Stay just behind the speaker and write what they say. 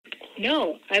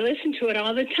No, I listen to it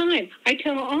all the time. I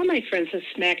tell all my friends to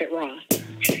smack it raw.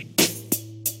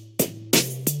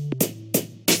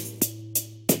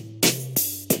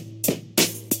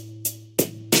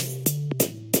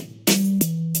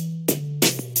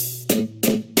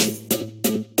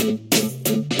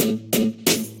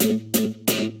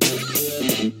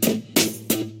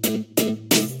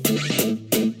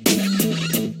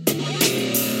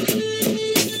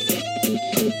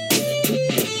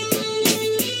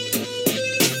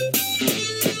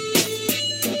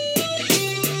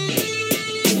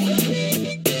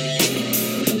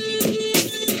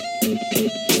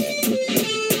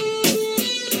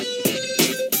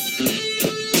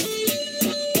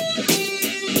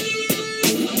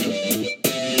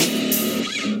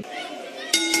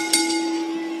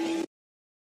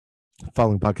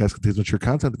 Following podcast contains mature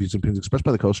content. The views and opinions expressed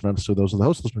by the host are not necessarily those of the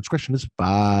host. Listener discretion is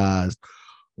advised.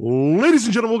 Ladies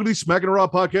and gentlemen, welcome to the Smacking Raw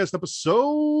podcast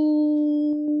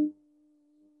episode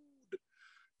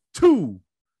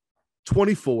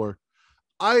 224.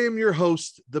 I am your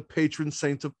host, the patron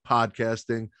saint of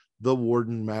podcasting, the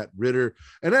Warden Matt Ritter.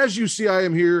 And as you see, I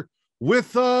am here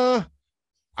with, I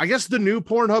guess, the new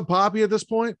Pornhub Poppy at this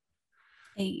point.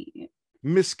 Hey.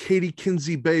 Miss Katie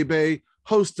Kinsey Bebe,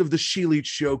 host of the She Leech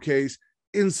Showcase,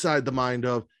 Inside the Mind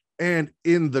of, and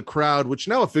In the Crowd, which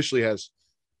now officially has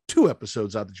 2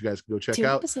 episodes out that you guys can go check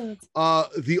out.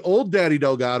 The old Daddy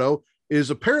Delgado is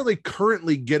apparently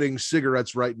currently getting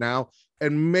cigarettes right now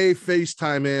and may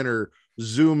FaceTime in or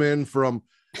Zoom in from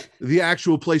the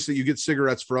actual place that you get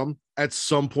cigarettes from at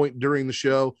some point during the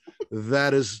show.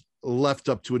 That is left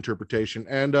up to interpretation.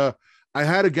 And I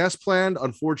had a guest planned.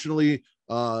 Unfortunately,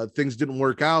 things didn't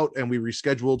work out and we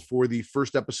rescheduled for the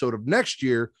first episode of next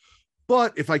year.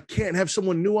 But if I can't have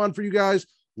someone new on for you guys,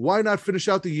 why not finish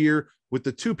out the year with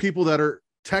the 2 people that are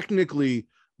technically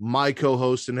my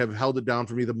co-hosts and have held it down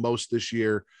for me the most this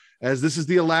year, as this is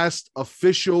the last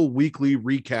official weekly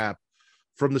recap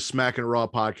from the Smackin' Raw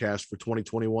podcast for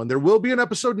 2021. There will be an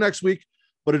episode next week,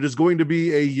 but it is going to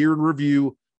be a year in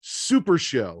review super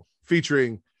show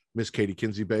featuring Miss Katie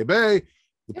Kinsey Bebe,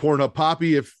 the Pornhub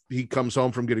Poppy if he comes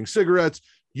home from getting cigarettes,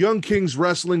 Young Kings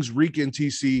Wrestling's Reek and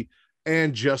TC,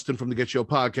 and Justin from the Get Show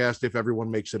podcast if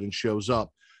everyone makes it and shows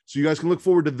up. So you guys can look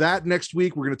forward to that next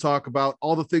week. We're going to talk about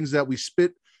all the things that we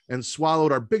spit and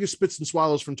swallowed, our biggest spits and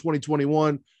swallows from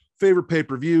 2021, favorite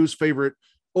pay-per-views, favorite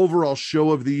overall show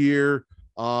of the year,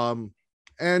 and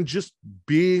just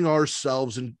being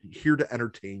ourselves and here to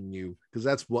entertain you, because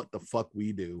that's what the fuck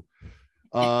we do.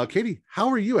 Katie, how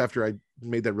are you after I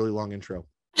made that really long intro?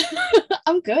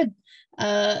 I'm good.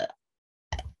 Yeah,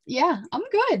 I'm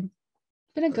good.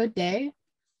 Been a good day,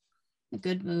 a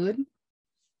good mood.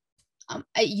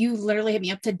 You literally hit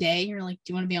me up today. You're like,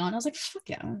 "Do you want to be on?" I was like, "Fuck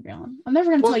yeah, I want to be on." I'm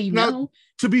never gonna tell you no.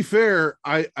 To be fair,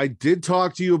 I did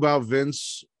talk to you about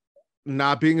Vince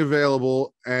not being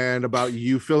available and about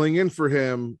you filling in for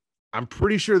him. I'm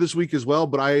pretty sure this week as well,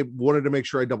 but I wanted to make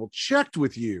sure I double checked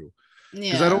with you.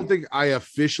 Because I don't think I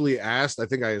officially asked. I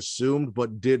think I assumed,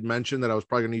 but did mention that I was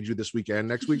probably gonna need you this week and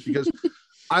next week, because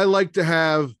I like to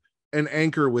have an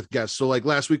anchor with guests. So like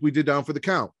last week we did Down for the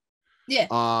Count.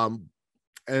 Yeah.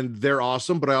 And they're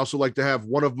awesome, but I also like to have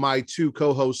one of my 2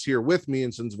 co-hosts here with me.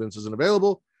 And since Vince isn't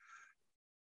available,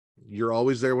 you're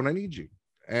always there when I need you.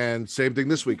 And same thing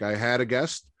this week. I had a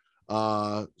guest.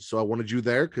 So I wanted you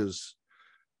there because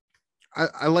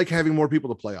I like having more people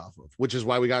to play off of, which is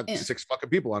why we got 6 fucking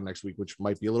people on next week, which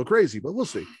might be a little crazy, but we'll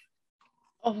see.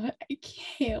 Oh, I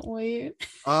can't wait.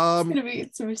 It's gonna be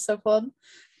so fun.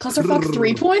 Clusterfuck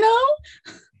 3.0?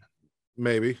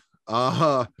 Maybe.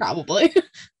 Probably.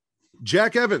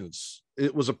 Jack Evans,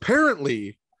 it was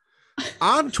apparently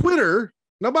on Twitter.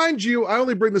 Now, mind you, I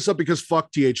only bring this up because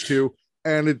fuck TH2,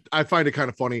 and I find it kind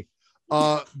of funny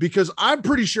because I'm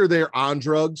pretty sure they're on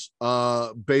drugs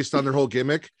based on their whole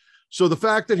gimmick. So the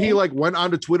fact that he like went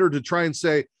onto Twitter to try and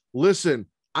say, listen,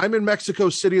 I'm in Mexico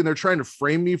City and they're trying to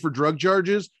frame me for drug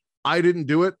charges, I didn't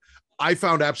do it, I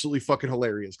found absolutely fucking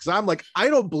hilarious, because I'm like, I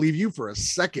don't believe you for a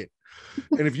second.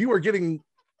 And if you are getting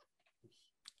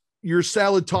your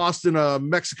salad tossed in a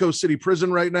Mexico City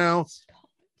prison right now,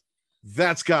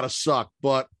 that's gotta suck.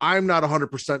 But I'm not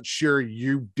 100% sure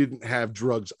you didn't have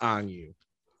drugs on you.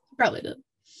 Probably did.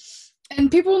 And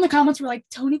people in the comments were like,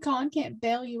 Tony Khan can't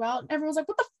bail you out. And everyone's like,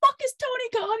 what the fuck is Tony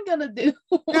Khan gonna do?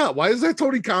 Yeah, why is that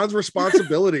Tony Khan's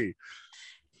responsibility?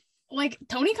 Like,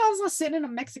 Tony Khan's not sitting in a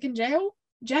Mexican jail.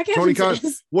 Jack Tony Evans Khan,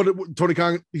 is. Tony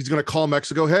Khan, he's gonna call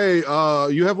Mexico. Hey,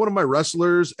 you have one of my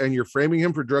wrestlers and you're framing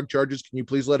him for drug charges. Can you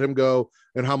please let him go?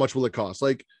 And how much will it cost?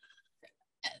 Like,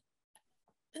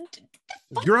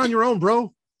 you're on your own,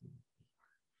 bro.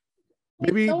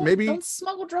 Maybe don't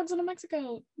smuggle drugs into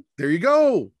Mexico. There you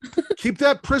go. Keep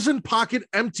that prison pocket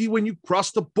empty when you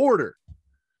cross the border.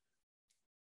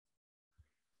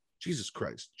 Jesus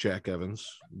Christ, Jack Evans.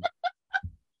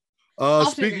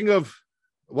 Speaking of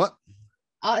what?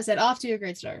 I said off to a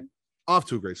great start. Off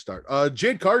to a great start.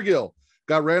 Jade Cargill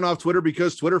got ran off Twitter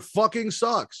because Twitter fucking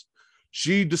sucks.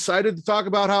 She decided to talk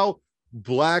about how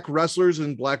Black wrestlers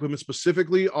and Black women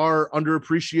specifically are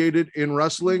underappreciated in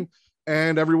wrestling,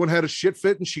 and everyone had a shit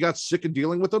fit and she got sick of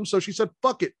dealing with them. So she said,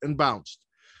 fuck it, and bounced.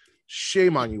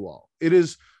 Shame on you all. It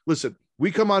is, listen, we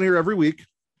come on here every week,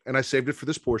 and I saved it for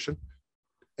this portion,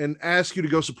 and ask you to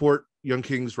go support Young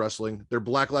Kings Wrestling. Their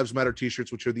Black Lives Matter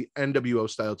t-shirts, which are the NWO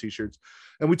style t-shirts.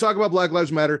 And we talk about Black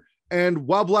Lives Matter. And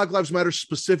while Black Lives Matter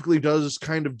specifically does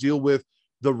kind of deal with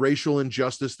the racial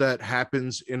injustice that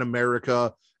happens in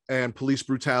America and police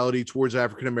brutality towards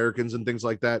African Americans and things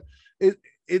like that,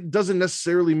 it doesn't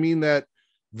necessarily mean that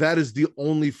that is the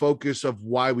only focus of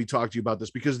why we talk to you about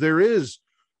this, because there is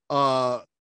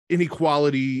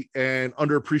inequality and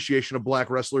underappreciation of Black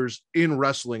wrestlers in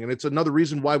wrestling. And it's another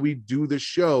reason why we do this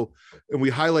show and we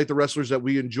highlight the wrestlers that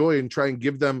we enjoy and try and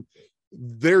give them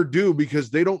their due, because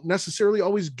they don't necessarily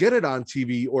always get it on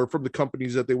TV or from the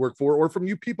companies that they work for or from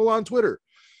you people on Twitter.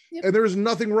 Yep. And there's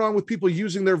nothing wrong with people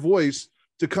using their voice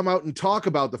to come out and talk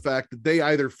about the fact that they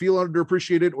either feel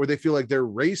underappreciated or they feel like their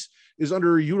race is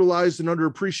underutilized and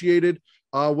underappreciated.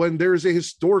 When there's a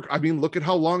historic, I mean, look at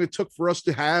how long it took for us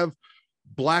to have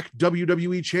Black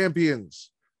WWE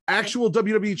champions, actual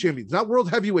WWE champions, not world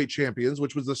heavyweight champions,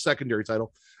 which was the secondary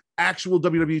title, actual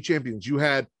WWE champions. You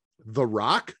had The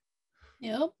Rock.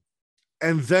 Yep.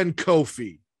 And then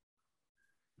Kofi.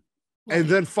 Right. And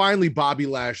then finally Bobby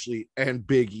Lashley and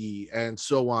Big E and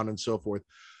so on and so forth.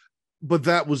 But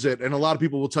that was it. And a lot of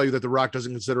people will tell you that The Rock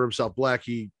doesn't consider himself Black.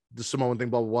 The Samoan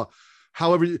thing, blah, blah, blah.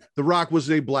 However, The Rock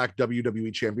was a Black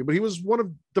WWE champion, but he was one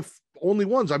of the only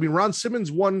ones. I mean, Ron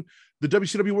Simmons won the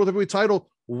WCW World Heavyweight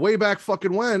title way back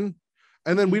fucking when.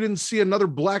 And then we didn't see another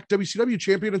Black WCW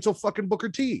champion until fucking Booker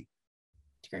T.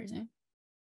 It's crazy.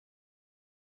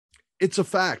 It's a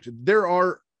fact. There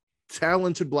are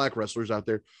talented Black wrestlers out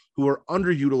there who are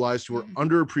underutilized, who are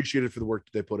underappreciated for the work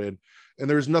that they put in. And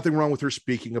there's nothing wrong with her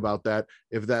speaking about that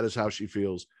if that is how she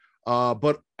feels.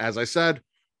 But as I said,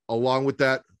 along with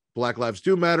that, Black lives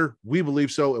do matter. We believe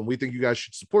so. And we think you guys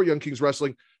should support Young Kings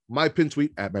Wrestling. My pin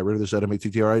tweet at Matt Ritter, this at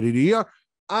MATTRIDDER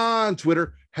on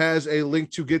Twitter has a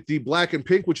link to get the Black and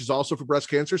Pink, which is also for breast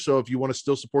cancer. So if you want to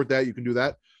still support that, you can do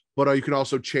that. But you can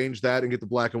also change that and get the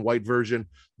black and white version.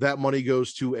 That money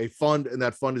goes to a fund, and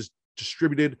that fund is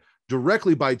distributed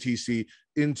directly by TC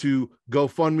into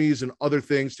GoFundMe's and other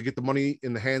things to get the money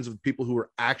in the hands of people who are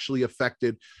actually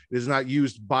affected. It is not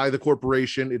used by the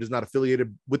corporation. It is not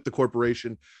affiliated with the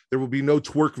corporation. There will be no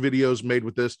twerk videos made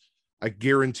with this. I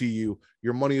guarantee you,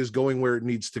 your money is going where it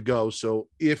needs to go. So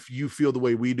if you feel the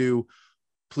way we do,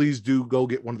 please do go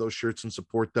get one of those shirts and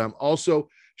support them. Also,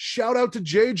 shout out to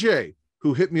JJ,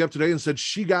 who hit me up today and said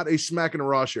she got a Smack and a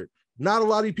Raw shirt. Not a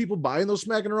lot of people buying those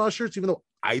Smack and a Raw shirts, even though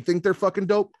I think they're fucking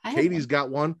dope. Katie's got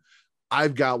one.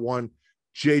 I've got one.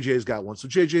 JJ's got one. So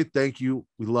JJ, thank you.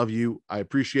 We love you. I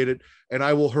appreciate it. And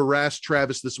I will harass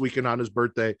Travis this weekend on his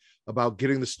birthday about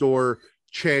getting the store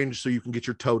changed so you can get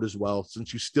your tote as well,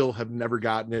 since you still have never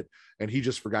gotten it. And he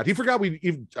just forgot. I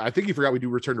think he forgot we do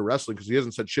Return to Wrestling, because he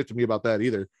hasn't said shit to me about that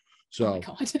either. So oh my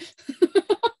God.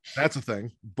 that's a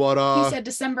thing. But he said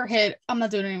December hit, I'm not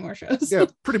doing any more shows. Yeah,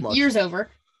 pretty much. Year's over.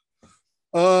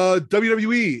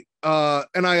 WWE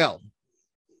NIL.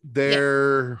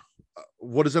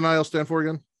 What does NIL stand for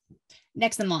again?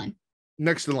 Next in line.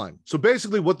 Next in line. So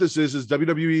basically what this is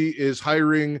WWE is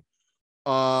hiring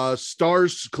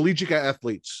stars, collegiate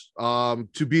athletes,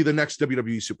 to be the next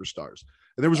WWE superstars.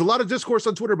 And there was a lot of discourse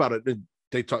on Twitter about it.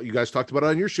 You guys talked about it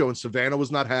on your show, and Savannah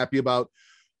was not happy about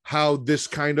how this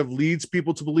kind of leads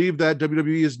people to believe that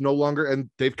WWE is no longer, and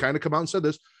they've kind of come out and said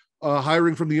this,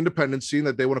 hiring from the independent scene,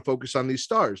 that they want to focus on these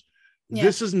stars. Yeah.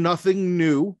 This is nothing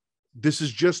new. This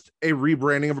is just a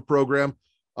rebranding of a program.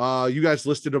 You guys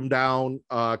listed them down.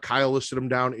 Kyle listed them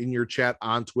down in your chat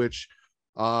on Twitch.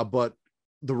 But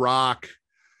The Rock,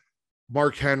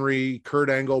 Mark Henry, Kurt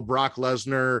Angle, Brock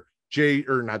Lesnar,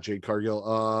 not Jade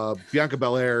Cargill, Bianca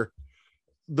Belair.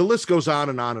 The list goes on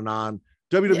and on and on.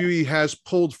 WWE has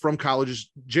pulled from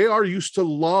colleges. JR used to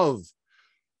love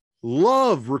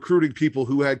recruiting people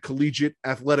who had collegiate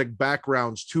athletic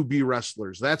backgrounds to be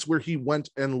wrestlers. That's where he went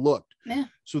and looked. Yeah,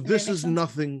 so this is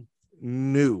nothing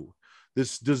new.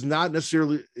 This does not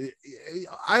necessarily,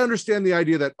 I understand the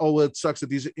idea that, it sucks that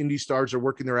these indie stars are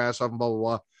working their ass off and blah, blah,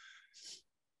 blah.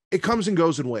 It comes and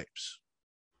goes in waves.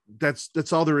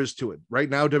 that's all there is to it. Right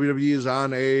now, WWE is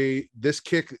on this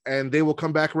kick, and they will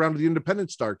come back around to the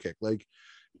independent star kick. Like,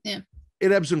 yeah,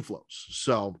 it ebbs and flows.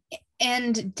 So,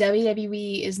 and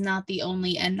WWE is not the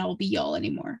only end all be all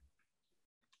anymore.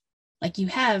 Like, you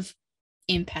have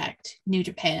Impact, New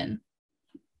Japan,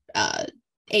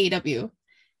 AEW.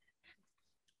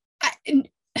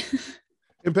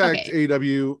 Impact, okay.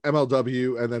 AEW,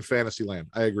 MLW, and then Fantasyland.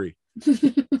 I agree.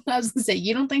 I was gonna say,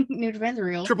 you don't think New Japan's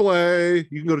real? AAA,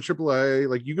 you can go to AAA.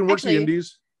 Like, you can work the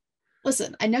indies.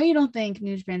 Listen, I know you don't think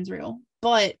New Japan's real,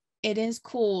 but it is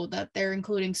cool that they're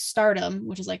including Stardom,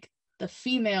 which is like the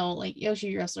female like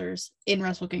Yoshi wrestlers in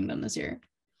Wrestle Kingdom this year.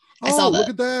 I saw that. Look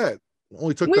at that.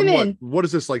 Only took them what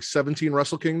is this, like 17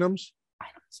 Wrestle Kingdoms?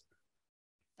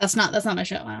 That's not my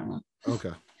show. I don't know.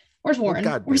 Okay. Where's Warren?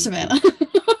 Where's Savannah?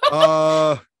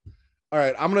 All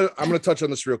right, I'm gonna touch on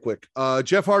this real quick.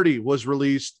 Jeff Hardy was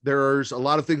released. There's a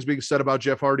lot of things being said about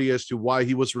Jeff Hardy as to why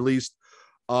he was released.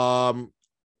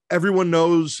 Everyone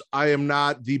knows I am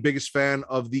not the biggest fan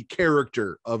of the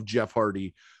character of Jeff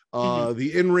Hardy,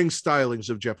 the in-ring stylings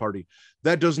of Jeff Hardy.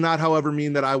 That does not, however,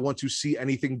 mean that I want to see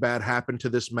anything bad happen to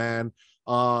this man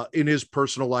in his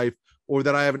personal life, or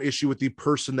that I have an issue with the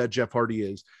person that Jeff Hardy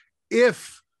is.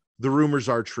 If the rumors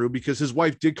are true, because his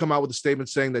wife did come out with a statement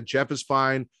saying that Jeff is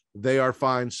fine, they are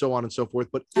fine, so on and so forth.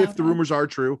 But if the rumors are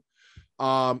true,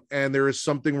 and there is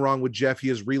something wrong with Jeff, he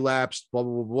has relapsed, blah,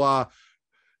 blah, blah, blah.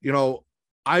 You know,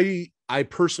 I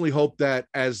personally hope that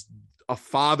as a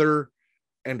father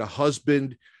and a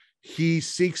husband, he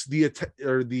seeks the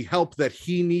help that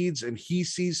he needs and he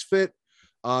sees fit,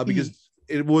 because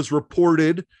it was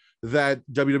reported that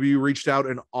WWE reached out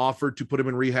and offered to put him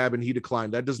in rehab and he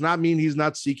declined. That does not mean he's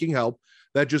not seeking help.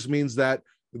 That just means that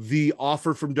the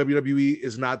offer from WWE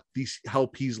is not the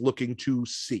help he's looking to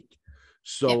seek.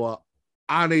 So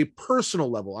on a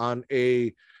personal level, on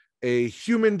a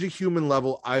human to human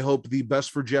level, I hope the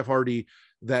best for Jeff Hardy,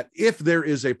 that if there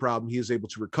is a problem, he is able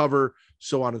to recover,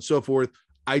 so on and so forth.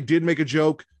 I did make a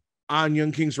joke on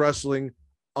Young Kings Wrestling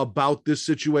about this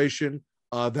situation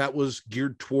that was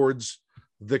geared towards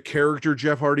the character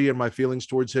Jeff Hardy and my feelings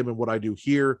towards him and what I do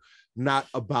here, not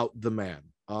about the man.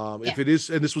 If it is,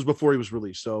 and this was before he was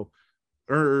released. So,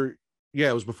 it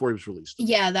was before he was released.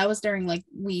 Yeah, that was during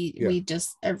we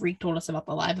just Reek told us about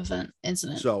the live event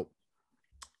incident. So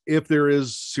if there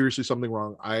is seriously something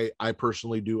wrong, I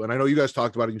personally do, and I know you guys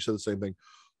talked about it, you said the same thing.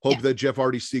 Hope that Jeff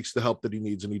Hardy seeks the help that he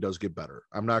needs and he does get better.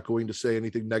 I'm not going to say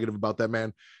anything negative about that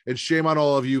man. And shame on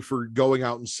all of you for going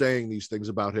out and saying these things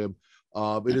about him.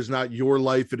 It is not your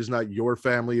life. It is not your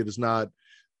family. It is not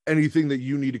anything that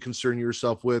you need to concern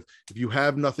yourself with. If you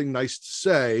have nothing nice to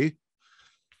say,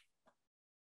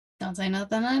 don't say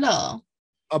nothing at all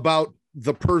about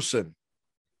the person.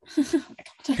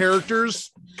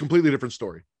 Characters, completely different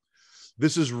story.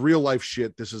 This is real life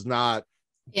shit. This is not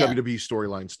WWE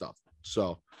storyline stuff.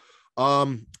 So,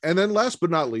 and then last but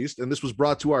not least, and this was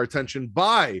brought to our attention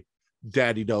by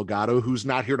Daddy Delgado, who's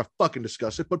not here to fucking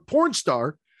discuss it, but porn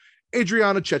star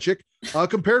Adriana Chechik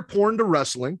compared porn to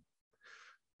wrestling.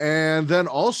 And then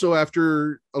also,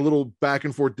 after a little back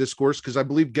and forth discourse, because I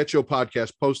believe Get Yo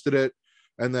Podcast posted it,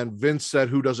 and then Vince said,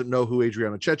 who doesn't know who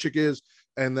Adriana Chechik is?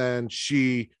 And then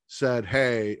she said,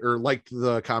 hey, or liked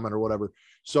the comment or whatever.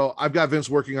 So I've got Vince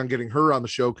working on getting her on the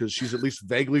show because she's at least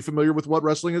vaguely familiar with what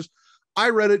wrestling is. I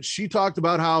read it. She talked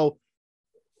about how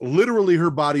literally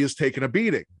her body is taking a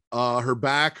beating. Her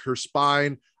back, her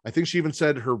spine. I think she even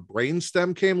said her brain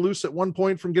stem came loose at one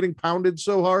point from getting pounded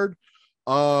so hard.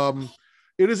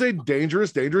 It is a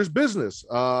dangerous, dangerous business.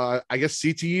 I guess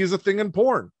CTE is a thing in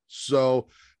porn. So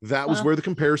that was where the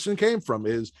comparison came from,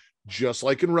 is just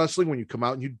like in wrestling, when you come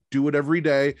out and you do it every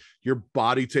day, your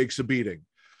body takes a beating.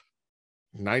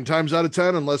 9 times out of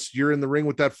 10, unless you're in the ring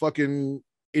with that fucking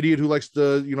idiot who likes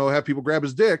to, have people grab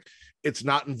his dick, it's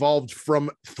not involved from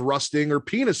thrusting or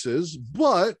penises.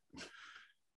 But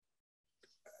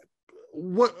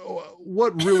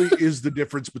what really is the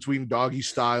difference between doggy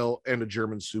style and a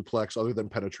German suplex other than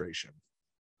penetration?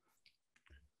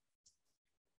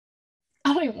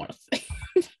 I don't even want to say.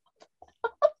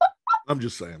 I'm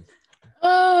just saying.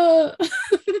 I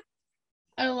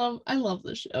love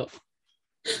this show.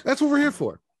 That's what we're here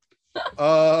for.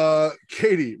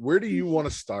 Katie, where do you want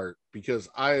to start? Because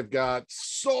I have got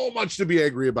so much to be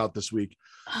angry about this week.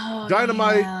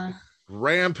 Dynamite,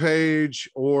 Rampage,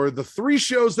 or the 3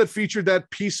 shows that featured that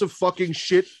piece of fucking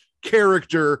shit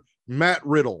character, Matt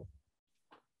Riddle.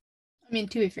 I mean,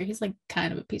 to be fair, he's like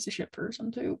kind of a piece of shit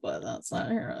person too, but that's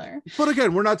not here or there. But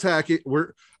again, we're not attacking.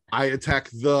 I attack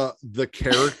the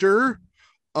character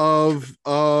of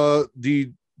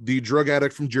the drug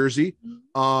addict from Jersey,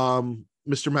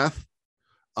 Mr. Meth.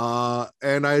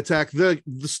 And I attack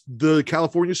the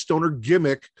California stoner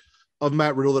gimmick of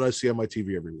Matt Riddle that I see on my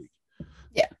TV every week.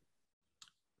 Yeah.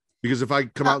 Because if I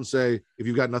come out and say, if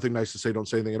you've got nothing nice to say, don't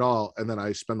say anything at all, and then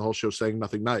I spend the whole show saying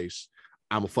nothing nice,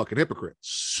 I'm a fucking hypocrite.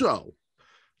 So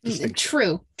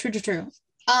true.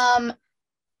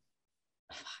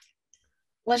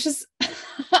 Let's just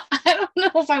I don't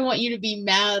know if I want you to be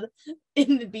mad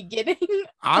in the beginning.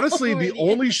 Honestly, the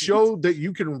only show that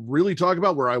you can really talk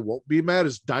about where I won't be mad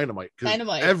is Dynamite.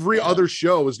 Every other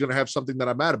show is going to have something that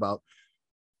I'm mad about.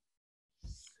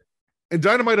 And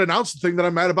Dynamite announced the thing that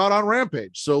I'm mad about on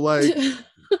Rampage. So like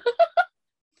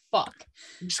fuck.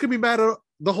 I'm just gonna be mad at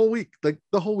the whole week. Like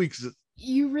the whole week.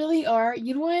 You really are.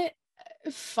 You know what?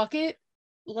 Fuck it.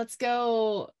 Let's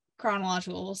go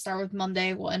chronological. We'll start with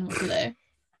Monday. We'll end with today.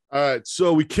 All right,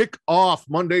 so we kick off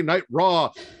Monday Night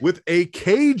Raw with a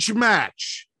cage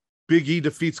match. Big E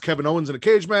defeats Kevin Owens in a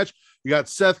cage match. You got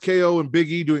Seth, KO, and Big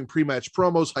E doing pre-match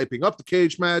promos, hyping up the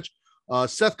cage match.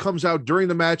 Seth comes out during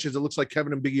the match as it looks like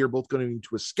Kevin and Big E are both going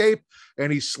to escape,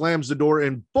 and he slams the door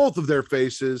in both of their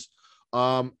faces.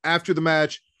 After the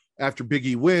match, after Big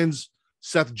E wins,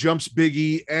 Seth jumps Big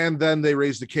E, and then they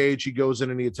raise the cage. He goes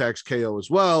in and he attacks KO as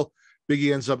well. Big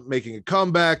E ends up making a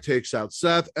comeback, takes out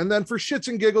Seth, and then for shits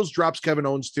and giggles, drops Kevin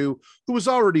Owens too, who was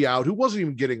already out, who wasn't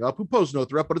even getting up, who posed no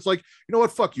threat, but it's like, you know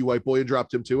what, fuck you, white boy, and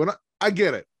dropped him too. And I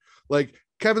get it. Like,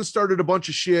 Kevin started a bunch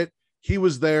of shit. He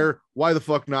was there. Why the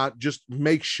fuck not? Just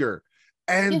make sure.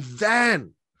 And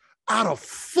then, out of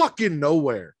fucking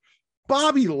nowhere,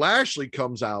 Bobby Lashley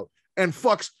comes out and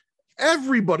fucks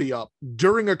everybody up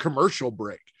during a commercial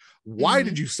break. Why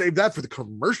did you save that for the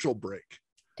commercial break?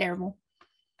 Terrible.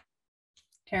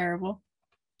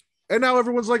 And now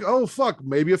everyone's like, oh, fuck,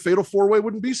 maybe a fatal four-way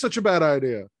wouldn't be such a bad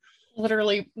idea.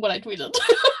 Literally what I tweeted.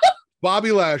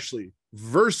 Bobby Lashley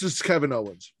versus Kevin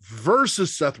Owens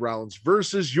versus Seth Rollins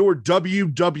versus your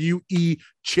WWE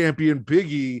champion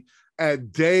Big E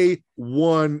at day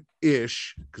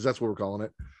one-ish, because that's what we're calling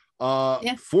it,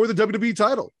 for the WWE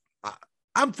title.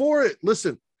 I'm for it.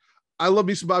 Listen, I love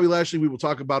me some Bobby Lashley. We will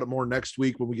talk about it more next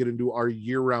week when we get into our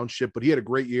year-round shit, but he had a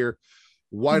great year.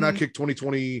 Why not kick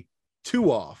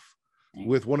 2022 off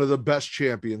with one of the best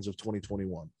champions of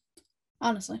 2021?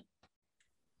 Honestly.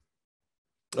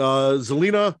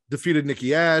 Zelina defeated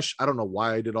Nikki Ash. I don't know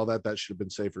why I did all that. That should have been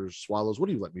safer swallows. What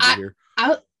do you let me do here?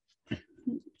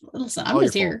 Listen, I'm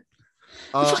just here.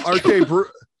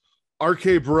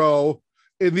 RK Bro,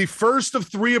 in the first of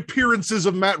 3 appearances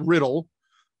of Matt Riddle,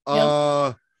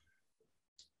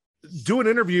 do an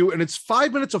interview, and it's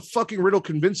 5 minutes of fucking Riddle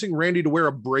convincing Randy to wear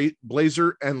a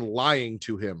blazer and lying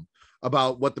to him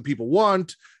about what the people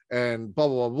want and blah,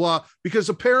 blah, blah, blah. Because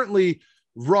apparently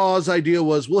Raw's idea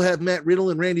was we'll have Matt Riddle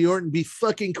and Randy Orton be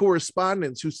fucking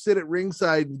correspondents who sit at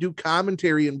ringside and do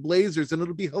commentary in blazers, and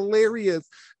it'll be hilarious.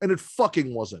 And it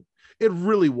fucking wasn't. It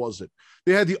really wasn't.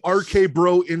 They had the RK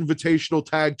Bro Invitational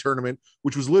Tag Tournament,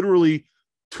 which was literally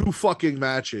 2 fucking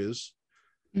matches.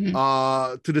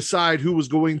 To decide who was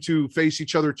going to face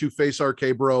each other to face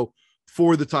RK Bro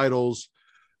for the titles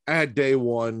at day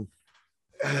one.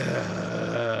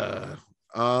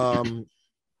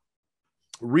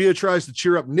 Rhea tries to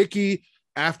cheer up Nikki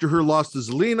after her loss to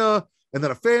Zelina, and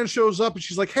then a fan shows up and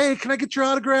she's like, hey, can I get your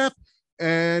autograph?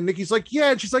 And Nikki's like,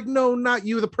 yeah. And she's like, no, not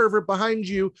you, the pervert behind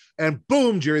you. And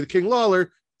boom, Jerry the King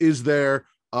Lawler is there.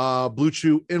 Blue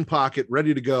Chew in pocket,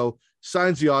 ready to go,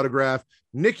 signs the autograph.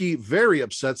 Nikki, very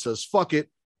upset, says fuck it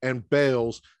and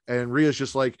bails. And Rhea's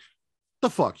just like, the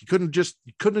fuck? You couldn't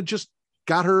have just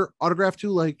got her autograph too?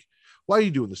 Like, why are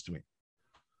you doing this to me?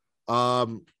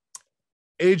 AJ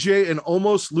and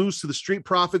Omos lose to the Street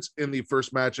Profits in the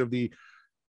first match of the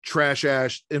Trash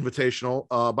Ash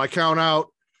Invitational by count out.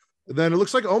 Then it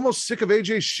looks like Omos sick of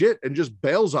AJ's shit and just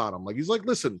bails on him. Like, he's like,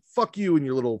 listen, fuck you and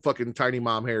your little fucking tiny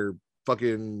mom hair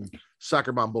fucking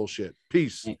soccer mom bullshit.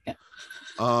 Peace.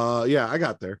 I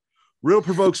got there. Riddle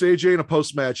provokes AJ in a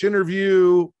post-match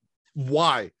interview.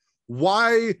 Why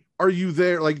are you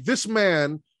there? Like, this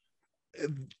man,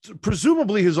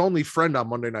 presumably his only friend on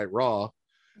Monday Night Raw,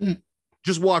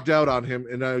 just walked out on him,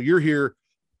 and now you're here.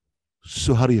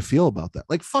 So how do you feel about that?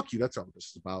 Like, fuck you. That's not what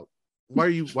this is about. Why are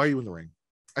you in the ring?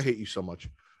 I hate you so much.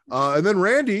 And then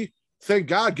Randy, thank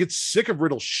God, gets sick of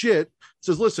Riddle's shit,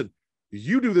 says, listen,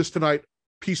 you do this tonight,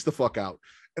 peace the fuck out.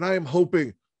 And I am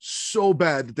hoping so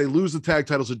bad that they lose the tag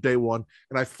titles at day one,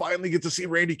 and I finally get to see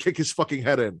Randy kick his fucking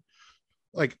head in.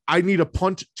 Like, I need a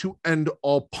punt to end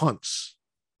all punts.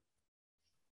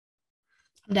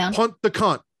 I'm down. Punt the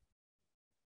cunt.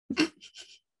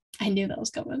 I knew that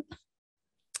was coming.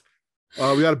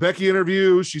 We got a Becky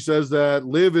interview. She says that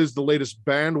Liv is the latest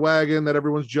bandwagon that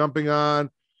everyone's jumping on.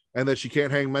 and that she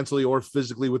can't hang mentally or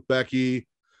physically with Becky.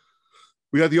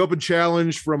 We got the open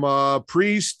challenge from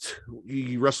Priest.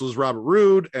 He wrestles Robert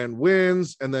Roode and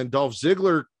wins. And then Dolph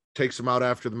Ziggler takes him out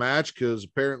after the match because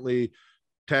apparently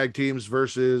tag teams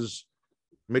versus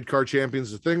mid-card champions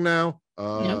is a thing now.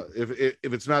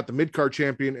 If it's not the mid-card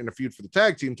champion in a feud for the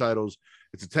tag team titles,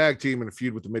 it's a tag team in a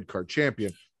feud with the mid-card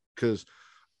champion, because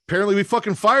apparently we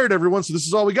fucking fired everyone. So this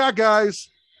is all we got, guys.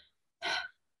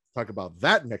 Talk about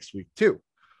that next week too.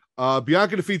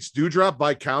 Bianca defeats Doudrop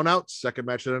by countout. Second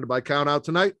match that ended by countout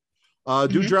tonight.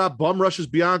 Doudrop bum rushes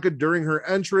Bianca during her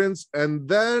entrance, and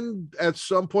then at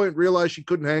some point realized she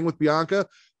couldn't hang with Bianca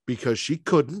because she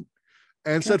couldn't,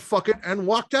 and said fuck it and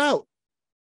walked out.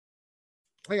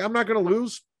 Like, I'm not gonna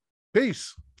lose.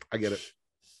 Peace. I get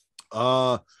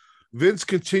it. Vince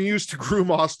continues to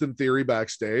groom Austin Theory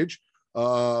backstage,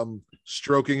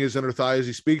 stroking his inner thigh as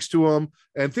he speaks to him,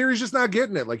 and Theory's just not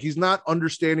getting it. Like, he's not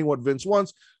understanding what Vince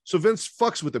wants. So Vince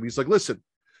fucks with him. He's like, listen,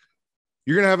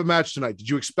 you're going to have a match tonight. Did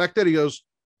you expect that? He goes,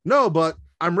 no, but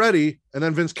I'm ready. And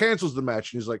then Vince cancels the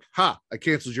match. And he's like, ha, I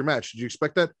canceled your match. Did you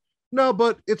expect that? No,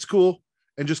 but it's cool.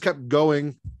 And just kept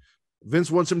going. Vince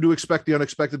wants him to expect the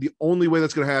unexpected. The only way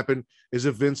that's going to happen is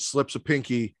if Vince slips a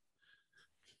pinky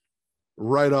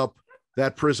right up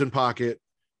that prison pocket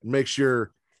and makes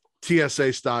sure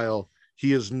TSA style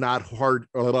he is not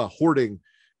hoarding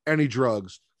any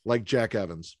drugs like Jack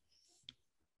Evans.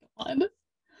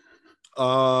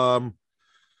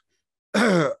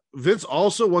 Vince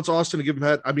also wants Austin to give him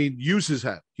head. I mean, use his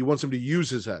head. He wants him to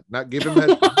use his head, not give him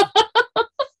head.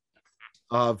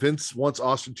 Vince wants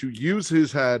Austin to use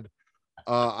his head.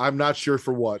 I'm not sure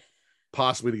for what,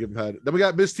 possibly to give him head. Then we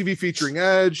got Miz TV featuring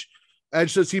Edge.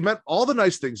 Edge says he meant all the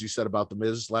nice things he said about the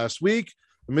Miz last week.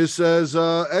 The Miz says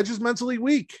Edge is mentally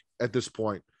weak at this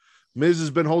point. Miz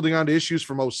has been holding on to issues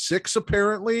from 2006,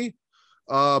 apparently,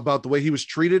 about the way he was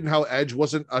treated and how Edge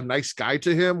wasn't a nice guy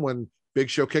to him when Big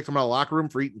Show kicked him out of the locker room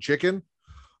for eating chicken.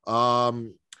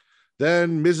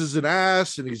 Then Miz is an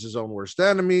ass and he's his own worst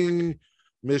enemy.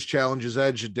 Miz challenges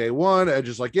Edge at day one. Edge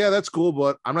is like, yeah, that's cool,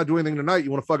 but I'm not doing anything tonight.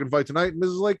 You want to fucking fight tonight? And Miz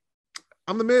is like,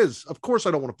 I'm the Miz. Of course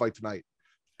I don't want to fight tonight.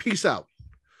 Peace out.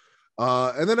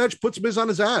 And then Edge puts Miz on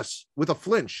his ass with a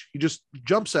flinch. He just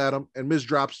jumps at him and Miz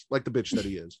drops like the bitch that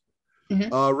he is.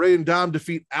 Ray and Dom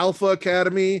defeat Alpha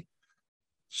Academy.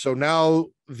 So now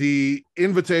the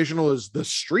invitational is the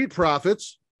Street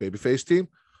Profits, babyface team,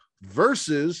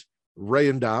 versus Ray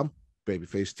and Dom,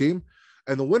 babyface team.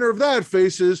 And the winner of that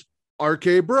faces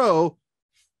RK Bro.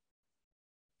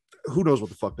 Who knows what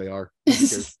the fuck they are?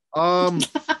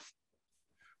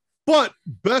 But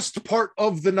best part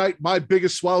of the night, my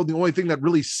biggest swallow, the only thing that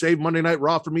really saved Monday Night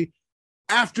Raw for me,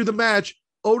 after the match,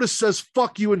 Otis says,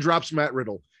 fuck you, and drops Matt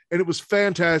Riddle. And it was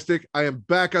fantastic. I am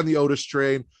back on the Otis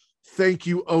train. Thank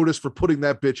you, Otis, for putting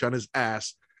that bitch on his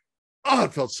ass. Oh,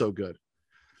 it felt so good.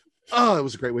 Oh, it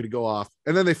was a great way to go off.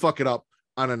 And then they fuck it up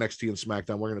on NXT and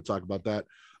SmackDown. We're going to talk about that.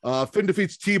 Finn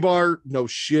defeats T-Bar. No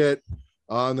shit.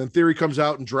 And then Theory comes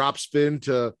out and drops Finn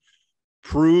to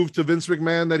prove to Vince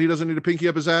McMahon that he doesn't need to pinky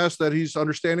up his ass, that he's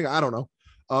understanding. I don't know.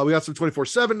 We got some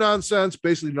 24/7 nonsense.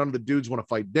 Basically, none of the dudes want to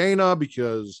fight Dana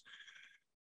because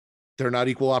they're not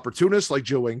equal opportunists like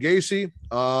Joe and Gacy.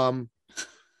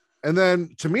 And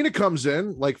then Tamina comes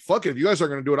in like, fuck it. If you guys are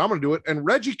going to do it, I'm going to do it. And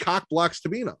Reggie cock blocks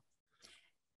Tamina.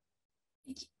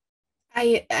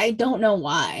 I don't know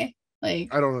why.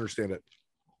 Like, I don't understand it.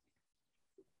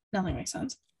 Nothing makes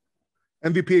sense.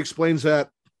 MVP explains that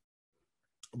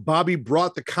Bobby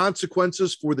brought the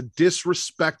consequences for the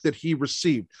disrespect that he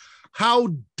received.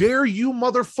 How dare you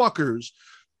motherfuckers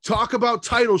talk about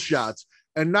title shots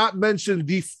and not mention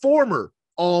the former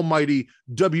almighty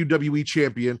WWE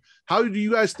champion? How do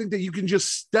you guys think that you can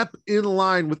just step in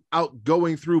line without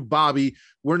going through Bobby?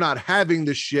 We're not having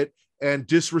this shit, and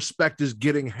disrespect is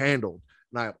getting handled.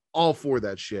 And I'm all for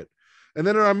that shit. And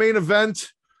then in our main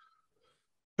event,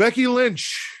 Becky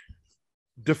Lynch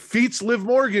defeats Liv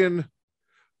Morgan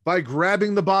by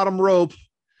grabbing the bottom rope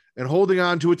and holding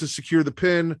on to it to secure the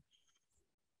pin.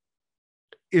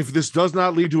 If this does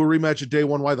not lead to a rematch at day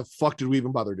one, why the fuck did we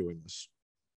even bother doing this?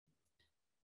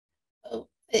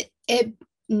 It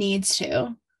needs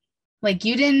to. Like,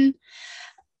 you didn't.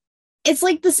 It's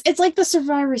like this. It's like the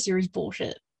Survivor Series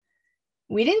bullshit.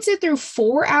 We didn't sit through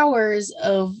 4 hours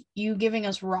of you giving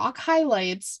us Rock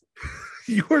highlights.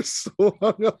 You are so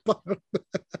hung up on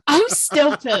that. I'm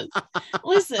still pissed.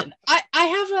 Listen,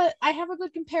 I have a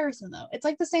good comparison though. It's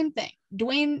like the same thing.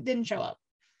 Dwayne didn't show up.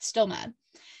 Still mad.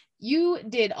 You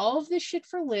did all of this shit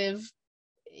for Liv.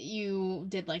 You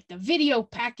did like the video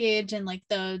package and like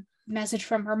the message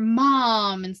from her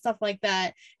mom and stuff like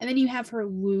that. And then you have her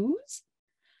lose.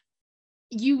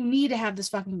 you need to have this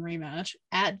fucking rematch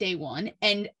at day one.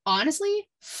 And honestly,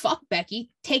 fuck Becky.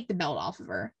 Take the belt off of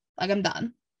her. Like, I'm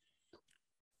done.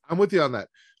 I'm with you on that.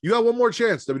 You got one more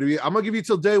chance, WWE. I'm gonna give you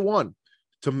till day one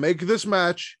to make this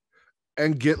match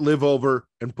and get Liv over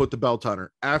and put the belt on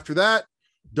her. After that,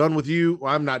 done with you.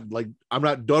 I'm not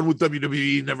done with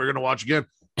WWE. Never gonna watch again.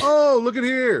 Oh, look at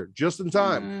here, just in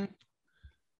time.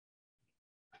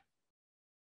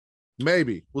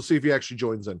 Maybe we'll see if he actually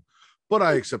joins in. But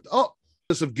I accept. Oh,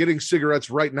 this of getting cigarettes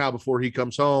right now before he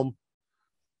comes home.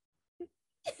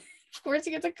 Of course,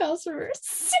 he gets a customer.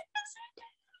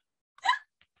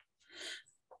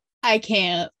 I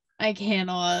cannot.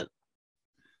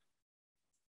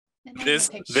 This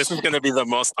is going to be the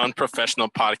most unprofessional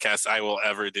podcast I will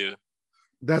ever do.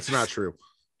 That's not true.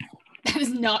 That is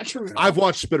not true. I've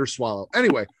watched Spit or Swallow.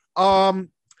 Anyway, well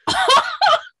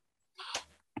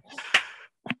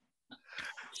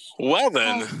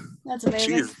then, that's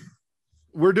amazing. Jeez.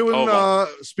 We're doing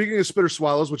speaking of Spit or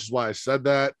Swallows, which is why I said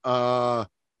that.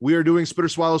 We are doing Spit or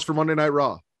Swallows for Monday Night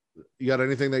Raw. You got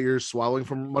anything that you're swallowing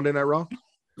from Monday Night Raw?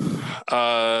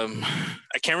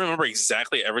 I can't remember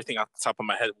exactly everything off the top of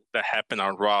my head that happened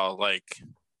on Raw. Like,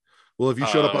 well, if you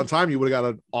showed up on time, you would have got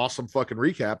an awesome fucking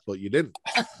recap, but you didn't.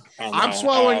 I'm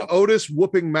swallowing Otis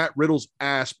whooping Matt Riddle's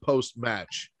ass post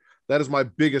match. That is my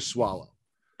biggest swallow.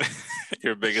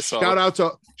 Your biggest swallow.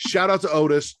 Shout out to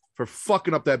Otis for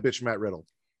fucking up that bitch Matt Riddle.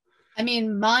 I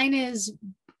mean, mine is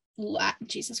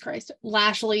Jesus Christ,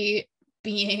 Lashley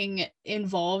being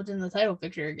involved in the title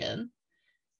picture again.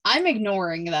 I'm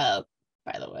ignoring that,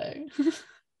 by the way.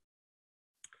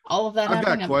 All of that. I've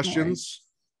got questions.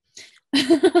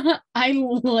 I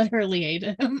literally hate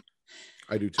him.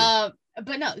 I do too.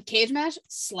 But no, cage match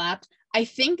slapped. I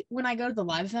think when I go to the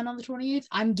live event on the 28th,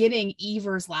 I'm getting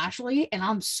Evers Lashley, and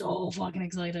I'm so fucking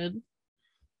excited.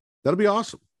 That'll be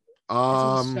awesome.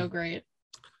 So great.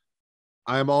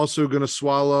 I'm also gonna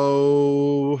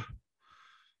swallow.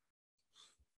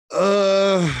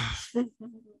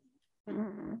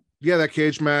 Yeah, that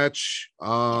cage match.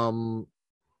 I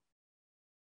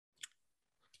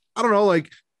don't know.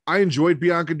 Like, I enjoyed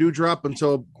Bianca Doudrop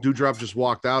until Doudrop just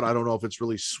walked out. I don't know if it's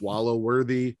really swallow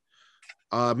worthy.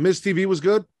 Miz TV was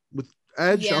good with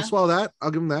Edge. Yeah. I'll swallow that.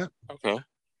 I'll give him that. Okay.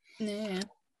 Yeah.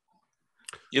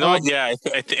 You know what? Yeah,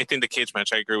 I think the cage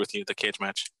match. I agree with you. The cage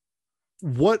match.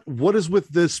 What is with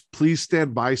this please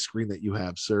stand by screen that you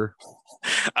have, sir?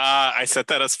 I set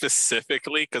that up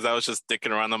specifically because I was just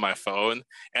dicking around on my phone,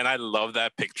 and I love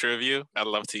that picture of you. I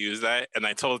love to use that, and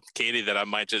I told Katie that I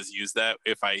might just use that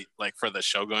if I like for the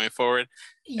show going forward.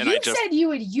 And you said you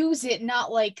would use it,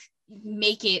 not like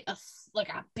make it a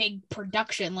big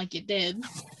production like you did.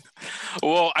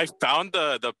 Well, I found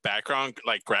the background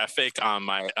like graphic on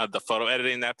my the photo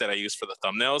editing app that I use for the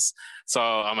thumbnails. So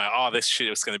I'm like, oh, this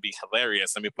shit is going to be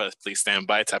hilarious. Let me put a please stand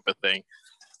by type of thing.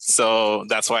 So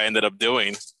that's what I ended up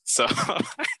doing. So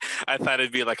I thought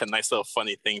it'd be like a nice little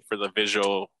funny thing for the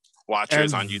visual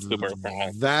watchers on YouTube.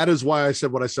 That is why I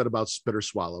said what I said about Spit or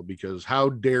Swallow, because how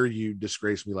dare you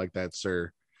disgrace me like that,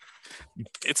 sir?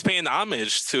 It's paying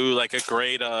homage to like a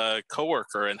great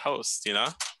coworker and host, you know?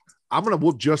 I'm going to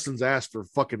whoop Justin's ass for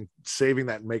fucking saving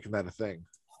that and making that a thing.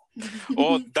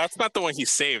 Well, that's not the one he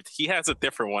saved. He has a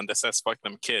different one that says fuck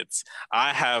them kids.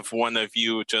 I have one of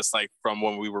you just like from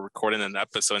when we were recording an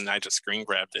episode and I just screen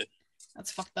grabbed it.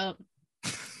 That's fucked up.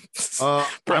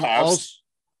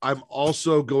 I'm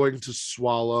also going to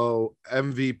swallow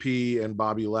MVP and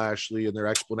Bobby Lashley and their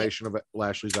explanation of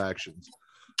Lashley's actions.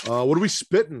 What are we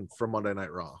spitting from Monday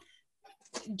Night Raw?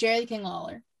 Jerry the King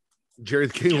Lawler. Jerry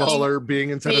the King Lawler being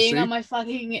in Tennessee? Being on my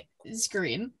fucking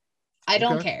screen. I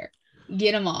don't care.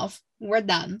 Get him off. We're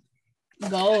done.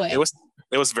 Go away.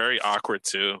 It was very awkward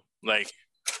too. Like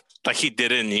he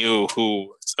didn't knew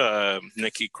who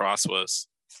Nikki Cross was.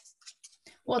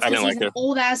 Well, it's because he's an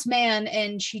old ass man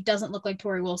and she doesn't look like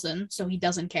Tori Wilson, so he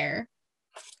doesn't care.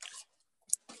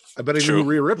 I bet he knew who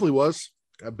Rhea Ripley was.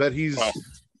 I bet he's as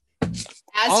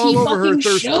all he over fucking her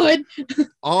thirst, should.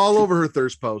 All over her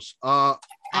thirst posts. I'm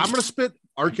gonna spit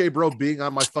RK Bro being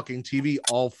on my fucking TV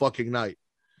all fucking night.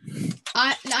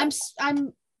 I'm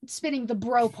spitting the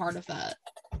bro part of that.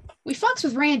 We fucks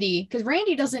with Randy because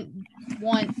Randy doesn't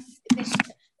want this.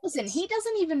 Listen, he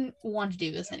doesn't even want to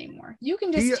do this anymore. You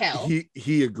can just tell.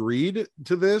 He agreed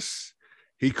to this.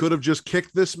 He could have just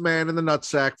kicked this man in the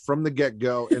nutsack from the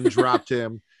get-go and dropped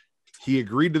him. He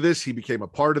agreed to this. He became a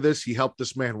part of this. He helped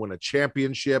this man win a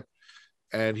championship.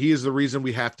 And he is the reason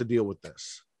we have to deal with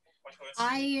this.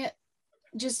 I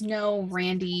just know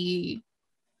Randy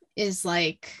is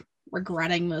like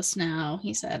regretting this now.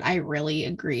 He said, I really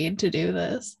agreed to do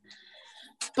this.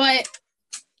 But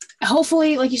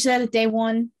hopefully, like you said, at day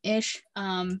 1-ish,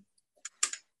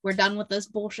 we're done with this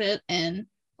bullshit and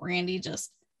Randy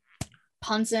just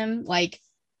punts him like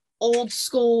old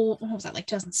school. What was that, like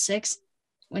 2006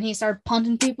 when he started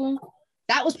punting people?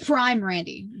 That was prime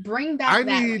Randy. Bring back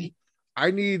I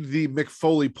need the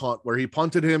McFoley punt where he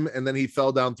punted him and then he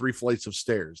fell down 3 flights of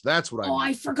stairs. That's what I need.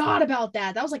 I forgot about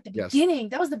that. That was like the beginning.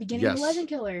 That was the beginning of the Legend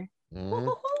Killer.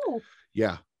 Mm-hmm.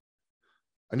 Yeah.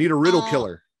 I need a Riddle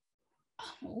killer.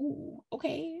 Oh,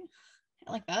 okay.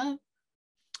 I like that.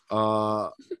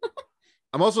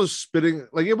 I'm also spitting,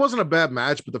 like, it wasn't a bad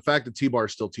match, but the fact that T-Bar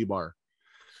is still T-Bar.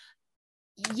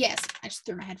 Yes, I just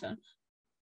threw my headphone.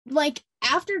 Like,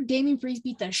 after Damian Priest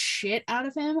beat the shit out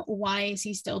of him, why is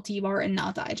he still T-Bar and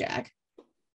not Dijak?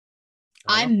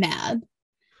 I'm mad.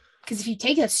 Because if you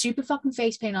take that stupid fucking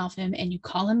face paint off him and you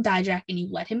call him Dijak and you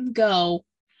let him go,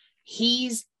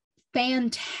 he's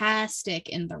fantastic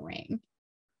in the ring.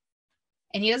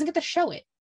 And he doesn't get to show it.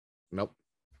 Nope.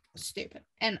 Stupid.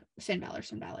 And Finn Balor's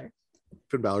Finn Balor.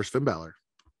 Finn Balor.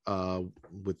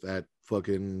 With that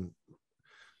fucking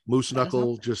moose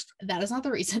knuckle, that is not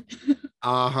the reason.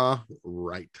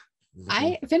 Right.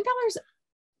 Finn Balor's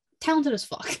talented as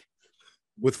fuck.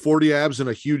 With 40 abs and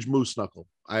a huge moose knuckle.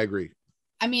 I agree.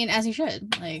 I mean, as he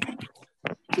should. Like,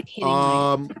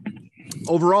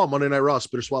 overall, Monday Night Raw,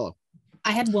 spit or swallow?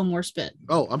 I had one more spit.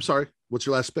 Oh, I'm sorry. What's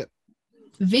your last spit?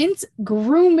 Vince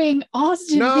grooming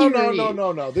Austin Theory.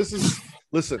 No.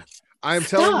 Listen, I am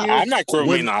telling you. I'm not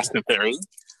grooming Austin Theory.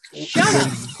 Shut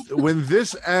up. When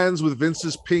this ends with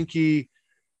Vince's pinky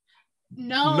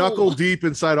knuckle deep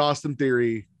inside Austin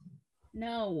Theory.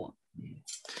 No.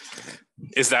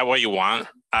 Is that what you want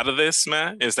out of this,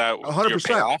 man? Is that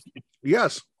 100%?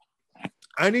 Yes.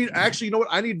 I need, actually, you know what?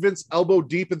 I need Vince elbow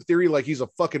deep in Theory like he's a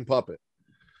fucking puppet.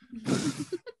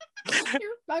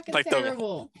 You're fucking like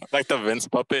terrible. Like the Vince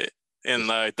puppet in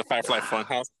the Firefly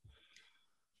Funhouse.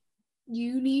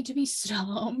 You need to be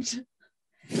stumped.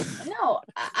 No,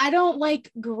 I don't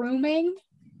like grooming.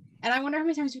 And I wonder how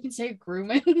many times we can say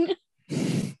grooming.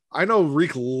 I know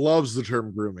Reek loves the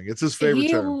term grooming. It's his favorite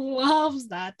term. He loves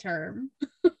that term.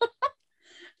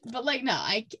 But like, no,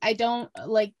 I don't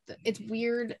like, it's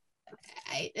weird.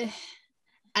 I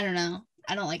don't know.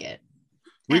 I don't like it.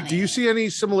 Reek, do you see any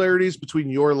similarities between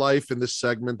your life and this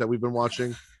segment that we've been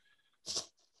watching?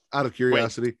 Out of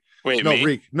curiosity. Wait, no, me?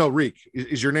 Reek. No, Reek.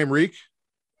 Is your name Reek?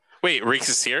 Wait, Reek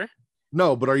is here?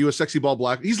 No, but are you a sexy ball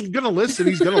black? He's gonna listen.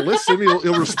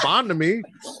 He'll respond to me.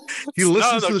 He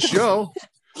listens to the show.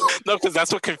 No, because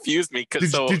that's what confused me.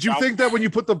 Did you think that when you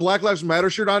put the Black Lives Matter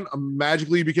shirt on,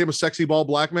 magically you became a sexy ball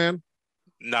black man?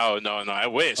 No. I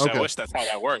wish. Okay. I wish that's how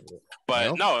that worked.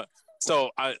 But no.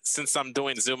 So since I'm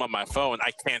doing Zoom on my phone,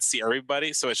 I can't see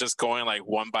everybody. So it's just going like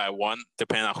one by one,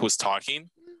 depending on who's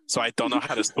talking. So I don't know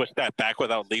how to switch that back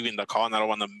without leaving the call. And I don't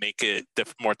want to make it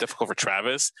more difficult for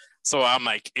Travis. So I'm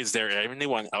like, is there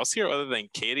anyone else here other than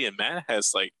Katie and Matt?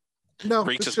 Has like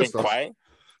Reek just been quiet?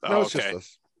 No, it's okay. Just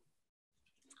us.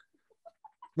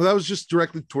 Well, that was just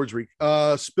directly towards Reek.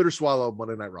 Spit or swallow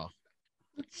Monday Night Raw?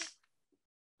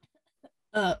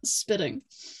 Spitting.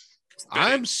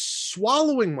 I'm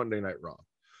swallowing Monday Night Raw.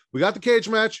 We got the cage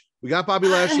match. We got Bobby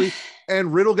Lashley.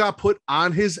 And Riddle got put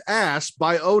on his ass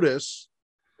by Otis.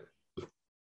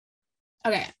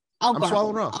 Okay. I'll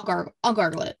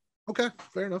gargle it. Okay,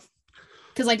 fair enough.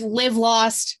 Because like Liv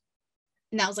lost.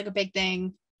 And that was like a big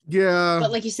thing. Yeah.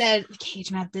 But like you said, the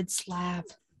cage match did slap.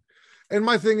 And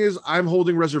my thing is, I'm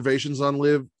holding reservations on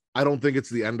Liv. I don't think it's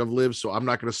the end of Liv, so I'm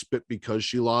not going to spit because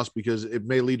she lost, because it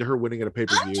may lead to her winning at a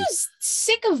pay-per-view. I'm just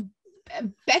sick of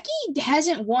Becky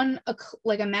hasn't won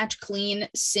a match clean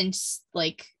since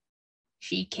like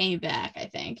she came back, I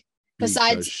think.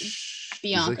 Besides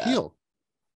Bianca. She's a heel.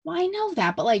 Well, I know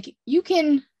that, but like you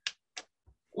can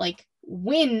like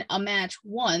win a match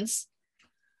once.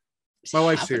 My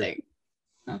wife's here.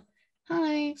 Oh.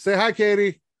 Hi. Say hi,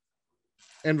 Katie.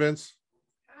 And Vince.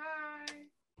 Hi.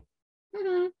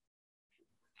 Mm-hmm.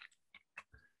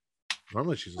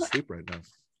 Normally she's asleep right now.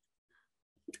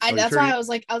 That's why I was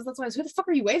like, who the fuck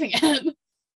are you waving at?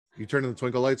 You turning the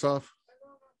twinkle lights off?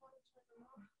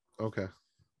 Okay.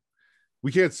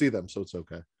 We can't see them, so it's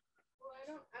okay. Well,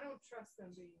 I don't trust them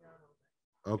being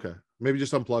on. Okay. Maybe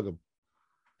just unplug them.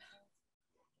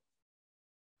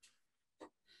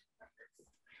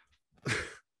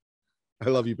 I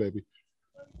love you, baby.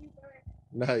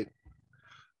 Night.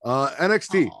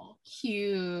 NXT. Oh,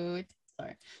 cute.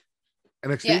 Sorry.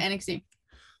 NXT. Yeah,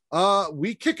 NXT.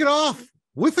 We kick it off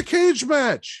with a cage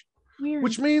match. Weird.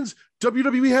 Which means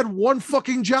WWE had one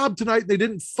fucking job tonight. They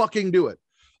didn't fucking do it.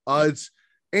 It's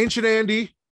Ancient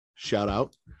Andy, shout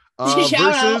out,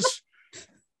 versus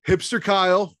Hipster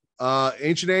Kyle.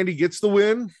 Ancient Andy gets the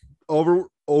win over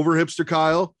Hipster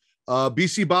Kyle.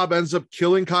 BC Bob ends up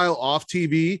killing Kyle off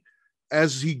TV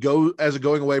as a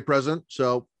going away present.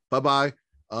 So bye-bye.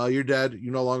 You're dead.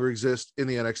 You no longer exist in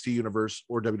the NXT universe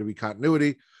or WWE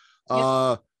continuity.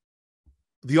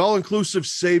 The all-inclusive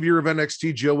savior of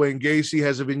NXT, Joe Wayne Gacy,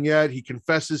 has a vignette. He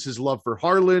confesses his love for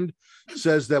Harland,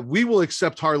 says that we will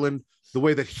accept Harland the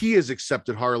way that he has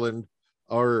accepted Harland,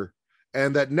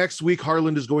 and that next week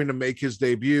Harland is going to make his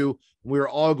debut. We're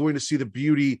all going to see the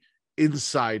beauty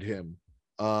inside him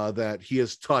that he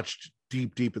has touched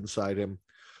deep inside him.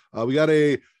 We got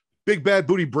a Big Bad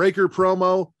Booty Breaker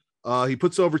promo. He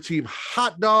puts over Team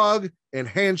Hot Dog and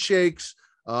Handshakes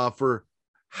for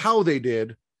how they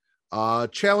did.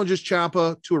 Challenges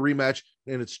Ciampa to a rematch,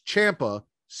 and it's Ciampa,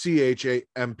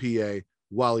 Champa,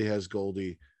 while he has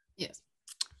Goldie. Yes.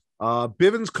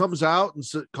 Bivens comes out and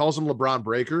calls him LeBron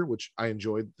Breaker, which I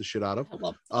enjoyed the shit out of. I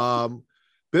love that.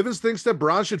 Bivens thinks that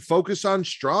Braun should focus on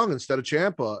Strong instead of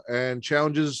Ciampa and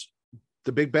challenges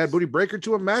the Big Bad Booty Breaker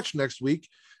to a match next week,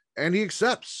 and he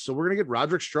accepts. So we're going to get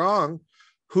Roderick Strong,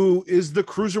 who is the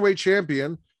Cruiserweight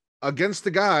champion, against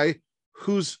the guy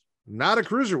who's not a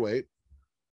Cruiserweight.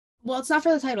 Well, it's not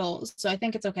for the title, so I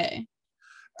think it's okay.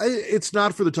 It's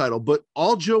not for the title, but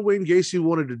all Joe Wayne Gacy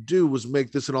wanted to do was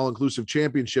make this an all-inclusive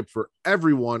championship for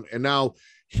everyone. And now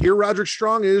here Roderick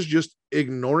Strong is just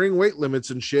ignoring weight limits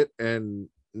and shit and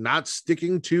not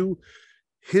sticking to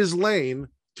his lane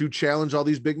to challenge all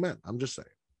these big men. I'm just saying.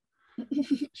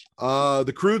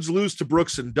 The Croods lose to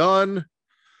Brooks and Dunn.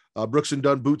 Brooks and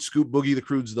Dunn boot scoop boogie the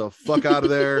Croods the fuck out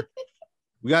of there.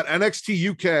 We got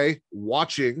NXT UK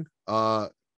watching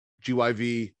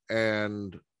GYV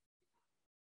and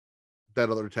that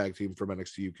other tag team from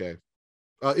NXT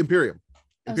UK, Imperium,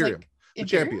 the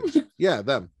champions. Yeah,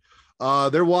 them.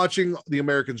 They're watching the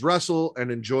Americans wrestle and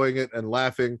enjoying it and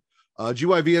laughing.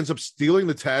 GYV ends up stealing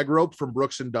the tag rope from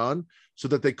Brooks and Dunn so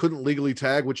that they couldn't legally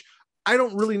tag, which I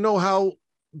don't really know how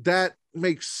that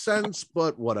makes sense,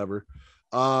 but whatever.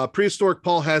 Prehistoric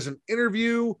Paul has an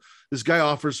interview. This guy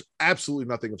offers absolutely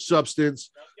nothing of substance.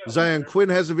 Zion Quinn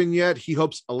has a vignette. He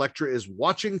hopes Elektra is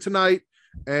watching tonight.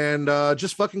 And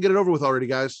just fucking get it over with already,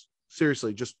 guys.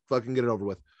 Seriously, just fucking get it over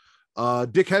with.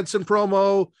 Dick Henson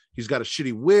promo. He's got a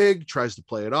shitty wig, tries to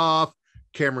play it off.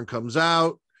 Cameron comes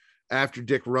out. After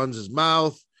Dick runs his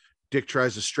mouth, Dick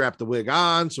tries to strap the wig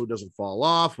on so it doesn't fall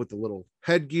off with the little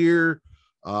headgear.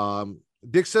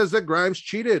 Dick says that Grimes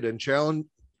cheated and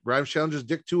Grimes challenges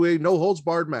Dick to a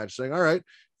no-holds-barred match, saying, all right,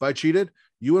 if I cheated,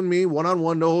 you and me,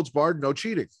 one-on-one, no-holds-barred, no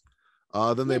cheating.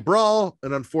 Then they brawl,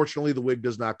 and unfortunately, the wig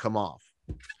does not come off.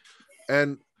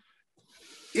 And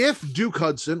if Duke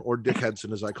Hudson, or Dick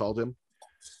Hudson as I called him,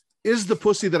 is the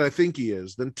pussy that I think he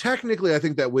is, then technically I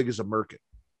think that wig is a merkin.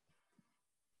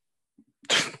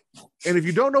 And if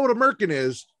you don't know what a merkin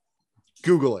is,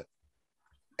 Google it.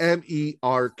 MERKIN.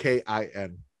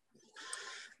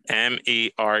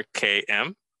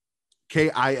 MERKM?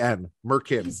 KIN.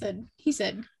 Merkin. He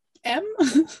said M?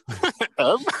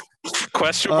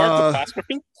 Question mark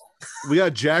apostrophe? We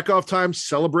got Jack Off Time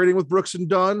celebrating with Brooks and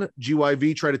Dunn.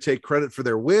 GYV try to take credit for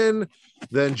their win.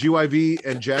 Then GYV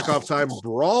and Jack Off Time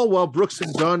brawl while Brooks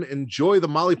and Dunn enjoy the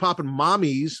Molly Poppin'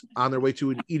 Mommies on their way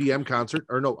to an EDM concert.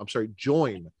 Or no, I'm sorry,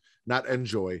 join, not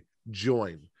enjoy,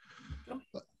 join.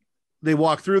 They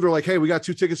walk through. They're like, hey, we got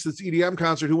 2 tickets to this EDM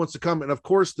concert. Who wants to come? And of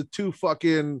course, the 2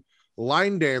 fucking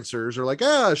line dancers are like,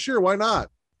 yeah, sure, why not?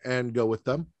 And go with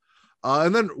them.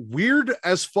 And then weird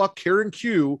as fuck, Karen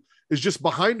Q is just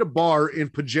behind a bar in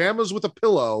pajamas with a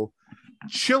pillow,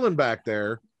 chilling back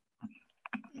there.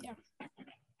 Yeah.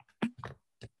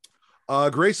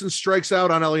 Grayson strikes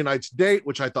out on LA Knight's date,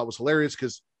 which I thought was hilarious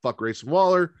because fuck Grayson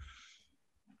Waller.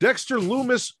 Dexter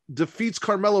Loomis defeats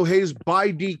Carmelo Hayes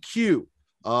by DQ.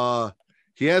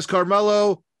 He has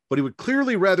Carmelo, but he would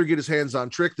clearly rather get his hands on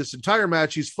Trick. This entire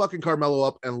match, he's fucking Carmelo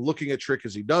up and looking at Trick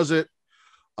as he does it.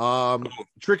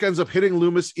 Trick ends up hitting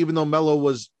Loomis, even though Melo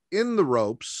was in the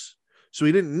ropes. So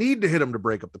he didn't need to hit him to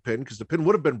break up the pin because the pin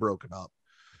would have been broken up,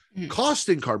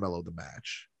 costing Carmelo the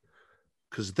match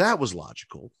because that was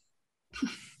logical.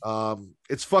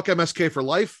 It's fuck MSK for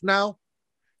life now.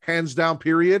 Hands down,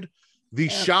 period. The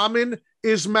shaman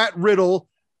is Matt Riddle.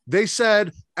 They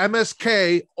said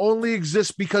MSK only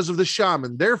exists because of the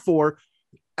shaman. Therefore,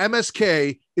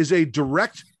 MSK is a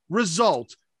direct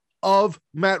result of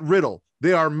Matt Riddle.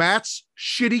 They are Matt's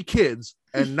shitty kids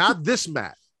and not this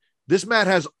Matt. This Matt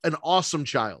has an awesome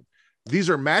child. These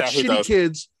are Matt's shitty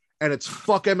kids, and it's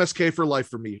fuck MSK for life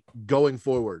for me going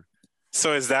forward.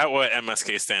 So is that what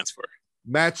MSK stands for?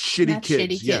 Matt's shitty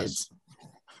kids. Yes.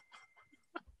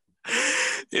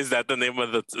 Is that the name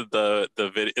of the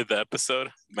video, the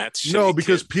episode? Matt's No, shitty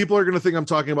because kid. people are going to think I'm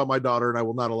talking about my daughter, and I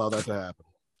will not allow that to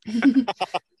happen.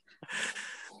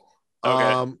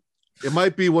 Okay. It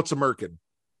might be What's American.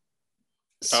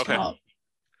 Stop.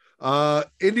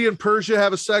 Indy and Persia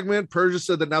have a segment. Persia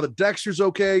said that now that Dexter's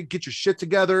okay, get your shit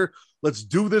together. Let's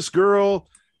do this, girl.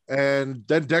 And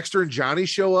then Dexter and Johnny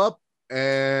show up,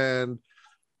 and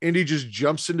Indy just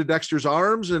jumps into Dexter's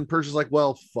arms, and Persia's like,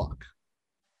 well, fuck.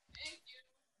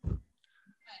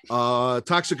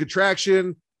 Toxic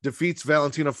Attraction defeats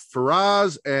Valentina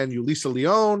Feroz and Ulisa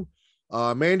Leon.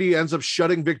 Mandy ends up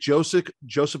shutting Vic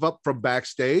Joseph up from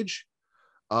backstage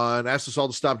and asks us all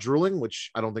to stop drooling,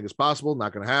 which I don't think is possible.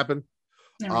 Not going to happen.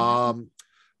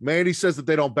 Mandy says that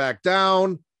they don't back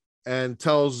down and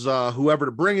tells whoever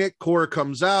to bring it. Cora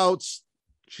comes out.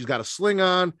 She's got a sling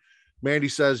on. Mandy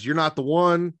says, you're not the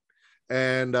one.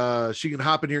 And she can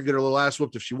hop in here and get her little ass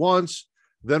whooped if she wants.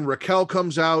 Then Raquel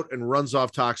comes out and runs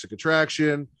off Toxic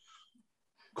Attraction.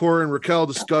 Cora and Raquel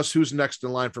discuss who's next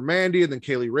in line for Mandy. And then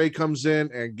Kaylee Ray comes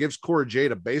in and gives Cora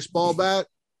Jade a baseball bat.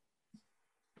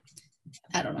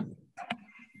 I don't know.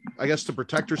 I guess to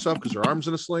protect herself because her arm's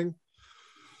in a sling.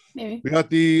 Maybe. We got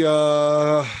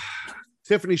the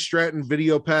Tiffany Stratton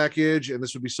video package, and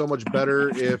this would be so much better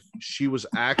if she was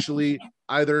actually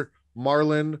either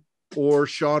Marlon or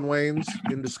Shawn Wayans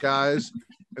in disguise,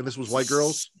 and this was white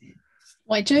girls.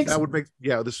 White chicks? That would make,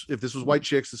 yeah, this, if this was white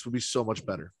chicks, this would be so much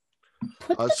better.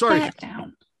 Put the sorry, bat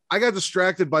down. I got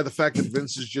distracted by the fact that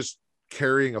Vince is just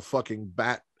carrying a fucking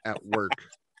bat at work.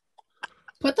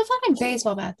 Put the fucking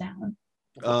baseball bat down.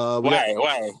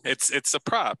 Why? It's a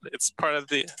prop. It's part of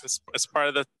the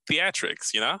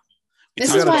theatrics, you know?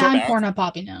 This is why I'm Porno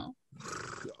Poppy now.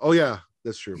 Oh yeah,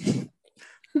 that's true.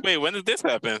 Wait, when did this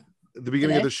happen? At the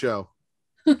beginning of the show.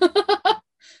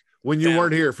 When you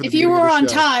weren't here for the if you were on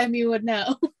show. time, you would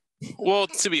know. Well,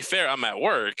 to be fair, I'm at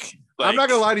work. I'm not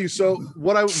gonna lie to you. So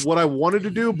what I wanted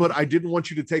to do, but I didn't want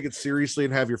you to take it seriously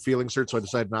and have your feelings hurt, so I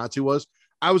decided not to. Was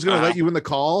I was gonna let you in the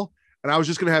call, and I was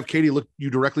just gonna have Katie look you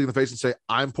directly in the face and say,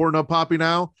 "I'm Pornhub Poppy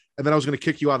now," and then I was gonna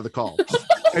kick you out of the call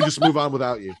and just move on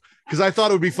without you because I thought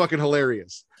it would be fucking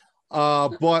hilarious.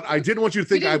 But I didn't want you to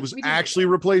think I was actually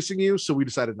replacing you, so we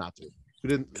decided not to. We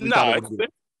didn't.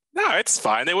 No, it's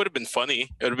fine. It would have been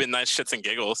funny. It would have been nice shits and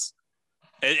giggles.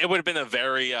 It would have been a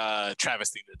very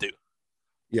Travis thing to do.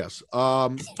 Yes.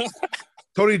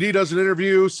 Tony D does an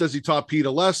interview, says he taught Pete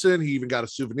a lesson. He even got a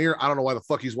souvenir. I don't know why the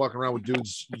fuck he's walking around with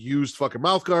dudes used fucking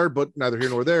mouth guard, but neither here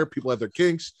nor there. People have their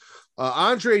kinks.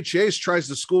 Andre Chase tries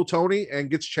to school Tony and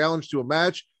gets challenged to a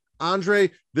match.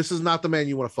 Andre, this is not the man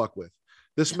you want to fuck with.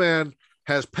 This man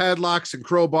has padlocks and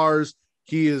crowbars.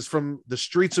 He is from the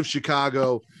streets of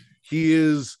Chicago. He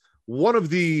is one of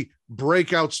the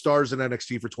breakout stars in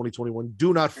NXT for 2021.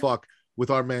 Do not fuck with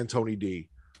our man Tony D.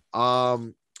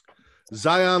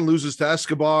 Zion loses to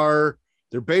Escobar.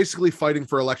 They're basically fighting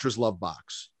for Elektra's love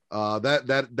box.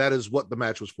 That is what the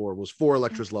match was for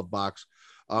Elektra's love box.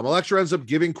 Elektra ends up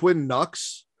giving Quinn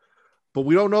Nux, but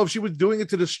we don't know if she was doing it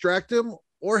to distract him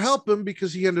or help him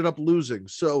because he ended up losing.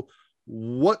 So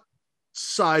what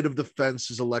side of the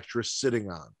fence is Elektra sitting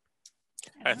on?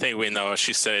 I think we know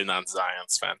she's sitting on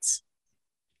Zion's fence.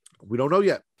 We don't know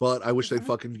yet, but I wish they'd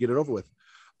fucking get it over with.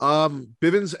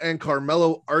 Bivens and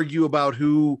Carmelo argue about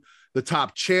who the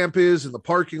top champ is in the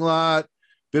parking lot.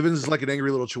 Bivens is like an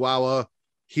angry little chihuahua.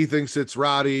 He thinks it's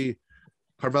Roddy.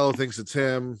 Carmelo thinks it's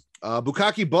him.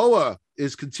 Bukaki Boa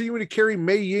is continuing to carry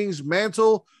Mei Ying's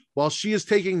mantle while she is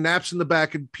taking naps in the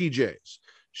back in PJs.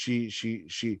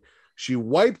 She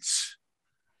wiped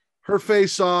her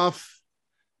face off,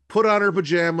 put on her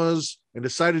pajamas, and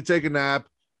decided to take a nap.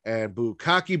 And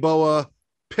Bukaki Boa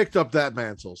picked up that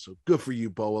mantle. So good for you,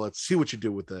 Boa. Let's see what you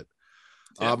do with it.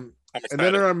 Yeah, and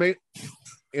then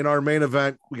in our main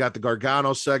event, we got the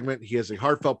Gargano segment. He has a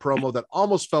heartfelt promo that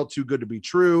almost felt too good to be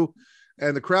true.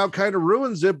 And the crowd kind of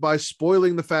ruins it by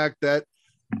spoiling the fact that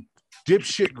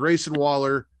dipshit Grayson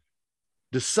Waller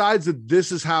decides that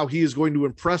this is how he is going to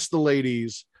impress the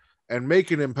ladies and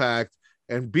make an impact,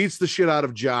 and beats the shit out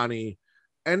of Johnny.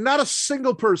 And not a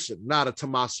single person, not a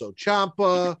Tommaso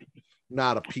Ciampa,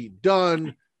 not a Pete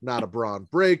Dunne, not a Braun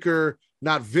Breaker,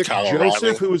 not Vic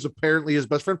Joseph, who is apparently his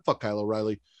best friend. Fuck Kyle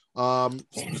O'Reilly.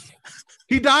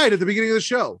 He died at the beginning of the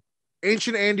show.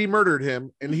 Ancient Andy murdered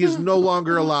him, and he is no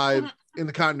longer alive in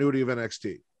the continuity of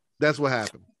NXT. That's what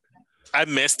happened. I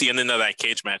missed the ending of that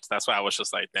cage match. That's why I was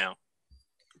just like, damn.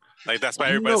 Like, that's why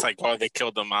everybody's like, oh, they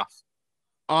killed them off.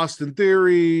 Austin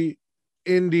Theory,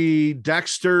 Indy,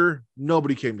 Dexter,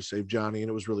 nobody came to save Johnny, and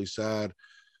it was really sad.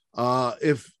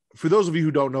 If for those of you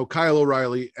who don't know, Kyle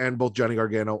O'Reilly and both Johnny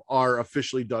Gargano are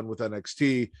officially done with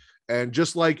NXT. And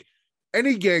just like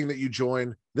any gang that you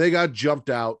join, they got jumped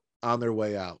out on their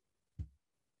way out.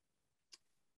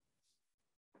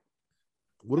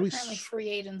 What are we apparently free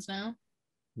agents now?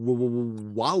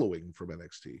 Wallowing from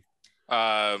NXT?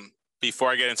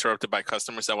 Before I get interrupted by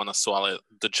customers, I want to swallow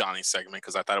the Johnny segment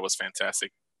because I thought it was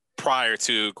fantastic prior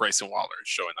to Grayson Waller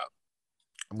showing up.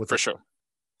 I'm with for sure.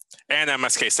 And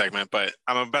MSK segment, but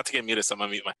I'm about to get muted, so I'm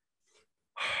gonna mute my.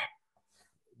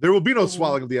 There will be no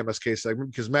swallowing of the MSK segment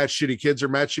because Matt Shitty Kids are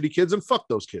Matt Shitty Kids, and fuck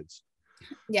those kids.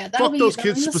 Yeah, that'll fuck be those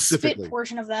that'll kids be the specifically. spit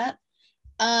portion of that.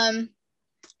 I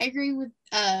agree with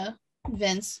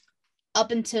Vince up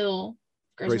until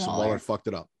Grayson Waller fucked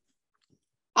it up.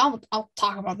 I'll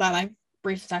talk about that. I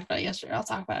briefly talked about it yesterday. I'll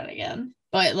talk about it again.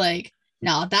 But like,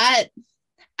 no,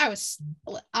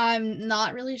 I'm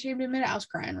not really ashamed to admit it. I was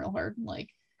crying real hard. Like,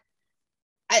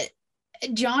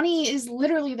 Johnny is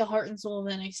literally the heart and soul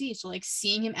of NXT. So like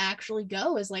seeing him actually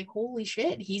go is like, holy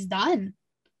shit, he's done.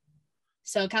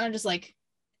 So kind of just like,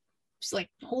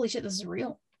 holy shit, this is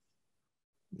real.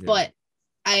 Yeah. But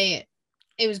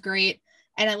it was great.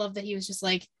 And I love that he was just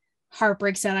like,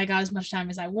 Heartbreak said I got as much time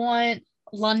as I want.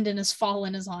 London Has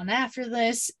Fallen is on after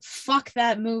this. Fuck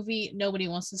that movie. Nobody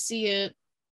wants to see it.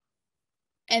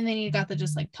 And then he got to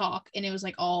just like talk, and it was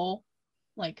like all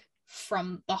like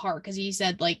from the heart, because he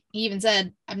said, like, he even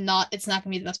said, it's not gonna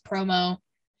be the best promo.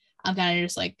 I'm kind of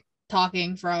just like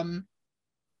talking from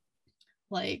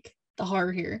like the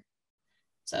heart here.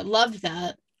 So I loved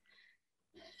that.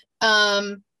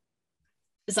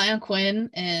 Zion Quinn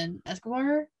and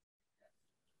Escobar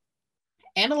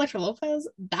and Elektra Lopez,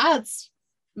 that's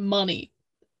money.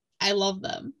 I love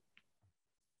them.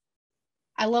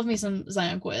 I love me some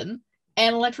Zion Quinn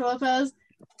and Elektra Lopez.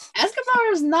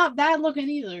 Escobar is not bad looking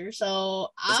either, so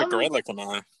he's a great looking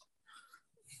man.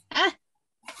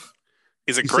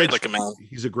 He's a great looking man.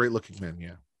 He's a great looking man,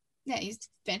 yeah. Yeah, he's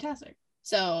fantastic.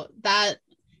 So that,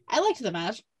 I liked the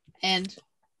match, and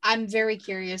I'm very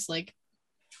curious, like,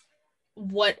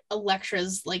 what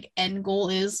Elektra's like end goal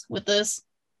is with this.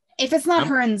 If it's not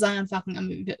her and Zion fucking, I'm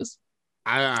moving this.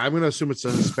 I'm gonna assume it's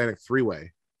a Hispanic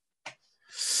 3-way.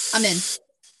 I'm in.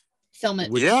 Film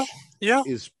it. Which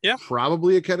is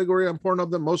probably a category on Pornhub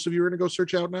that most of you are gonna go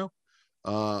search out now.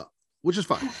 Which is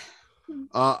fine.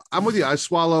 I'm with you. I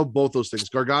swallow both those things.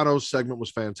 Gargano's segment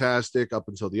was fantastic up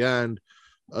until the end.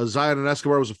 Zion and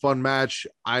Escobar was a fun match.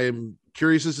 I am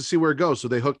curious as to see where it goes. So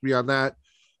they hooked me on that.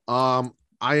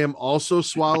 I am also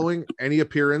swallowing any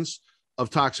appearance of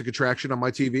Toxic Attraction on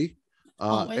my TV.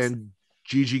 And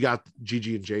Gigi and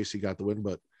JC got the win,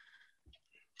 but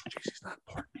Gigi's not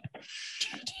important.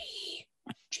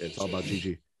 It's all about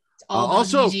Gigi.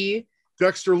 Also, Gigi.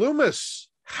 Dexter Lumis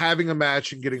having a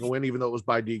match and getting a win, even though it was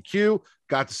by DQ.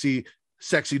 Got to see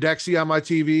Sexy Dexy on my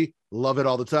TV. Love it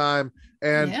all the time.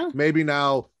 And maybe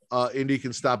now Indy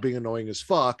can stop being annoying as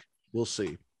fuck. We'll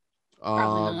see.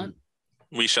 Probably not.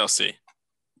 We shall see.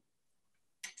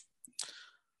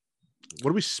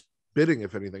 What are we spitting,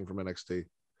 if anything, from NXT?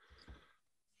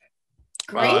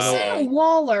 Grayson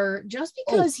Waller, just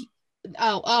because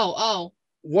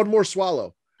One more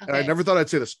swallow. Okay. And I never thought I'd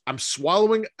say this. I'm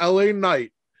swallowing LA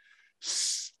Knight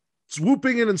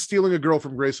swooping in and stealing a girl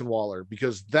from Grayson Waller,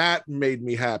 because that made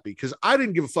me happy, because I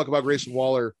didn't give a fuck about Grayson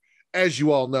Waller, as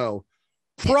you all know,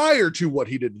 prior to what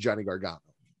he did to Johnny Gargano.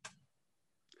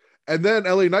 And then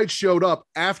LA Knight showed up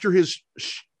after his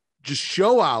just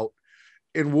show out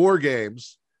in War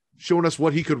Games, showing us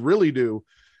what he could really do,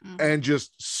 and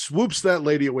just swoops that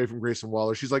lady away from Grayson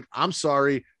Waller. She's like, I'm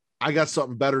sorry, I got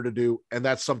something better to do, and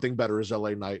that something better is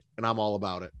LA Knight, and I'm all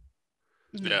about it.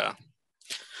 Yeah.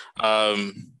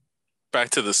 Back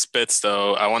to the spits,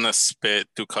 though. I want to spit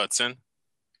Duke Hudson.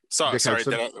 Sorry.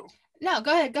 No,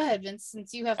 go ahead, Vince,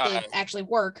 since you have to actually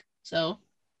work. So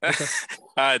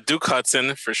Duke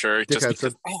Hudson for sure. Dick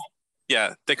Hudson.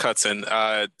 Dick Hudson.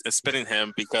 Spitting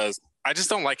him because I just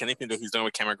don't like anything that he's doing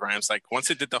with Cameron Grimes. Like, once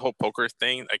he did the whole poker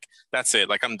thing, like, that's it.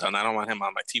 Like, I'm done. I don't want him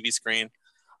on my TV screen.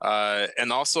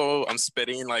 And also, I'm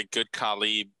spitting like Good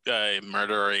Khali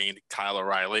murdering Kyle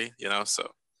O'Reilly.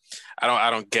 So I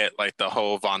don't get like the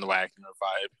whole Von Wagner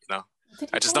vibe.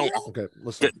 I just don't. Okay,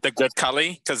 listen. The Good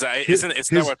Khali, because isn't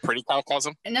that what Pretty Kyle calls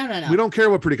him? No. We don't care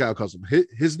what Pretty Kyle calls him.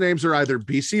 His names are either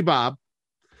BC Bob,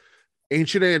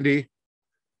 Ancient Andy,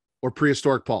 or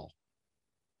Prehistoric Paul.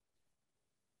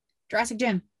 Jurassic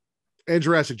Jim. And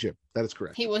Jurassic Jim. That is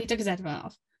correct. He took his headphone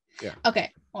off. Yeah.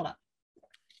 Okay, hold on.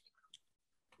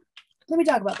 Let me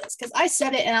talk about this, because I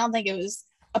said it and I don't think it was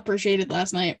appreciated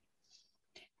last night.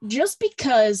 just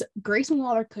because Grayson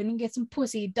Waller couldn't get some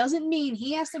pussy doesn't mean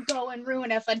he has to go and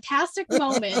ruin a fantastic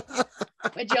moment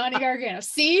with Johnny Gargano.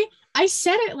 See, I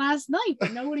said it last night,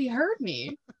 but nobody heard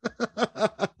me.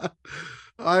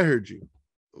 I heard you.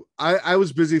 I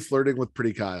was busy flirting with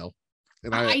Pretty Kyle,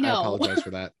 and I apologize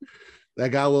for that. That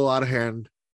got a little out of hand.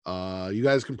 You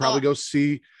guys can probably go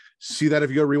see that if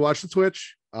you go rewatch the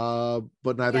Twitch.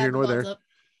 But neither here nor there.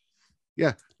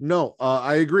 Yeah, no,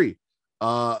 I agree.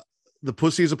 The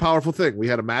pussy is a powerful thing. We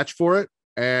had a match for it,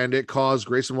 and it caused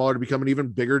Grayson Waller to become an even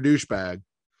bigger douchebag.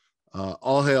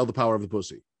 All hail the power of the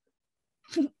pussy.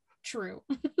 True.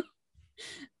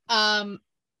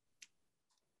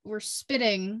 We're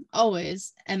spitting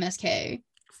always MSK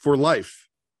for life.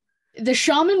 The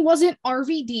shaman wasn't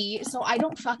RVD, so I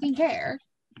don't fucking care.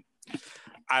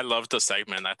 I loved the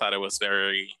segment. I thought it was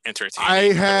very entertaining.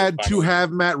 I had to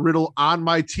have Matt Riddle on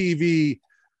my TV,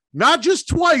 not just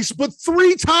twice, but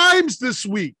 3 times this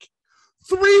week.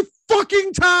 3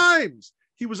 fucking times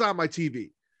he was on my TV.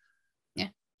 Yeah.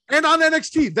 And on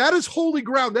NXT. That is holy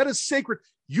ground. That is sacred.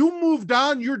 You moved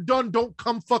on. You're done. Don't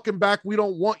come fucking back. We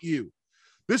don't want you.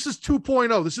 This is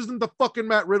 2.0. This isn't the fucking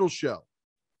Matt Riddle show.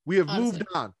 We have moved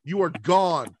on. You are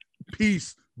gone.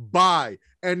 Peace. Bye.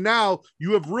 And now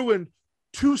you have ruined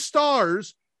 2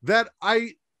 stars that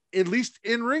I, at least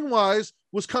in ring wise,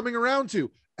 was coming around to.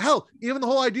 Hell, even the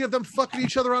whole idea of them fucking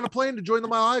each other on a plane to join the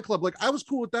Mile High Club. Like, I was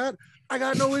cool with that. I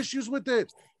got no issues with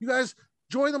it. You guys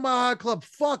join the Mile High Club.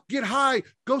 Fuck, get high.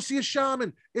 Go see a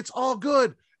shaman. It's all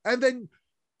good. And then,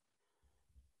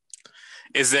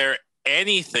 is there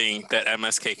anything that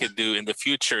MSK could do in the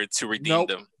future to redeem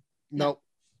them?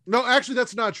 No, actually,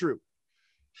 that's not true.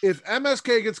 If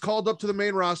MSK gets called up to the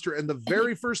main roster and the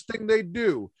very first thing they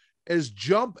do is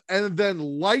jump and then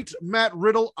light Matt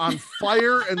Riddle on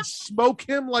fire and smoke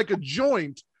him like a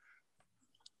joint,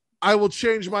 I will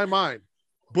change my mind.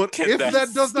 But if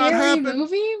that does not happen,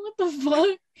 movie? What the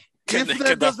fuck? If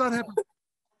that does not happen,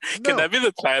 can that be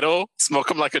the title? Smoke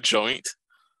him like a joint?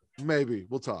 Maybe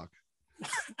we'll talk.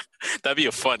 That'd be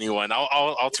a funny one.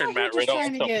 I'll turn Matt Riddle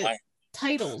into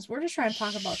titles. We're just trying to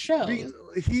talk about shows.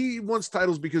 He wants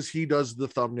titles because he does the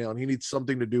thumbnail and he needs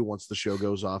something to do once the show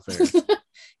goes off air.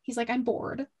 He's like, I'm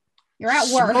bored. You're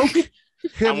at work. Smoke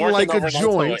him like a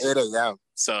joint. 8 a.m.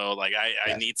 So like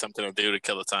I need something to do to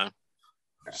kill the time.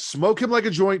 Smoke him like a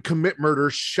joint, commit murder.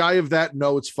 Shy of that,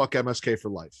 no, it's fuck MSK for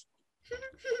life.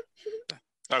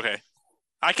 Okay.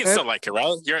 I can still like it,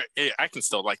 right? I can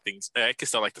still like things. I can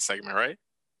still like the segment, right?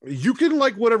 You can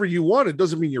like whatever you want. It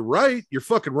doesn't mean you're right. You're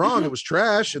fucking wrong. It was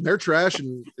trash and they're trash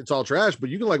and it's all trash, but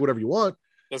you can like whatever you want.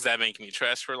 Does that make me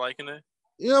trash for liking it?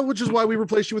 Yeah, which is why we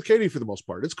replaced you with Katie for the most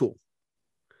part. It's cool.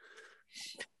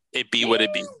 It be what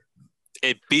it be.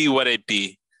 It be what it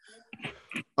be.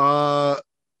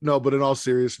 No, but in all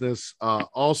seriousness,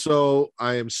 also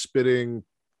I am spitting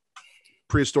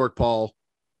Prehistoric Paul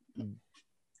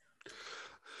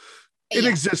in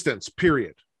existence,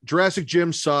 period. Jurassic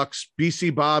Jim sucks.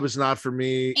 BC Bob is not for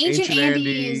me. Ancient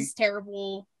Andy is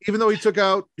terrible. Even though he took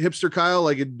out Hipster Kyle,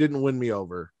 like it didn't win me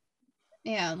over.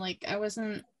 Yeah, like I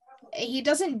wasn't. He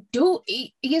doesn't do.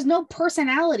 He has no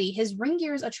personality. His ring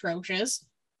gear is atrocious.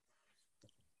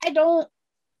 I don't.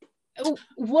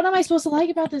 What am I supposed to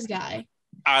like about this guy?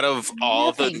 Out of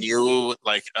all the new,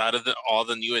 all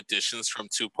the new additions from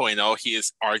 2.0, he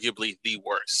is arguably the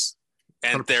worst.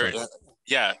 And 100%.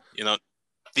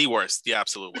 The worst, the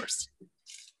absolute worst.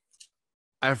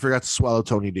 I forgot to swallow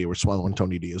Tony D. We're swallowing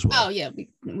Tony D as well. Oh yeah,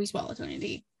 we swallow Tony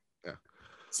D. Yeah.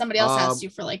 Somebody else has to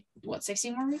for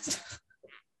 60 more weeks.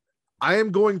 I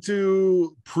am going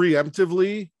to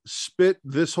preemptively spit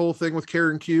this whole thing with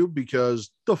Karen Q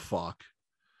because the fuck.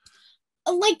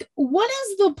 Like, what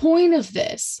is the point of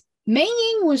this? Mei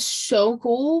Ying was so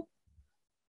cool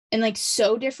and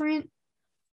so different.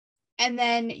 And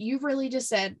then you really just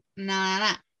said,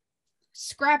 nah.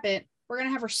 Scrap it. We're going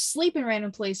to have her sleep in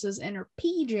random places in her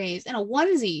PJs and a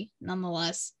onesie,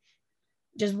 nonetheless.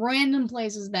 Just random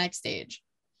places backstage.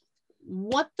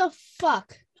 What the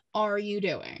fuck are you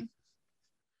doing?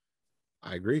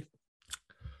 I agree.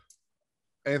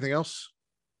 Anything else?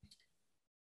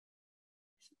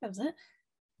 That was it.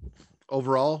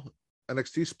 Overall,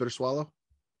 NXT spit or swallow?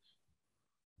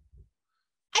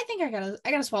 I think I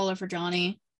gotta swallow for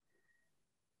Johnny.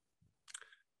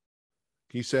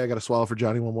 Can you say I gotta swallow for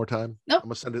Johnny one more time? Nope. I'm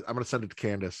gonna send it to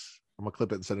Candace. I'm gonna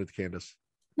clip it and send it to Candace.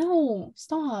 No,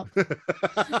 stop.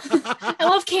 I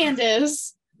love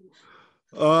Candace.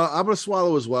 I'm gonna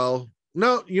swallow as well.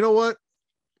 No, you know what?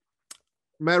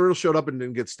 Matt Riddle showed up and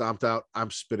didn't get stomped out.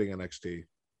 I'm spitting NXT.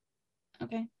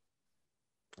 Okay.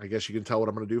 I guess you can tell what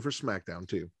I'm gonna do for SmackDown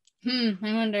too. I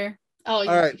wonder. Oh, all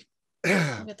right.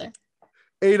 We'll get there.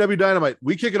 AEW Dynamite.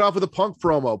 We kick it off with a Punk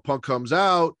promo. Punk comes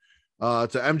out to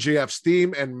MJF's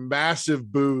theme and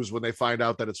massive boos when they find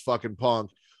out that it's fucking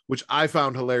Punk, which I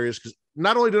found hilarious because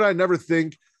not only did I never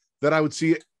think that I would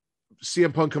see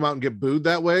CM Punk come out and get booed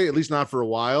that way, at least not for a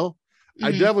while.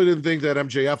 I definitely didn't think that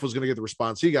MJF was going to get the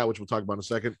response he got, which we'll talk about in a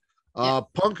second.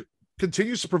 Punk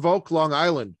continues to provoke Long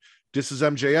Island. This is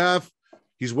MJF.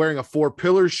 He's wearing a 4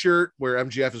 Pillars shirt where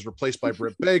MJF is replaced by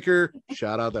Britt Baker.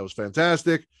 Shout out. That was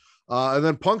fantastic. And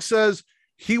then Punk says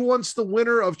he wants the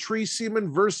winner of Tree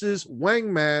Seaman versus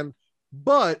Wangman,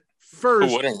 but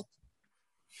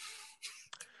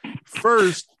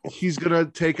first he's gonna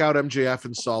take out MJF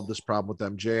and solve this problem with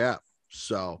MJF.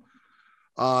 So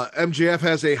MJF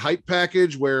has a hype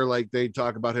package where like they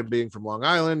talk about him being from Long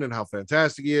Island and how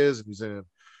fantastic he is, and he's in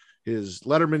his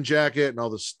Letterman jacket and all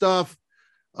this stuff.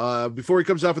 Before he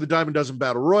comes out for the Diamond Dozen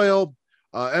Battle Royal,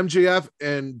 MJF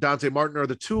and Dante Martin are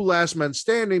the 2 last men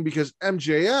standing because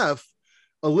MJF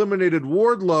eliminated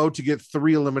Wardlow to get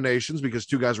 3 eliminations because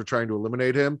 2 guys were trying to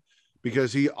eliminate him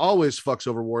because he always fucks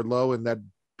over Wardlow and that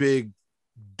big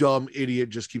dumb idiot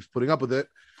just keeps putting up with it.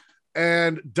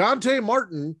 And Dante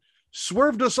Martin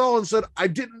swerved us all and said, I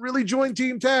didn't really join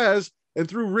Team Taz, and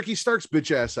threw Ricky Stark's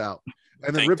bitch ass out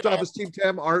and then ripped off his Team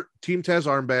Taz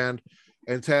armband,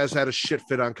 and Taz had a shit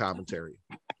fit on commentary.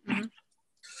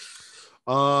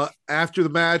 After the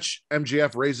match,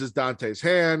 MJF raises Dante's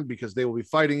hand because they will be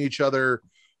fighting each other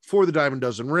for the Diamond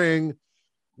Dozen ring,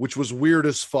 which was weird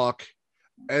as fuck.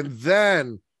 And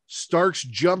then Starks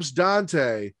jumps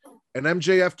Dante, and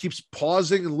MJF keeps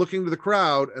pausing and looking to the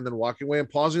crowd and then walking away and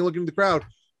pausing and looking to the crowd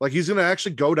like he's going to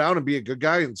actually go down and be a good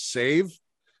guy and save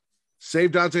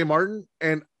Dante Martin.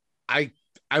 And I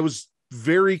was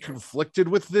very conflicted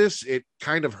with this. It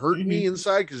kind of hurt me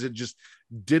inside because it just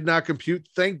did not compute.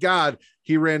 Thank God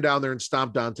he ran down there and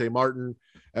stomped Dante Martin,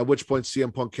 at which point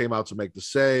CM Punk came out to make the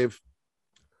save.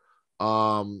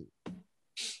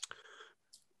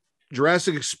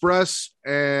 Jurassic Express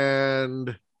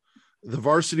and the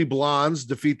Varsity Blondes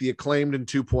defeat the Acclaimed in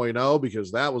 2.0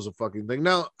 because that was a fucking thing.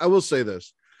 Now, I will say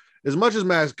this. As much as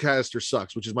Max Caster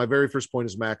sucks, which is my very first point,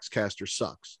 is Max Caster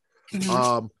sucks.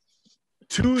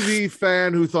 To the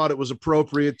fan who thought it was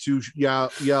appropriate to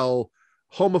yell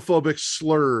homophobic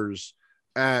slurs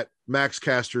at Max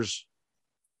Caster's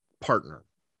partner,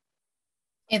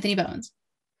 Anthony Bowens,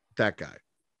 that guy,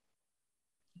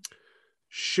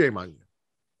 shame on you.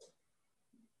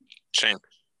 Shame.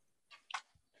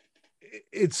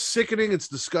 It's sickening. It's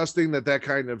disgusting that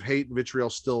kind of hate and vitriol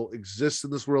still exists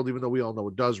in this world, even though we all know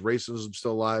it does. Racism is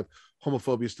still alive,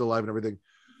 homophobia is still alive, and everything.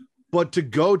 But to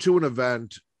go to an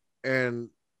event and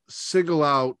single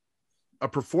out a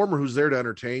performer who's there to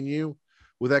entertain you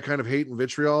with that kind of hate and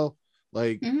vitriol,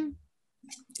 like,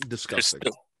 disgusting.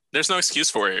 There's no excuse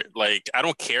for it. Like, I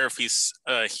don't care if he's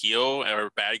a heel or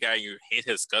a bad guy, you hate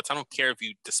his guts. I don't care if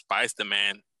you despise the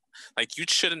man. Like, you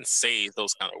shouldn't say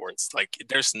those kind of words. Like,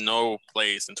 there's no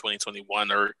place in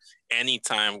 2021 or any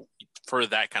time for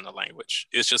that kind of language.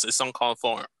 It's uncalled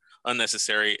for,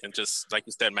 unnecessary, and just, like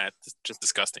you said, Matt, just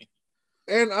disgusting.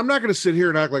 And I'm not going to sit here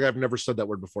and act like I've never said that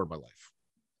word before in my life.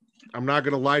 I'm not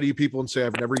going to lie to you people and say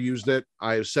I've never used it.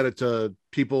 I've said it to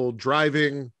people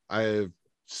driving. I've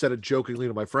said it jokingly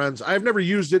to my friends. I've never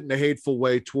used it in a hateful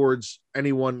way towards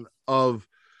anyone out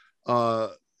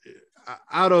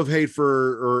of hate for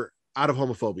or out of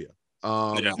homophobia.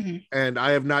 And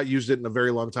I have not used it in a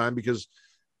very long time because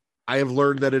I have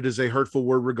learned that it is a hurtful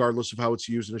word regardless of how it's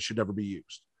used, and it should never be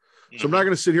used. So I'm not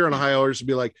going to sit here on a high horse and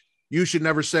be like, you should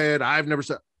never say it. I've never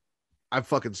said. I've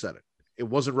fucking said it. It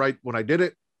wasn't right when I did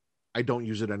it. I don't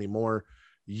use it anymore.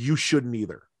 You shouldn't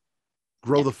either.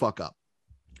 Grow the fuck up.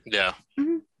 Yeah.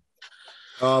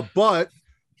 But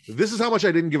this is how much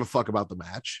I didn't give a fuck about the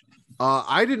match.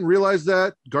 I didn't realize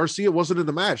that Garcia wasn't in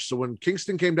the match. So when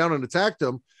Kingston came down and attacked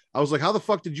him, I was like, how the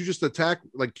fuck did you just attack?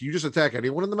 Like, can you just attack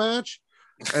anyone in the match?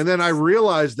 And then I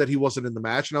realized that he wasn't in the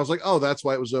match. And I was like, oh, that's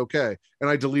why it was okay. And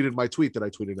I deleted my tweet that I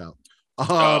tweeted out.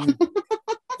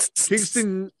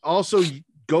 Kingston also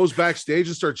goes backstage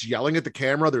and starts yelling at the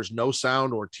camera. There's no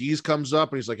sound. Ortiz comes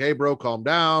up and he's like, hey, bro, calm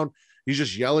down. He's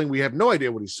just yelling. We have no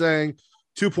idea what he's saying.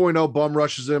 2.0 bum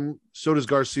rushes him. So does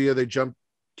Garcia. They jump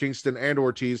Kingston and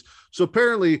Ortiz. So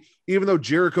apparently, even though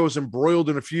Jericho is embroiled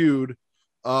in a feud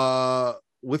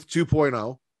with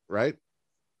 2.0, right?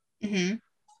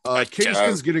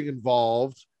 Kingston's getting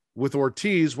involved with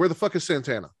Ortiz. Where the fuck is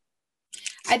Santana?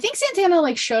 I think Santana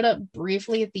like showed up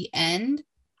briefly at the end.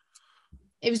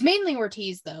 It was mainly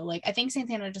Ortiz though. Like, I think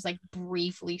Santana just like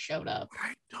briefly showed up.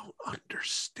 I don't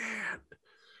understand.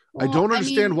 Well, I don't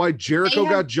understand why Jericho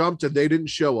got jumped and they didn't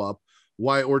show up.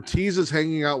 why Ortiz is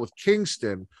hanging out with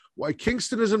Kingston, why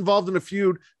Kingston is involved in a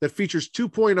feud that features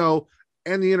 2.0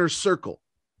 and the Inner Circle.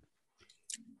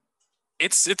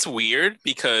 It's weird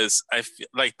because I feel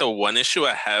like the one issue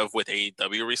I have with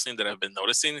AEW recently that I've been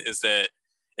noticing is that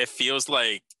it feels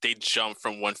like they jump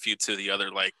from one feud to the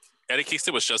other. Like Eddie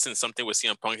Kingston was just in something with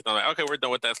CM Punk, and I'm like, okay, we're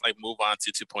done with that. Like, move on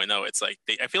to 2.0. It's like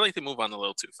I feel like they move on a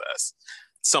little too fast.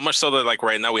 So much so that like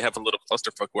right now we have a little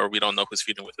clusterfuck where we don't know who's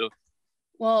feuding with who.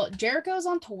 Well, Jericho's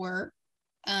on tour,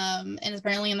 and is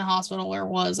apparently in the hospital, or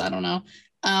was, I don't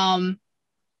know.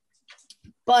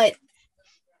 But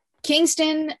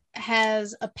Kingston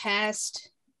has a past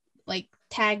like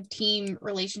tag team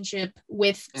relationship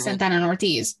with Santana and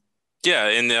Ortiz. Yeah,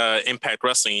 in Impact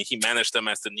Wrestling, he managed them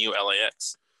as the new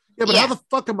LAX. Yeah, but how the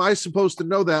fuck am I supposed to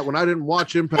know that when I didn't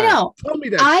watch Impact? No, tell me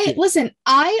that. Shit. Listen,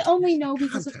 I only know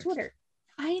because of Twitter.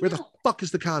 Where the fuck is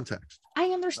the context? I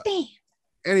understand.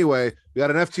 Anyway, we got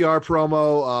an FTR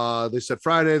promo. They said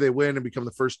Friday they win and become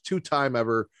the first 2-time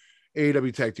ever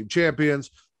AEW Tag Team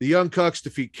Champions. The Young Cucks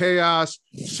defeat Chaos.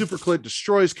 Super Clint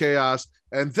destroys Chaos.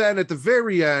 And then at the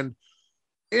very end,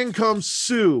 in comes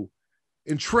Sue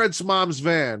in Trent's mom's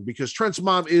van, because Trent's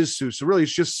mom is Sue. So really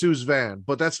it's just Sue's van,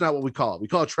 but that's not what we call it. We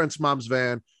call it Trent's mom's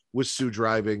van with Sue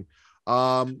driving.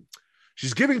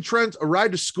 She's giving Trent a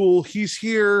ride to school. He's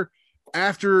here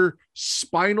after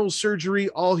spinal surgery,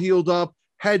 all healed up,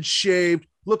 head shaved,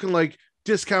 looking like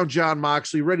discount John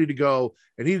Moxley, ready to go.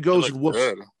 And he goes and whoops.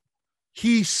 Good.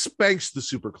 He spanks the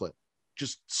Super Clip,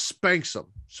 just spanks them,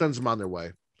 sends them on their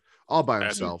way, all by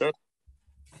himself.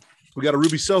 We got a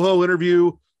Ruby Soho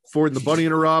interview. Ford and the Bunny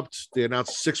interrupt. They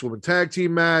announced a 6-woman tag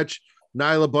team match.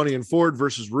 Nyla, Bunny, and Ford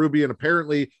versus Ruby. And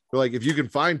apparently, they're like, if you can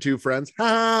find two friends,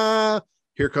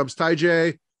 here comes Ty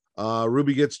J.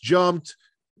 Ruby gets jumped.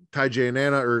 Ty J and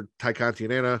Anna, or Ty Conti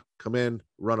and Anna, come in,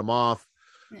 run them off.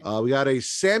 We got a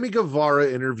Sammy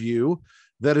Guevara interview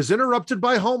that is interrupted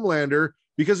by Homelander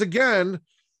because, again,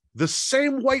 the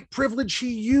same white privilege he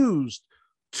used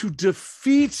to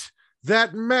defeat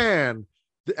that man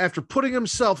after putting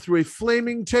himself through a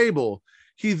flaming table,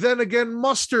 he then again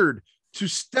mustered to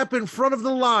step in front of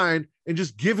the line and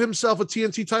just give himself a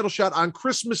TNT title shot on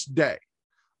Christmas Day,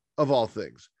 of all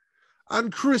things.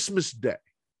 On Christmas Day.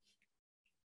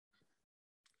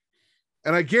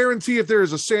 And I guarantee if there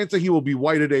is a Santa, he will be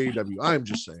white at AEW. I'm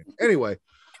just saying. Anyway.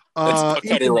 It's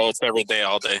Cody Rhodes every day,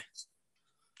 all day.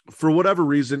 For whatever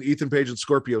reason, Ethan Page and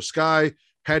Scorpio Sky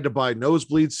had to buy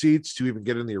nosebleed seats to even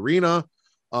get in the arena.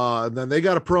 And then they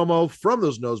got a promo from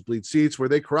those nosebleed seats where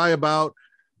they cry about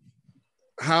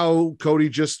how Cody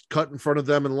just cut in front of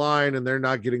them in line and they're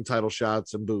not getting title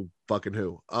shots and boo fucking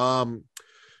who.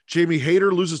 Jamie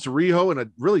Hayter loses to Riho in a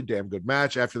really damn good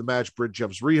match. After the match, Britt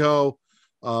jumps Riho.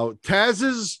 Taz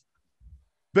has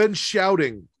been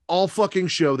shouting all fucking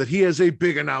show that he has a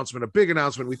big announcement.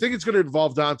 We think it's going to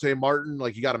involve Dante Martin.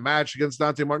 Like he got a match against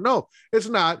Dante Martin. No, it's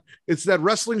not. It's that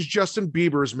wrestling's Justin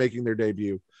Bieber is making their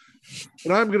debut.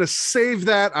 And I'm going to save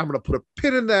that. I'm going to put a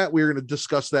pin in that. We're going to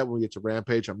discuss that when we get to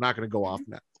Rampage. I'm not going to go off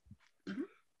net.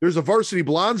 There's a Varsity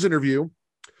Blondes interview.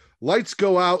 Lights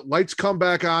go out, lights come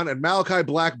back on, and Malachi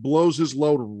Black blows his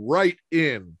load right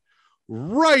in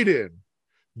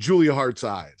Julia Hart's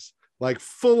eyes, like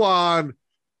full on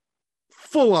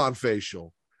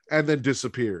facial, and then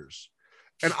disappears.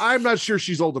 And I'm not sure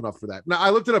she's old enough for that. Now I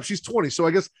looked it up. She's 20. So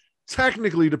I guess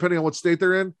technically, depending on what state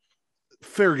they're in,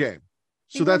 fair game.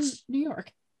 So that's New York.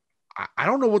 I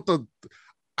don't know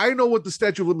I know what the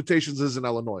statute of limitations is in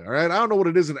Illinois. All right. I don't know what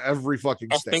it is in every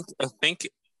fucking state. I think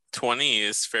 20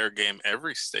 is fair game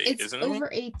every state, isn't it? It's over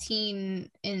 18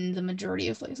 in the majority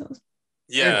of places.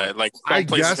 Yeah, anyway, like I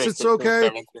guess it's okay,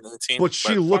 17, 18, but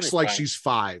she looks like 25. she's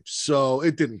 5, so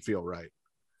it didn't feel right.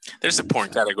 There's a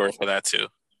porn category for that too.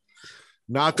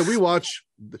 Not that we watch.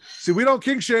 See, we don't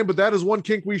kink shame, but that is one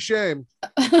kink we shame.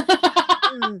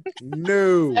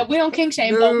 No, we don't kink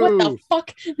shame, but what the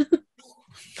fuck?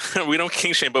 We don't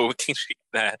kink shame, but we kink shame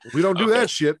that. We don't do that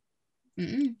shit.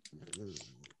 Mm-mm.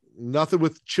 Nothing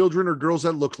with children or girls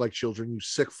that look like children, you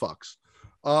sick fucks.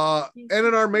 And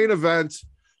in our main event,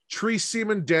 Tree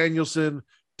Seaman Danielson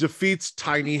defeats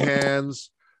Tiny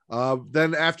Hands.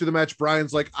 Then after the match,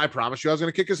 Brian's like, I promised you I was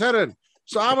going to kick his head in.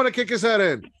 So I'm going to kick his head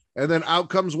in. And then out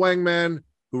comes Wangman,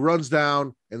 who runs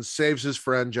down and saves his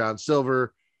friend John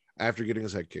Silver after getting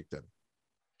his head kicked in.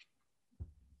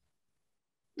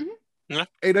 Mm-hmm. Yeah.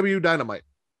 AW Dynamite.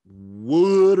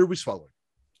 What are we swallowing?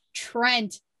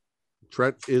 Trent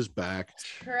is back.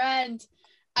 Trent.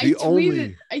 The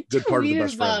only good part of the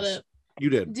best friends. You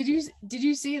did. Did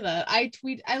you see that?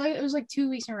 It was like 2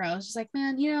 weeks in a row. I was just like,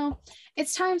 man,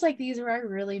 it's times like these where I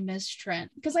really miss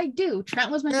Trent, because I do. Trent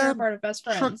was my favorite part of Best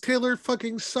Friends. Chuck Taylor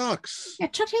fucking sucks. Yeah,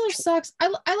 Chuck Taylor sucks. I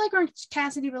like Orange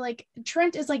Cassidy, but like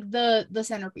Trent is like the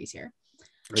centerpiece here.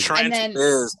 Trent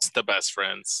is the Best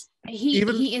Friends. He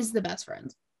is the best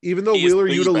friend. Even though Wheeler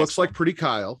Yuta looks like Pretty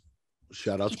Kyle.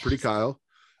 Shout out to Pretty Kyle.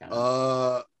 Shout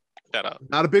out.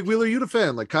 Not a big Wheeler Yuta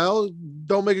fan. Like, Kyle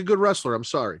don't make a good wrestler. I'm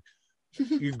sorry.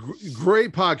 You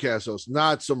great podcast host,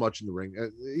 not so much in the ring.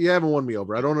 You haven't won me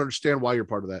over. I don't understand why you're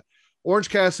part of that. Orange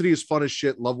Cassidy is fun as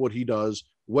shit. Love what he does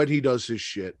when he does his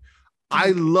shit.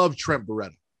 I love Trent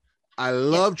Beretta.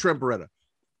 Trent Beretta.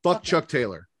 Fuck Chuck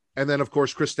Taylor. And then, of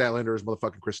course, Chris Statlander is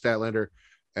motherfucking Chris Statlander.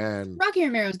 And Rocky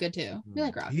Romero is good too. We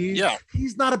like Rocky.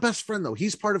 He's not a best friend though.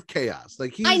 He's part of Chaos.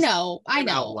 Like I know.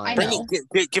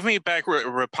 Give me back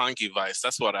Roppongi Vice.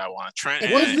 That's what I want. Trent.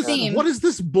 What is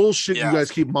this bullshit you guys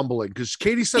keep mumbling? Because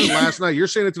Katie said it last night. You're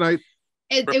saying it tonight.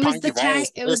 It was the tag.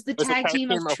 It was the tag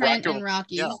team of Trent and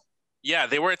Rocky. Yeah,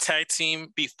 they were a tag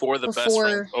team before the Best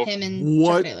Friends. Him and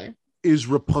Chuck Taylor. What is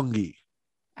Roppongi?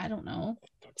 I don't know.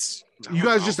 You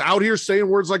guys just out here saying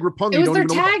words like Roppongi. It was their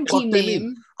tag team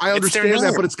name. I understand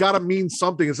that, but it's got to mean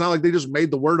something. It's not like they just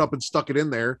made the word up and stuck it in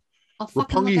there.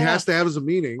 Roppongi has to have as a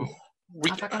meaning.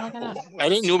 I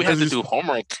didn't know we had to do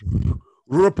homework.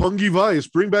 Roppongi Vice.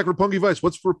 Bring back Roppongi Vice.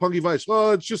 What's Roppongi Vice?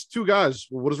 Well, it's just two guys.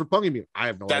 Well, what does Roppongi mean? I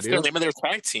have no idea. That's the name of their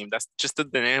tag team. That's just the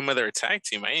name of their tag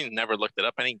team. I never looked it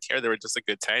up. I didn't care. They were just a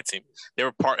good tag team. They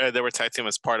were tag team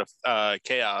as part of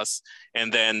Chaos,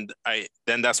 and then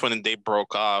that's when they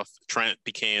broke off. Trent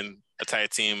became a tag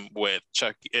team with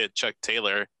Chuck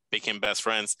Taylor, became best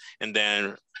friends, and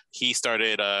then he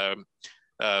started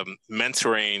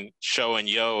mentoring Show and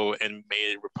Yo and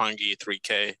made Roppongi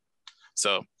 3K.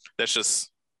 So that's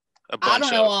just a bunch. I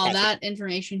don't know all that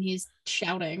information he's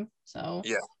shouting. So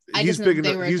yeah, he's big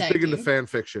into fan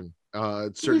fiction.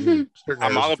 Certain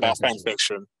I'm all about fan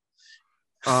fiction.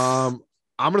 I'm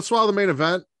gonna swallow the main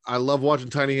event. I love watching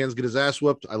Tiny Hands get his ass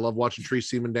whooped. I love watching Tree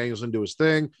Seaman Danielson do his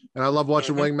thing, and I love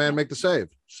watching Wingman make the save.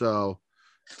 So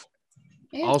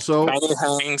also Tiny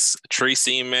Hands, Tree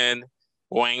Seaman,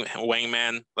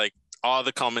 Wingman, like all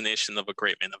the culmination of a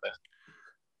great main event.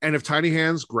 And if Tiny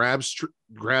Hands grabs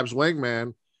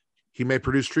Wangman, he may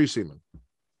produce Tree Seaman.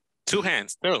 Two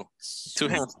hands too.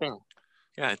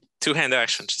 Yeah, two-hand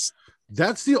actions.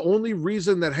 That's the only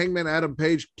reason that Hangman Adam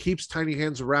Page keeps Tiny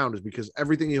Hands around, is because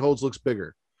everything he holds looks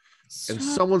bigger. And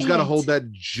someone's got to hold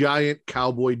that giant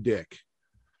cowboy dick.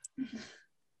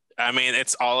 I mean,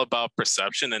 it's all about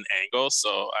perception and angle.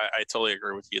 So I totally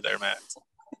agree with you there, Matt.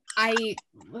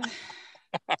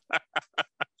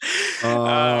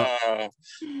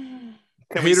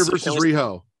 Hater versus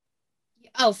Riho.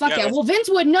 Oh, fuck yeah. Well, Vince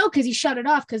would know because he shut it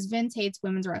off because Vince hates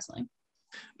women's wrestling.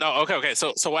 No, okay.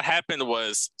 So what happened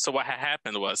was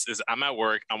I'm at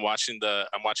work, I'm watching the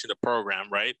program,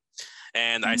 right?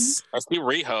 And I see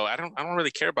Riho. I don't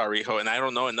really care about Riho, and I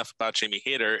don't know enough about Jamie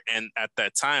Hayter. And at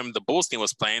that time, the Bulls game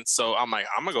was playing, so I'm like,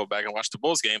 I'm gonna go back and watch the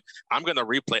Bulls game. I'm gonna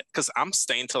replay because I'm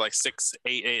staying till like 8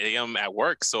 a.m. at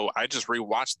work. So I just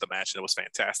rewatched the match, and it was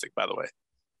fantastic. By the way,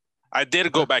 I did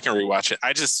go back and rewatch it.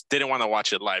 I just didn't want to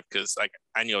watch it live because like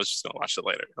I knew I was just gonna watch it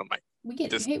later. I'm like, we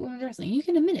get it. You hate women's wrestling. You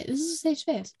can admit it. This is a safe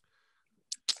space.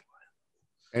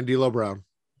 And D'Lo Brown.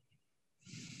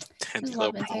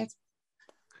 D'Lo Brown.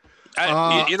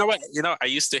 You know what? I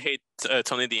used to hate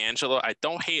Tony D'Angelo. I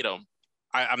don't hate him.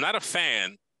 I'm not a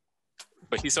fan,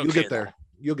 but he's okay.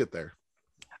 You'll get there.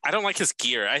 I don't like his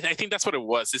gear. I think that's what it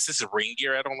was. This is ring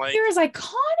gear I don't like. Gear is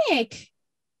iconic.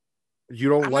 You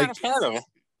don't like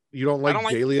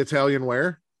daily Italian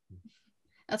wear?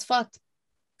 That's fucked.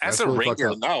 That's a really ring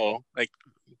gear. No, like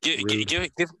give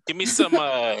me some.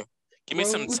 Give me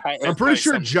some. I'm pretty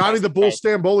sure Johnny the Bull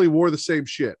Stamboli wore the same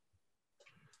shit.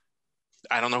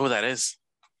 I don't know who that is.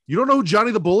 You don't know who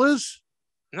Johnny the Bull is?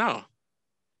 No.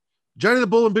 Johnny the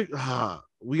Bull and Big.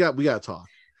 We got to talk.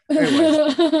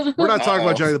 Anyways, we're not talking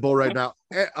about Johnny the Bull right now.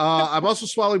 I'm also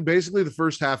swallowing basically the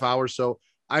first half hour. So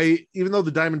even though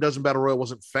the Diamond Dozen Battle Royal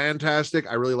wasn't fantastic,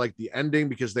 I really liked the ending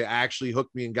because they actually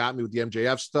hooked me and got me with the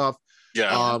MJF stuff.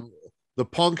 Yeah. The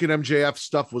Punk and MJF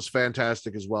stuff was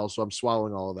fantastic as well. So I'm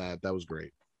swallowing all of that. That was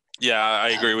great. Yeah, I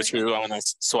agree with you. I want to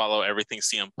swallow everything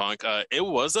CM Punk. It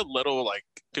was a little like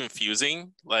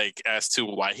confusing, like as to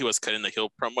why he was cutting the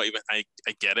heel promo. Even I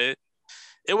get it.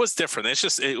 It was different.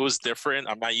 It was different.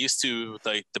 I'm not used to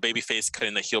like the babyface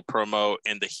cutting the heel promo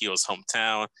in the heel's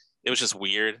hometown. It was just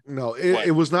weird. No,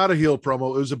 it was not a heel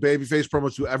promo. It was a babyface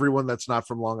promo to everyone that's not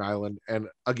from Long Island. And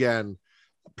again,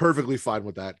 perfectly fine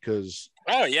with that because.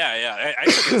 Oh yeah. I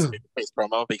took it as a babyface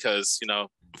promo because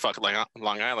fuck like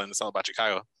Long Island. It's all about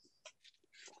Chicago.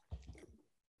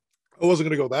 I wasn't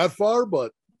gonna go that far,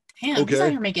 but Damn, okay. he's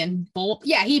out here making bold.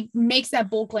 Yeah, he makes that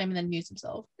bold claim and then mutes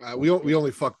himself. We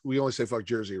only say fuck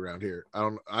Jersey around here. I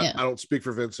don't speak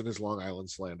for Vince and his Long Island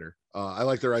slander. I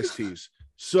like their iced teas.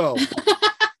 So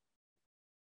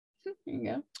There you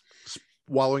go.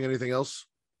 swallowing anything else?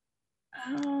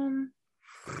 I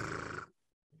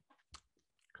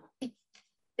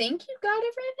think you got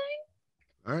everything.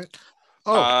 All right.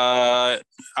 I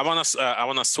want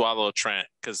to swallow Trent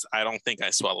because I don't think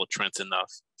I swallowed Trent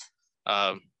enough.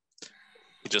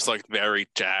 He just looked very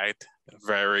jagged,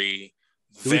 very.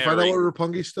 Did we find out what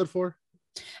Roppongi stood for?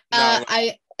 No.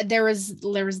 There was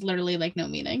literally like no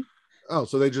meaning. Oh,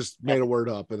 so they just made a word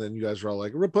up, and then you guys were all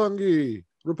like Roppongi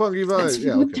That's vibe.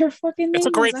 Yeah, what okay. their fucking It's a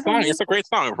name great was. song. It's a great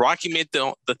song. Rocky made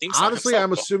the theme song. Honestly, himself, I'm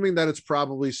though. assuming that it's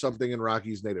probably something in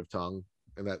Rocky's native tongue,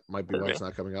 and that might be why it's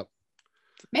not coming up.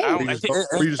 Maybe. I Or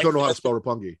don't- you just don't know how to spell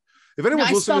Roppongi. If No, anyone's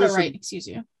I listening spelled to it this, right. Excuse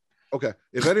you. okay.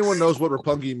 If anyone knows what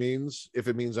Roppongi means, if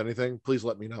it means anything, please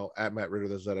let me know at Matt Ritter.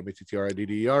 That's at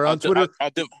MATTRIDDER on Twitter.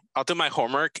 I'll do my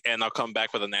homework and I'll come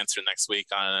back with an answer next week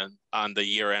on the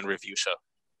year-end review show.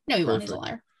 No, he won't. He's a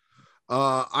Perfect.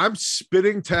 liar. I'm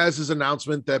spitting Taz's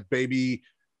announcement that baby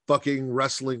fucking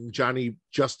wrestling Johnny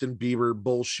Justin Bieber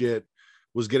bullshit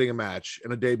was getting a match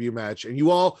and a debut match. And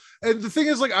the thing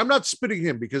is, like, I'm not spitting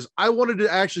him because I wanted to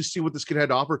actually see what this kid had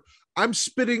to offer. I'm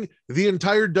spitting the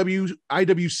entire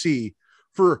IWC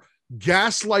for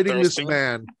gaslighting this Thirsting.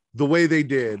 man the way they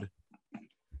did.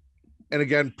 And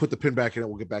again, put the pin back in it.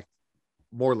 We'll get back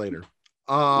more later.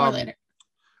 More later.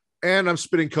 And I'm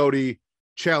spitting Cody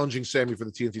challenging Sammy for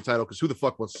the TNT title because who the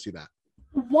fuck wants to see that?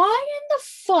 Why in the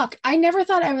fuck? I never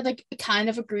thought I would like kind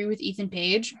of agree with Ethan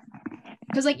Page.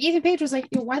 Because like Ethan Page was like,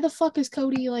 yo, why the fuck is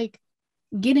Cody like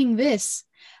getting this?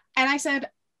 And I said,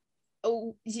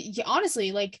 oh,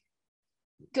 honestly, like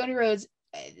Cody Rhodes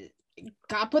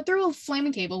got put through a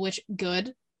flaming table, which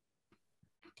good.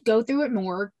 Go through it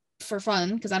more for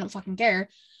fun because I don't fucking care.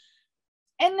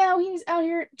 And now he's out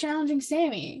here challenging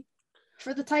Sammy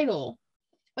for the title.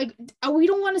 Like, we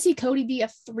don't want to see Cody be a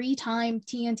 3-time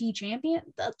TNT champion.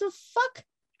 The fuck?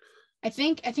 I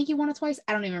think he won it twice.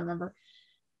 I don't even remember.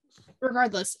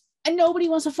 Regardless, and nobody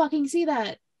wants to fucking see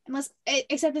that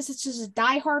except this is just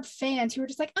diehard fans who are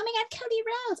just like, oh my god, Cody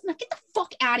Rhodes. I'm like, get the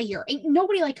fuck out of here. Ain't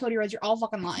nobody like Cody Rhodes. You're all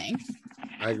fucking lying.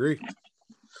 I agree.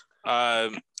 I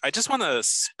just want to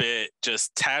spit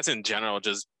just Taz in general,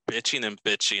 just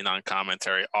bitching on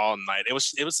commentary all night. It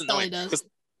was annoying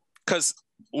because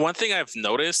one thing I've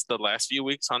noticed the last few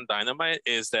weeks on Dynamite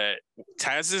is that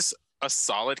Taz is a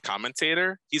solid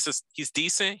commentator. He's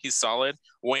decent. He's solid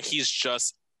when he's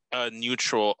just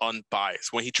neutral,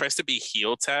 unbiased. When he tries to be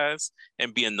heel Taz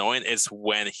and be annoying is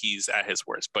when he's at his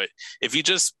worst. But if you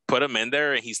just put him in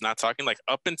there and he's not talking, like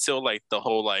up until like the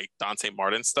whole like Dante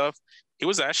Martin stuff, he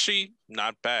was actually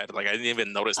not bad. Like I didn't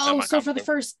even notice. Oh, so for the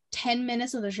first 10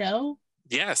 minutes of the show?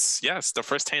 Yes, the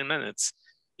first 10 minutes.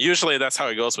 Usually that's how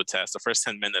it goes with Taz. The first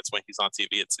 10 minutes when he's on TV,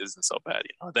 it isn't so bad.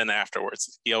 Then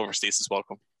afterwards, he overstays his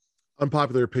welcome.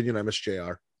 Unpopular opinion, I miss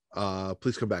JR.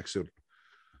 Please come back soon.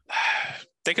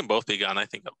 They can both be gone. I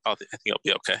think it'll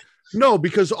be okay. No,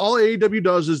 because all AEW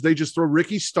does is they just throw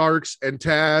Ricky Starks and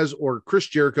Taz or Chris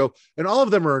Jericho, and all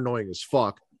of them are annoying as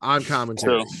fuck on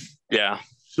commentary. So, yeah.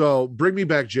 So bring me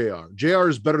back JR. JR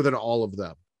is better than all of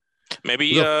them.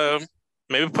 Maybe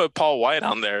put Paul White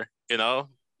on there.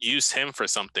 Use him for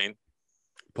something.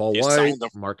 Paul You White, signed him.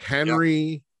 Mark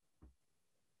Henry.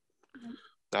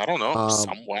 I don't know.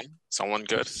 Someone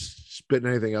good. Spitting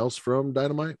anything else from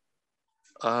Dynamite?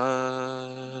 The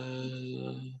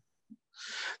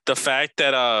fact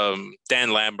that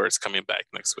Dan Lambert's coming back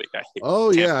next week.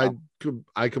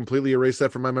 I completely erased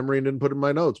that from my memory and didn't put it in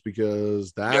my notes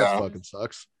because that fucking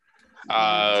sucks.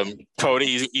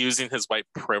 Cody using his white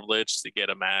privilege to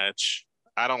get a match.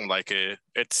 I don't like it.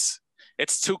 It's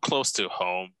too close to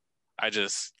home.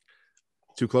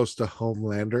 Too close to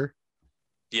Homelander.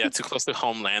 Yeah, too close to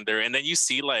Homelander. And then you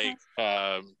see like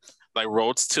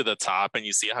Rhodes to the top, and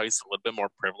you see how he's a little bit more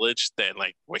privileged than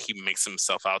like what he makes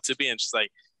himself out to be, and just like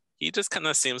he just kind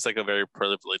of seems like a very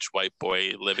privileged white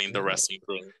boy living the wrestling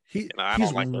dream. He's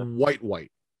like white, like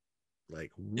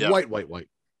white.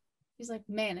 He's like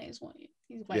mayonnaise white.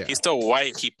 He's white. Yeah. He's still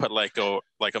white. He put like a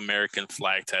American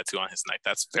flag tattoo on his neck.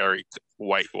 That's very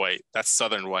white. That's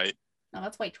Southern white. No,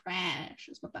 that's white trash.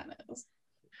 Is what that is.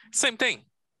 Same thing.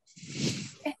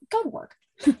 Go to work.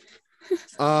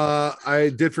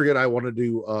 I did forget I wanted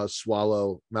to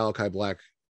swallow Malachi Black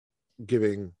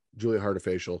giving Julia Hart a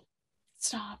facial.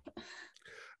 Stop.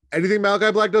 Anything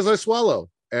Malachi Black does, I swallow.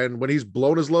 And when he's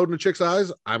blown his load in a chick's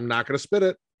eyes, I'm not going to spit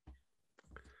it.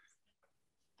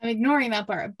 I'm ignoring that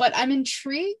part, but I'm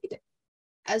intrigued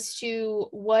as to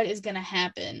what is going to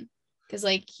happen. Because,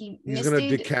 like, he's going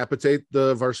to decapitate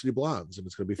the Varsity Blondes, and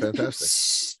it's going to be fantastic.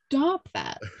 Stop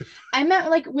that. I meant,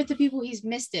 like, with the people he's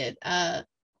misted.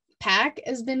 Pac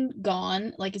has been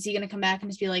gone. Like, is he going to come back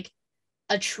and just be, like,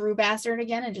 a true bastard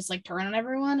again and just, like, turn on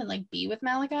everyone and, like, be with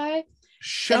Malachi?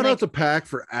 Shout out to Pac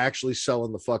for actually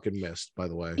selling the fucking mist, by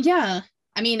the way. Yeah.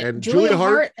 I mean, and Julia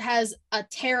Hart has a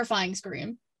terrifying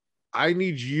scream. I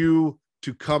need you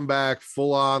to come back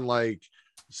full on, like,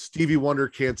 Stevie Wonder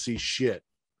can't see shit.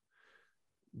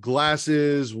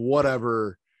 Glasses,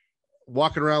 whatever,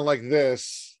 walking around like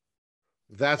this.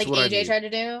 That's like what AJ tried to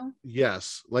do.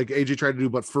 Yes, like AJ tried to do,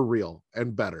 but for real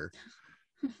and better.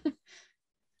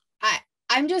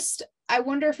 I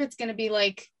wonder if it's gonna be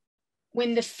like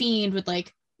when the Fiend would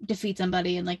like defeat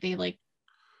somebody and like they like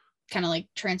kind of like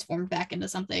transformed back into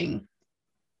something.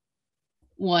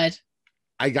 What?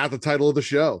 I got the title of the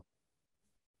show.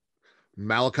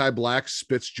 Malachi Black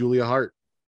spits Julia Hart.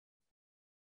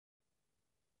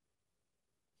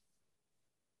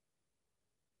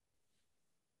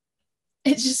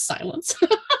 It's just silence.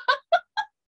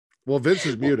 Well, Vince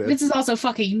is muted. Vince is also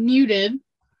fucking muted.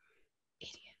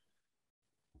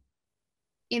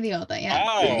 Idiota, yeah.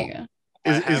 Oh. There you go.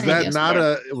 Is that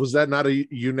not was that not a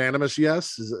unanimous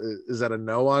yes? Is that a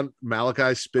no on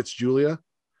Malachi spits Julia?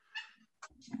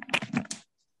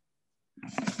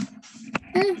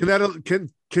 Can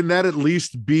that at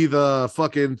least be the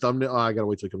fucking thumbnail? Oh, I gotta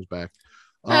wait till he comes back.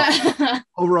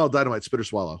 Overall, Dynamite, spit or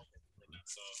swallow.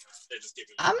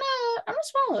 I'm gonna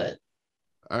swallow it.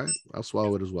 All right, I'll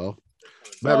swallow it as well.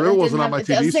 Matt Riddle wasn't on my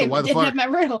TV, so why the fuck?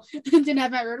 Didn't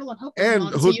have Matt Riddle, and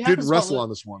Hook didn't wrestle on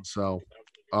this one, so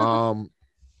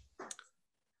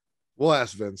we'll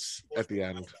ask Vince at the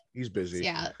end. He's busy.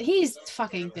 Yeah, he's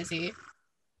fucking busy.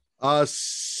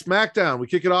 SmackDown. We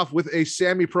kick it off with a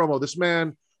Sammy promo. This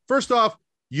man, first off,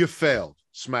 you failed.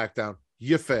 SmackDown,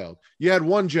 you failed. You had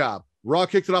one job. Raw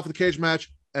kicked it off with a cage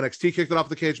match. NXT kicked it off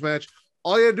with a cage match.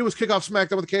 All you had to do was kick off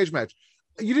SmackDown with a cage match.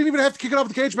 You didn't even have to kick it off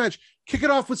with a cage match. Kick it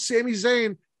off with Sami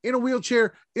Zayn in a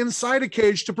wheelchair inside a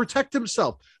cage to protect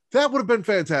himself. That would have been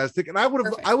fantastic, and I would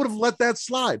have let that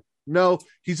slide. No,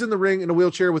 he's in the ring in a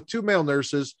wheelchair with two male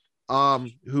nurses,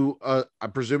 who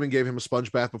I'm presuming gave him a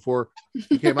sponge bath before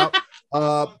he came out.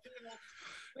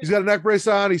 He's got a neck brace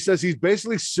on. He says he's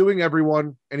basically suing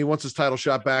everyone, and he wants his title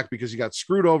shot back because he got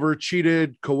screwed over,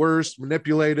 cheated, coerced,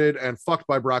 manipulated, and fucked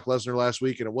by Brock Lesnar last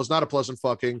week, and it was not a pleasant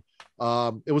fucking.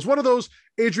 It was one of those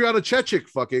Adriana Chechik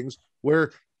fuckings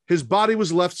where his body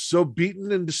was left so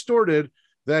beaten and distorted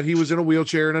that he was in a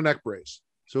wheelchair and a neck brace.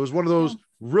 So it was one of those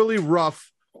really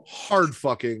rough, hard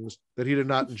fuckings that he did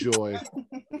not enjoy.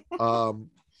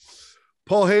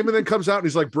 Paul Heyman then comes out and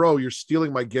he's like, bro, you're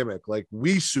stealing my gimmick. Like,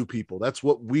 we sue people. That's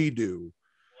what we do.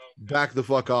 Back the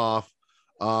fuck off.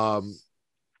 And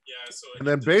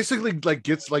then basically like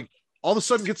gets like all of a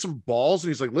sudden gets some balls and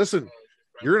he's like, listen,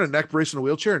 you're in a neck brace in a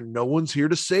wheelchair and no one's here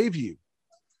to save you.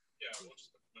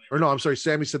 Or no, I'm sorry.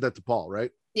 Sammy said that to Paul,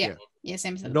 right? Yeah.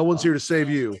 Sammy said no one's here to save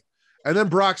you. And then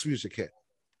Brock's music hit.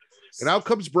 And out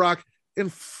comes Brock in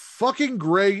fucking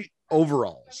gray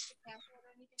overalls.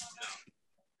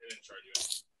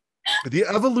 The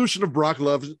evolution of Brock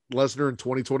Lesnar in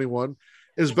 2021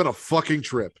 has been a fucking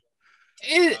trip.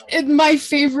 My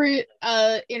favorite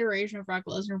iteration of Brock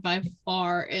Lesnar by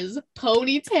far is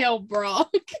Ponytail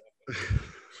Brock.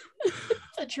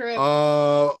 A trip.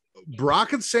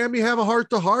 Brock and Sammy have a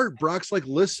heart-to-heart. Brock's like,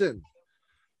 listen,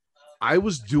 I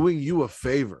was doing you a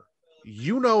favor.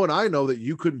 You know and I know that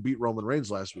you couldn't beat Roman Reigns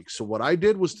last week. So what I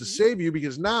did was to save you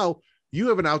because now you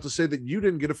have an out to say that you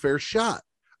didn't get a fair shot.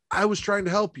 I was trying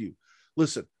to help you.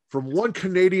 Listen, from one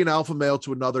Canadian alpha male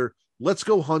to another, let's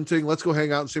go hunting. Let's go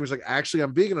hang out. And Sammy's like, actually,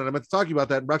 I'm vegan and I meant to talk to you about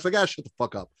that. And Brock's like, shut the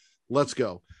fuck up. Let's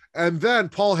go. And then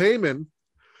Paul Heyman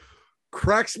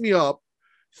cracks me up,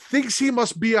 thinks he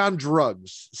must be on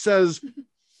drugs, says,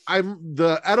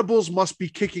 the edibles must be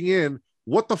kicking in.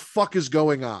 What the fuck is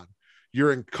going on?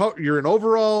 You're in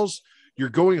overalls. You're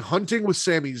going hunting with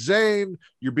Sami Zayn.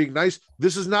 You're being nice.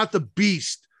 This is not the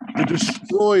beast, the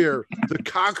destroyer, the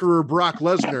conqueror, Brock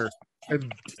Lesnar,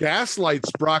 and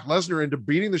gaslights Brock Lesnar into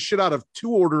beating the shit out of two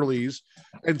orderlies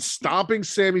and stomping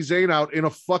Sami Zayn out in a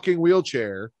fucking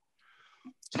wheelchair.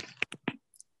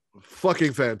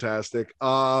 Fucking fantastic.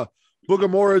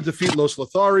 Bugamora defeat Los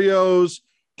Lotharios.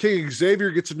 King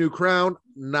Xavier gets a new crown.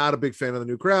 Not a big fan of the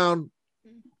new crown.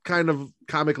 Kind of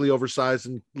comically oversized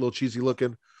and a little cheesy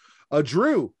looking.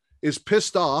 Drew is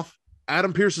pissed off.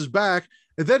 Adam Pearce is back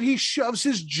And then he shoves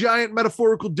his giant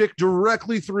metaphorical dick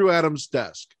directly through Adam's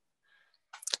desk.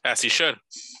 As he should.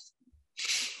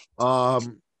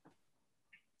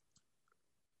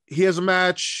 He has a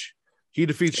match. He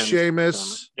defeats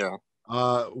Sheamus. Yeah.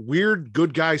 Weird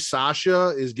good guy Sasha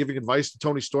is giving advice to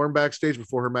Toni Storm backstage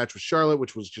before her match with Charlotte,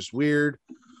 which was just weird.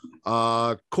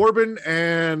 Corbin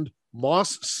and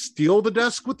Moss steal the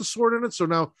desk with the sword in it. So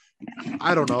now,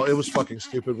 I don't know. It was fucking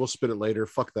stupid. We'll spit it later.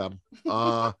 Fuck them.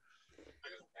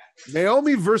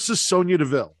 Naomi versus Sonya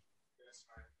Deville.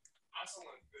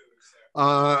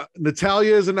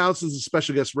 Natalya is announced as a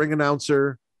special guest ring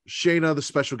announcer. Shayna, the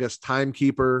special guest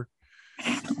timekeeper.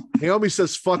 Naomi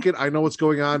says, fuck it, I know what's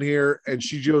going on here. And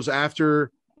she goes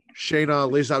after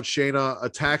Shayna, lays out Shayna,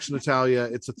 attacks Natalya.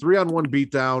 It's a 3-on-1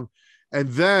 beatdown. And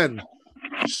then,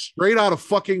 straight out of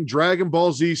fucking Dragon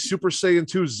Ball Z, Super Saiyan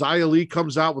 2, Xia Li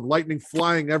comes out with lightning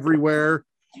flying everywhere.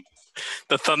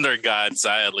 The Thunder God,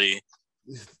 Xia Li.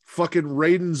 Fucking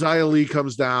Raiden Xia Li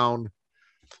comes down,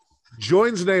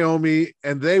 joins Naomi,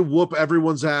 and they whoop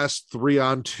everyone's ass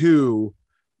 3-on-2,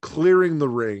 clearing the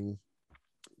ring.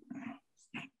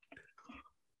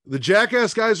 The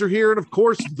Jackass guys are here, and of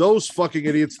course, those fucking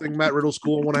idiots think Matt Riddle's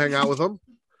cool and want to hang out with them.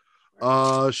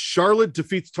 Charlotte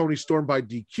defeats Toni Storm by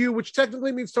DQ, which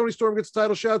technically means Toni Storm gets a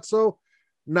title shot, so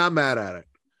not mad at it.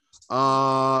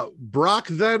 Brock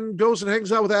then goes and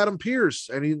hangs out with Adam Pearce,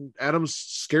 and Adam's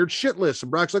scared shitless,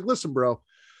 and Brock's like, listen, bro,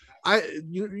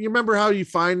 you remember how you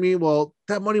find me? Well,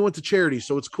 that money went to charity,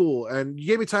 so it's cool. And you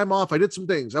gave me time off. I did some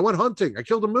things. I went hunting. I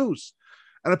killed a moose,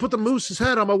 and I put the moose's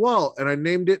head on my wall, and I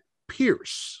named it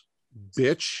Pierce,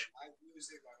 bitch.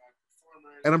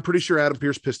 And I'm pretty sure Adam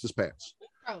Pearce pissed his pants.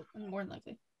 Oh, more than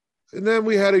likely. And then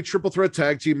we had a triple threat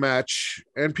tag team match,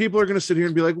 and people are going to sit here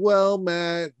and be like, well,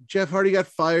 Matt, Jeff Hardy got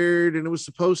fired and it was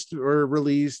supposed to, or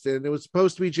released, and it was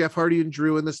supposed to be Jeff Hardy and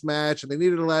Drew in this match, and they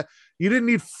needed a lot. You didn't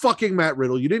need fucking Matt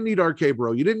Riddle. You didn't need RK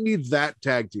Bro. You didn't need that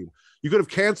tag team. You could have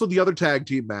canceled the other tag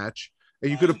team match,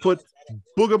 and you could have put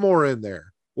Boogamora in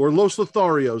there or Los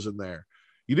Lotharios in there.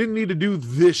 You didn't need to do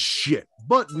this shit,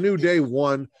 but New Day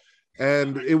won,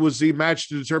 and it was the match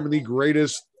to determine the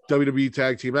greatest WWE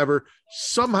tag team ever.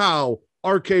 Somehow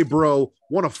RK Bro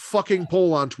won a fucking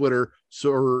poll on Twitter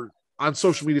or on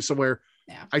social media somewhere.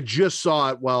 Yeah. I just saw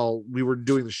it while we were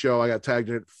doing the show. I got tagged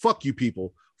in it. Fuck you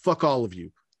people. Fuck all of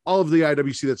you. All of the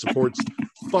IWC that supports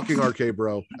fucking RK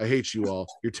Bro. I hate you all.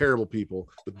 You're terrible people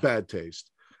with bad taste.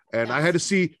 And I had to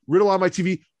see Riddle on my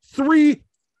TV 3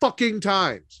 fucking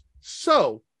times.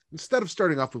 So instead of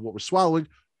starting off with what we're swallowing,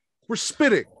 we're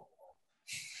spitting.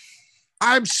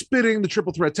 I'm spitting the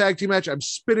triple threat tag team match. I'm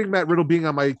spitting Matt Riddle being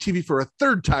on my TV for a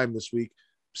 3rd time this week.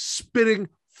 Spitting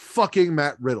fucking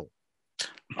Matt Riddle.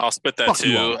 I'll spit that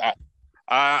too.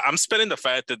 I'm spitting the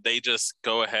fact that they just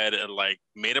go ahead and like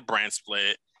made a brand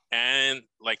split, and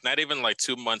like not even like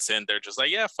 2 months in, they're just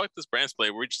like, yeah, fuck this brand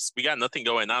split. We got nothing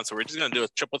going on, so we're just gonna do a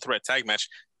triple threat tag match.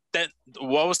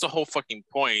 What was the whole fucking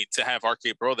point to have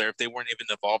RK Bro there if they weren't even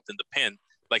involved in the pin?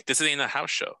 Like, this ain't a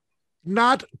house show.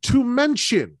 Not to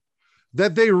mention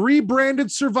that they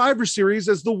rebranded Survivor Series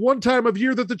as the one time of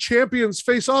year that the champions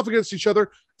face off against each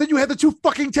other. Then you had the 2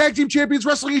 fucking tag team champions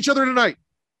wrestling each other tonight.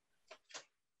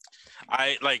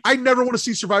 I never want to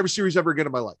see Survivor Series ever again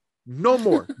in my life. No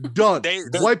more. Done.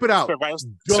 Wipe it out.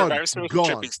 Survivor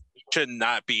Series should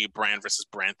not be brand versus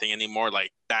brand thing anymore.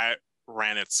 Like, that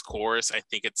ran its course. I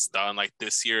think it's done. Like,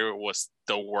 this year was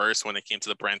the worst when it came to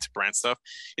the brand to brand stuff.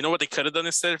 You know what they could have done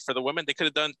instead for the women? They could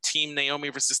have done Team Naomi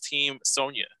versus Team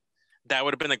Sonya. That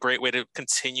would have been a great way to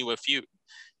continue a feud.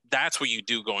 That's what you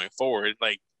do going forward.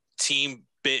 Like Team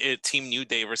New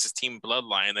Day versus Team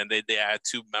Bloodline, and they add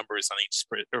 2 members on each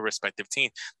respective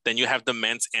team. Then you have the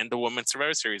men's and the women's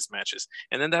Survivor Series matches,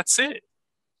 and then that's it.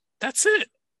 That's it.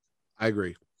 I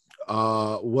agree.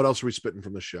 What else are we spitting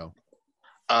from the show?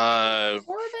 Corbin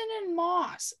and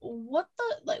Moss. What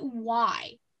the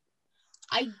why?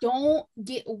 I don't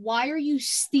get, why are you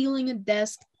stealing a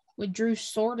desk with Drew's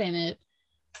sword in it?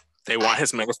 They want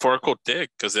his metaphorical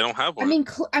dick because they don't have one.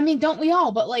 I mean, don't we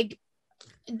all? But like,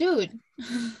 dude.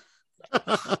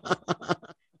 But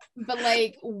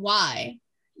like, why?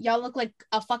 Y'all look like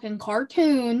a fucking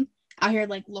cartoon out here,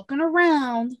 like looking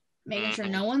around, making sure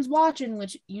no one's watching.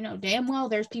 Which you know damn well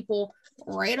there's people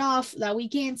right off that we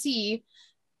can't see.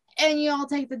 And you all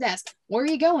take the desk. Where are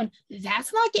you going?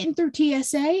 That's not getting through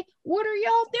TSA. What are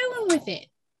y'all doing with it?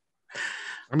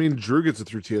 I mean, Drew gets it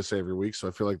through TSA every week, so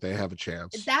I feel like they have a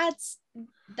chance. That's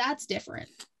different.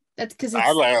 That's because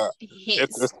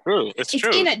it's true. It's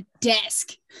true. In a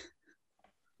desk.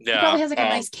 Yeah. He probably has like a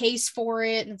nice case for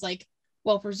it, and it's like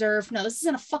well preserved. No, this is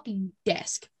in a fucking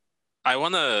desk. I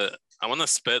wanna I want to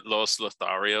spit Los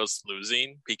Lotharios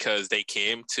losing because they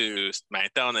came to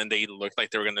SmackDown and they looked like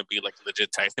they were going to be like a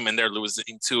legit tag team, and they're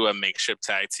losing to a makeshift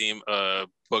tag team,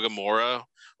 Bugamora,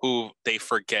 who they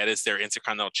forget is their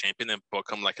Intercontinental Champion and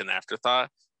book him like an afterthought.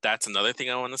 That's another thing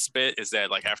I want to spit is that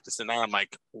like after tonight, I'm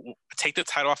like, take the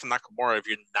title off of Nakamura if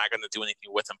you're not going to do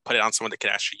anything with him. Put it on someone that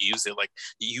can actually use it. Like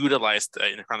utilize the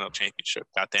Intercontinental Championship.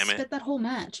 God damn it! Spit that whole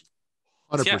match.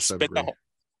 100% Yeah,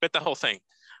 spit the whole thing.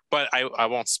 But I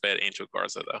won't spit Angel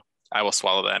Garza though. I will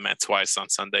swallow that man twice on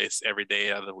Sundays every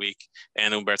day out of the week,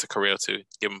 and Humberto Carrillo too.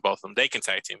 Give them both of them. They can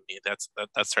tag team me. That's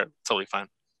totally fine.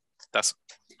 That's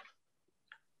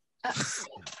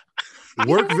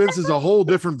Work Vince is a whole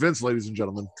different Vince, ladies and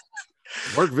gentlemen.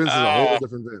 Work Vince is a whole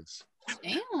different Vince.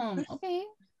 Damn. Okay.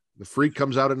 The freak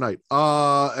comes out at night.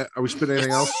 Are we spitting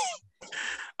anything else?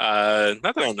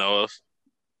 not that I know of.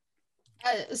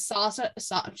 Sasha.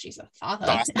 Jesus.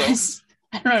 Sasha?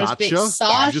 I don't know how to speak. Thatcha?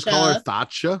 Sasha. Just call her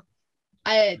Thatcha.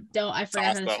 I forgot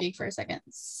how to Sasha. speak for a second.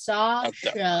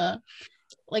 Sasha,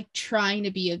 like trying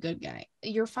to be a good guy.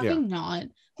 You're fucking not.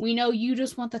 We know you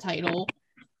just want the title.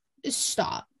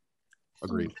 Stop.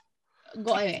 Agreed.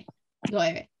 Go away.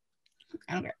 I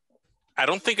don't care. I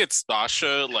don't think it's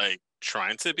Sasha like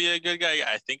trying to be a good guy.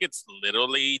 I think it's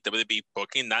literally WWE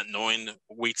booking, not knowing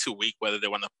week to week whether they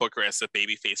want to book her as a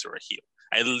babyface or a heel.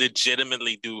 I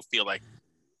legitimately do feel like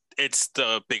it's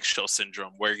the Big Show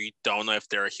syndrome where you don't know if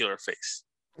they're a heel or face.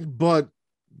 But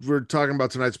we're talking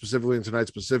about tonight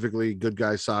specifically, good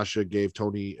guy Sasha gave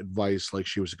Tony advice like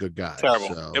she was a good guy.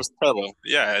 Terrible. So. It was terrible.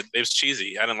 Yeah, it was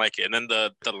cheesy. I didn't like it. And then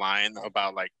the line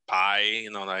about like pie,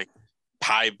 like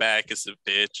pie back is a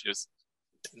bitch. It was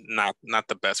not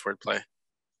the best wordplay.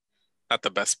 Not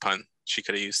the best pun she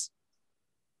could have used.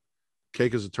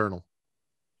 Cake is eternal.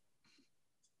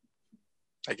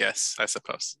 I guess. I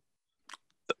suppose.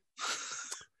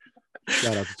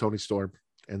 Shout out to Tony Storm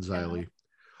and Xia Li.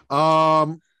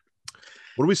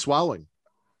 What are we swallowing?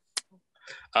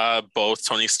 Both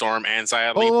Tony Storm and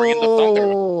Xia Li bringing the thunder.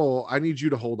 Oh, I need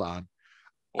you to hold on.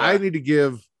 What? I need to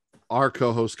give our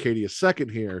co-host Katie a second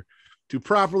here to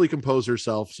properly compose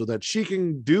herself so that she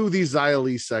can do the Xia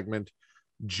Li segment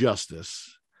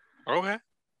justice. Okay.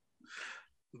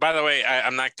 By the way,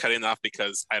 I'm not cutting off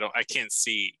because I can't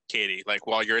see Katie. Like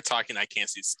while you're talking, I can't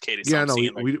see Katie. So Yeah, I'm no,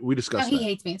 seeing, we discussed He that.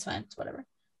 hates me. It's fine. It's whatever.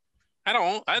 I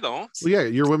don't. Well, yeah,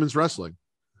 you're women's wrestling.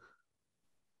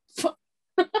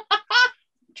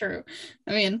 True.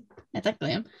 I mean, I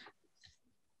technically am.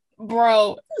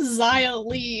 Bro, Xia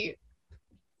Li.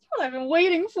 What I've been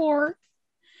waiting for.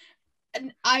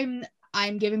 And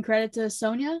I'm giving credit to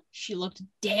Sonya. She looked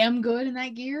damn good in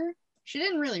that gear. She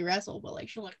didn't really wrestle, but like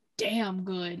she looked damn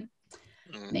good.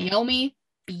 Naomi,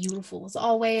 beautiful as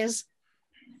always.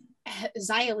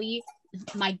 Xia Li,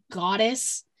 my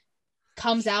goddess,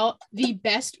 comes out. The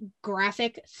best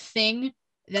graphic thing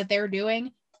that they're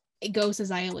doing, it goes to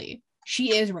Xia Li.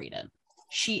 She is Raiden.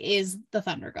 She is the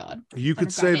Thunder God. You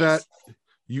could say that.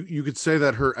 You could say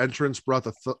that her entrance brought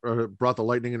the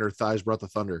lightning and her thighs brought the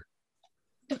thunder.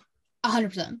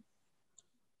 100%.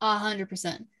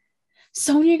 100%.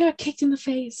 Sonya got kicked in the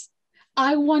face.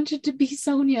 I wanted to be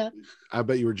Sonya. I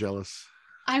bet you were jealous.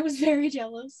 I was very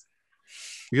jealous.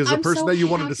 Because the I'm person so that you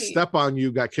wanted to happy. step on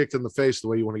you got kicked in the face the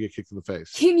way you want to get kicked in the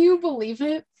face. Can you believe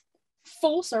it?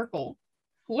 Full circle.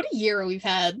 What a year we've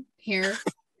had here.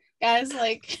 Guys,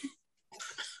 like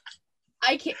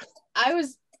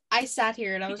I sat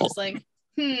here and I was just like,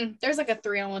 there's like a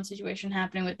 3-on-1 situation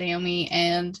happening with Naomi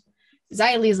and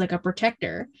Xia Li is like a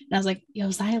protector. And I was like, yo,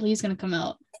 Xia Li's gonna come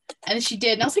out. And then she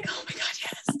did. And I was like, oh my God,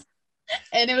 yes.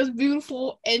 And it was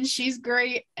beautiful. And she's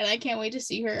great. And I can't wait to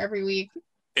see her every week.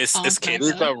 Is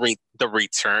Katie the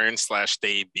return /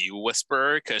 debut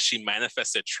whisperer? Because she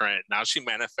manifested Trent. Now she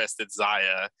manifested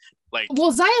Xia. Like,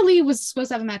 well, Xia Li was supposed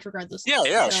to have a match regardless.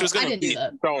 Yeah. So she was going to be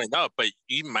that. throwing up, but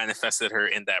you manifested her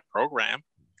in that program.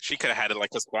 She could have had it like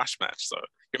a squash match. So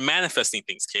you're manifesting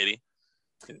things, Katie.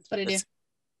 That's what I do.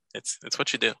 It's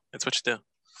what you do. It's what you do.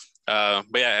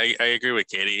 But yeah, I agree with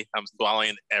Katie. I'm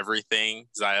swallowing everything.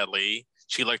 Xia Li,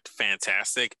 she looked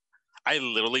fantastic. I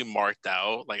literally marked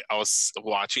out, like I was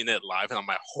watching it live and I'm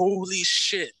like, holy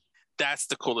shit, that's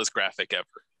the coolest graphic ever.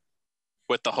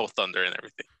 With the whole thunder and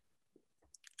everything.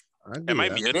 Am I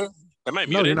muted? Am I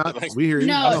muted? No, you're not. Like, We hear you.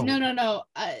 No.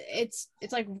 It's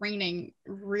like raining.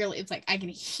 Really, it's like I can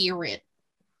hear it.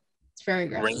 It's very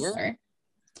aggressive. Sorry.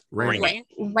 Rain.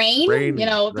 Rain. You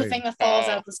know, the Rain. thing that falls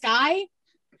out of the sky.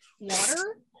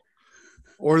 Water.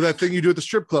 Or that thing you do at the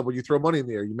strip club when you throw money in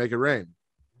the air, you make it rain.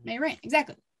 May rain.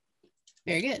 Exactly.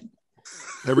 Very good.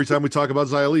 Every time we talk about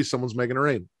Xia Li, someone's making it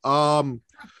rain. Yeah, I'm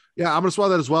gonna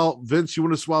swallow that as well. Vince, you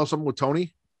want to swallow something with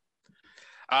Tony?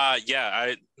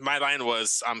 My line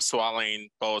was I'm swallowing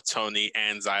both Tony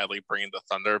and Xia Li bringing the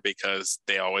Thunder because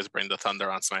they always bring the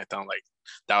Thunder on SmackDown. Like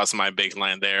that was my big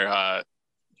line there.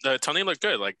 Tony looked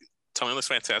good. Like Tony looks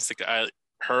fantastic.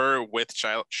 Her with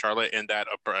Charlotte in that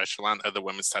upper echelon of the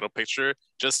women's title picture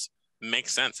just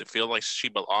makes sense. It feels like she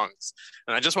belongs,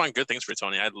 and I just want good things for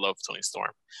Tony. I love Toni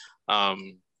Storm.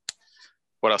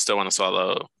 What else do I want to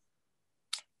swallow?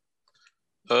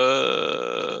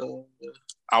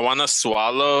 I want to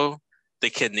swallow the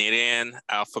Canadian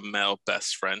alpha male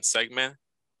best friend segment.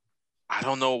 I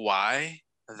don't know why.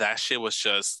 That shit was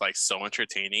just like so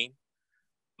entertaining.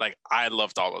 Like I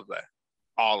loved all of that.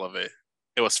 All of it.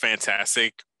 It was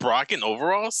fantastic. Brock in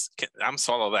overalls. I'm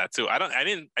swallow that too. I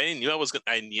didn't knew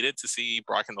I needed to see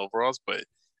Brock in overalls, but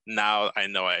now I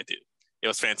know I do. It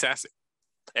was fantastic.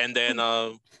 And then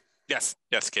yes,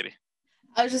 Kitty.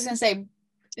 I was just gonna say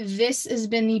this has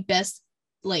been the best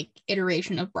like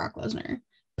iteration of Brock Lesnar.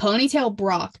 Ponytail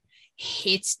Brock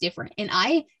hits different, and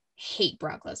I hate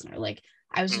Brock Lesnar. Like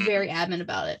I was very adamant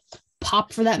about it.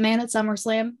 Pop for that man at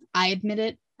SummerSlam. I admit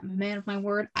it. I'm a man of my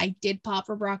word. I did pop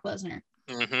for Brock Lesnar.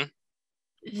 Mm-hmm.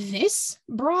 This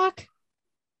Brock,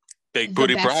 big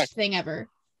booty best Brock thing ever.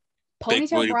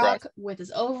 Ponytail Brock with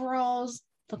his overalls,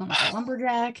 looking like a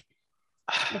lumberjack,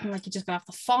 looking like he just got off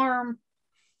the farm.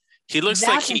 He looks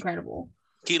That's like incredible.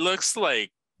 He looks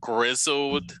like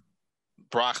grizzled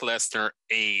Brock Lesnar,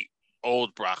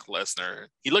 old Brock Lesnar.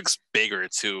 He looks bigger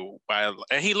too, and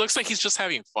he looks like he's just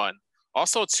having fun.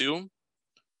 Also, too,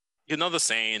 you know the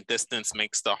saying, "Distance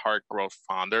makes the heart grow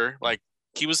fonder." Like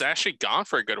he was actually gone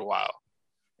for a good while,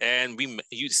 and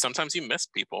sometimes you miss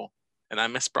people, and I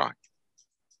miss Brock.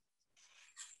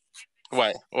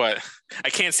 What? I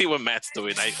can't see what Matt's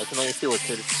doing. I can only see what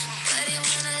Kitty.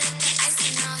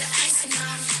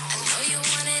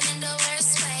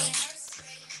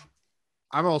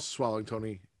 I'm also swallowing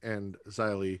Tony and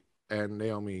Xia Li and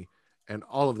Naomi and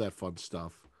all of that fun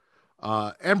stuff.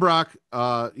 And Brock,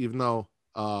 even though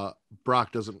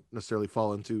Brock doesn't necessarily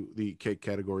fall into the cake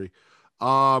category.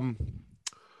 Heyman.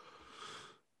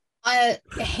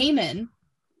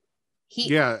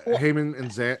 Heyman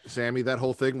and Sammy, that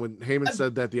whole thing. When Heyman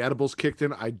said that the edibles kicked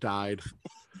in, I died.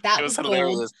 That was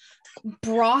hilarious.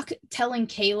 Brock telling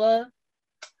Kayla,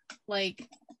 like,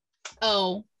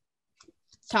 oh,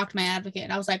 talk to my advocate.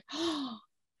 And I was like, oh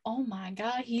my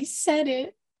God, he said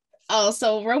it. Oh,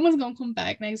 so Roman's gonna come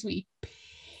back next week.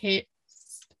 Pissed.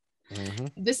 Mm-hmm.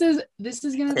 This is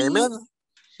gonna be so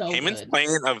Heyman's good.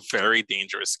 Playing a very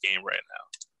dangerous game right now.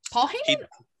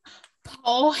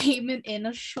 Paul Heyman in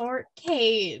a short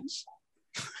cage.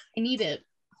 I need it.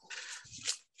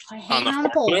 Hanging on a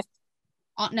pole.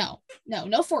 No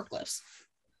forklifts.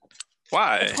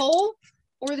 Why? A pole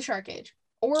or the shark cage,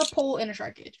 or a pole in a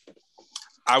shark cage.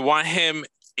 I want him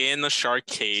in the shark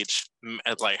cage,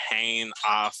 like hanging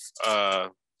off a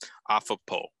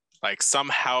pole. Like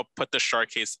somehow put the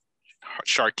shark cage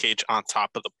on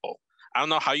top of the pole. I don't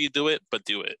know how you do it, but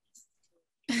do it.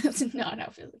 That's not how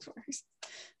physics works.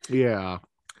 Yeah.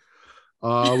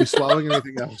 We swallowing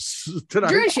anything else tonight?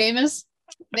 Drew and Sheamus,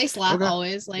 they slap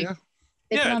always. Like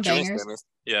they put on bangers.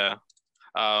 Yeah.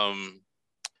 I'm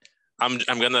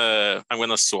gonna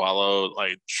swallow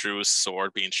like Drew's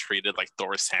sword being treated like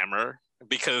Thor's hammer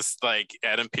because like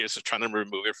Adam Pearce was trying to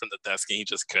remove it from the desk and he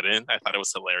just couldn't. I thought it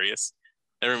was hilarious.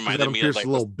 It reminded me of like a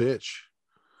little bitch.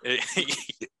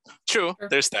 True,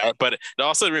 there's that, but it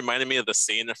also reminded me of the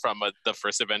scene from the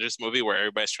first Avengers movie where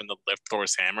everybody's trying to lift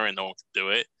Thor's hammer and no one can do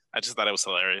it. I just thought it was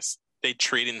hilarious. They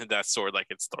treating that sword like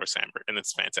it's Thor's hammer, and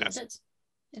it's fantastic.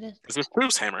 It is. It's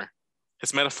Drew's hammer.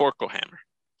 It's metaphorical hammer.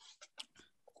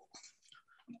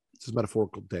 It's his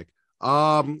metaphorical dick.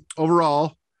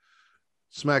 Overall,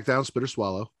 SmackDown, spit or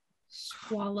swallow?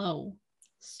 Swallow.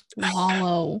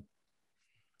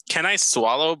 Can I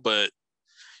swallow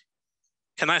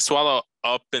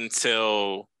up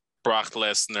until Brock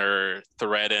Lesnar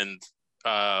threatened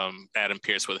Adam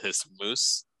Pearce with his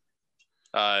moose?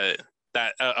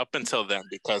 That up until then,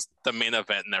 because the main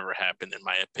event never happened, in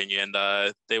my opinion.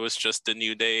 There was just the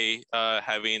New Day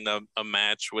having a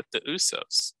match with the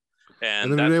Usos,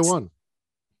 and then they won.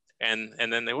 And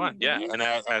then they won, yeah. And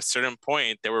at a certain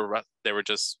point, they were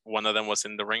just, one of them was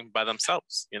in the ring by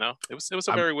themselves. You know, it was a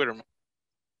very weird.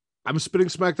 I'm spitting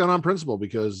SmackDown on principle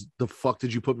because the fuck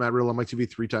did you put Matt Riddle on my TV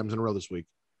 3 times in a row this week?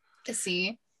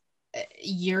 See,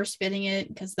 you're spitting it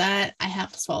because that I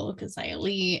have to swallow because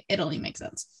it only makes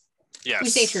sense. Yes. We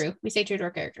stay true. We stay true to our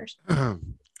characters.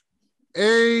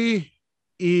 AEW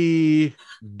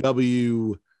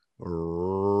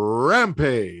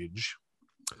Rampage.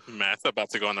 Matt's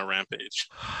about to go on a rampage.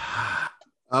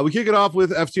 We kick it off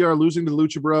with FTR losing to the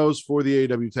Lucha Bros for the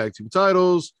AEW Tag Team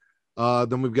titles.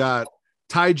 Then we've got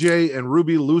Ty J and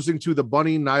Ruby losing to the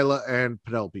Bunny, Nyla, and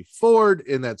Penelope Ford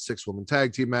in that 6-woman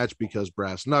tag team match because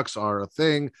brass knucks are a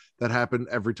thing that happen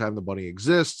every time the Bunny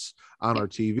exists on our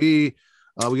TV.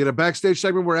 We get a backstage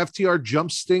segment where FTR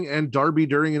jumps Sting and Darby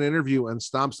during an interview and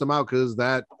stomps them out because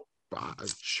that,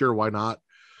 sure, why not?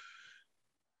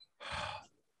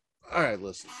 All right,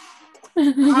 listen.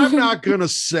 I'm not going to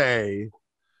say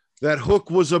that Hook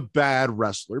was a bad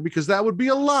wrestler because that would be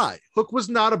a lie. Hook was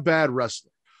not a bad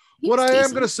wrestler. What I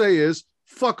am going to say is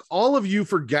fuck all of you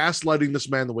for gaslighting this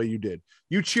man the way you did.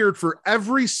 You cheered for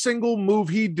every single move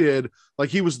he did like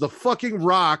he was the fucking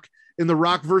Rock in the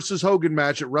Rock versus Hogan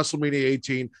match at WrestleMania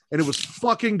 18, and it was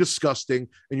fucking disgusting,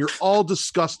 and you're all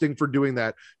disgusting for doing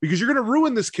that because you're going to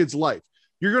ruin this kid's life.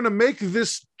 You're going to make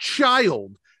this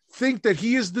child think that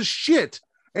he is the shit,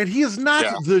 and he is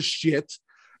not the shit.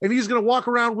 And he's going to walk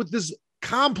around with this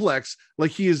complex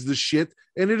like he is the shit.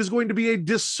 And it is going to be a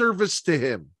disservice to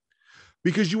him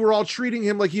because you were all treating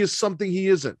him like he is something he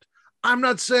isn't. I'm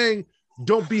not saying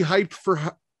don't be hyped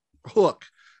for Hook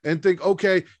and think,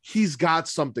 okay, he's got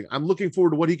something. I'm looking forward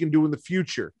to what he can do in the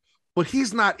future. But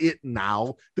he's not it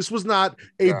now. This was not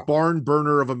a barn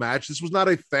burner of a match. This was not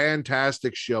a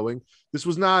fantastic showing. This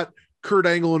was not Kurt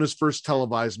Angle in his first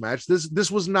televised match.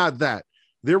 This was not that.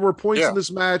 There were points in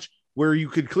this match where you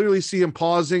could clearly see him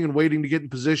pausing and waiting to get in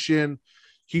position.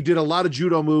 He did a lot of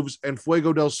judo moves, and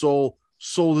Fuego del Sol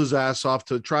sold his ass off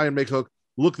to try and make Hook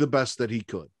look the best that he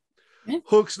could. Yeah.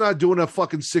 Hook's not doing a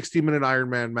fucking 60-minute Iron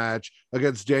Man match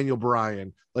against Daniel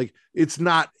Bryan. Like, he's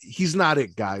not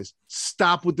it, guys.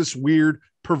 Stop with this weird,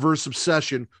 perverse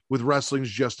obsession with wrestling's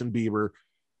Justin Bieber.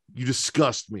 You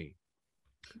disgust me.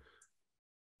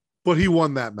 But he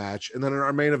won that match. And then in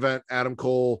our main event, Adam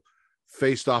Cole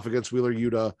faced off against Wheeler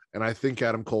Yuta, and I think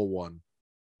Adam Cole won.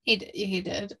 He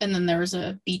did. And then there was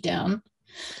a beatdown.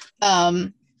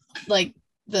 Like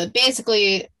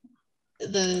basically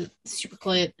the Super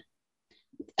Clit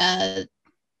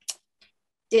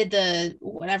did the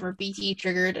whatever BT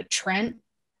triggered a Trent,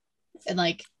 and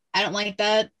like I don't like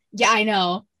that. Yeah, I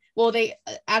know. Well,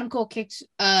 Adam Cole kicked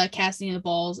Cassidy in the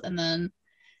balls, and then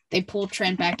they pulled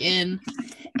Trent back in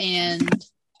and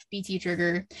BT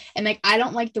trigger, and like I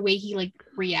don't like the way he like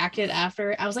reacted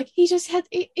after. I was like, he just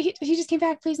came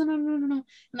back, please, no. And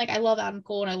like I love Adam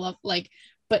Cole, and I love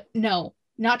but no,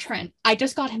 not Trent. I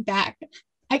just got him back.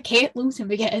 I can't lose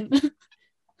him again.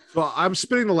 Well, I'm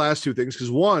spinning the last two things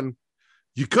because one,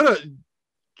 you could have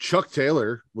Chuck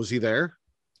Taylor. Was he there?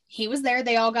 He was there.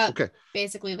 They all got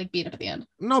basically like beat up at the end.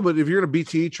 No, but if you're gonna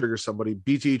BT trigger somebody,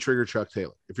 BT trigger Chuck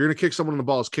Taylor. If you're gonna kick someone in the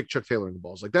balls, kick Chuck Taylor in the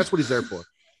balls. Like that's what he's there for.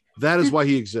 That is why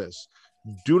he exists.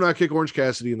 Do not kick Orange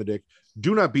Cassidy in the dick.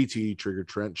 Do not BT trigger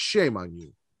Trent. Shame on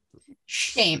you.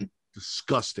 Shame.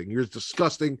 Disgusting. You're as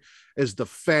disgusting as the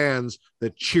fans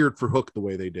that cheered for Hook the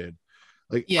way they did.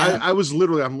 Like, I was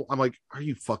literally, I'm like, are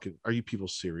you people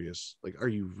serious? Like, are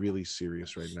you really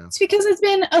serious right now? It's because it's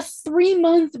been a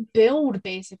 3-month build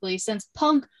basically since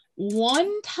Punk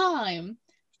one time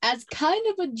as kind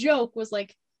of a joke was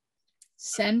like,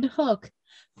 send Hook.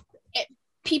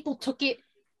 People took it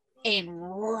and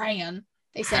ran.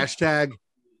 They said hashtag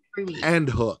and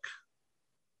Hook.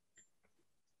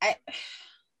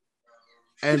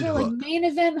 And Hook. Like main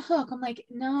event Hook. I'm like,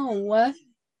 no.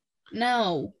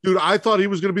 Dude, I thought he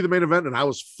was going to be the main event, and I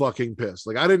was fucking pissed.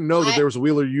 Like, I didn't know that there was a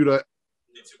Wheeler Yuta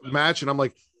match, and I'm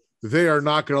like, they are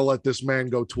not going to let this man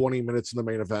go 20 minutes in the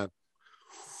main event.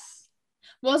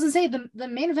 Well, I was going to say, the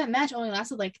main event match only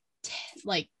lasted like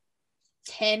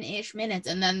 10-ish minutes,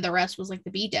 and then the rest was like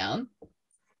the beatdown.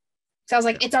 So I was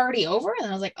like, it's already over? And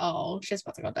I was like, oh, shit's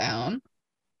about to go down.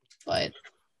 But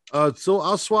so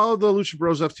I'll swallow the Lucha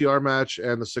Bros FTR match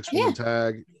and the 6-woman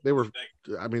tag. They were,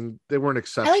 I mean, they weren't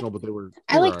exceptional, but they were.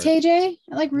 I like TJ.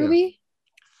 I like Ruby.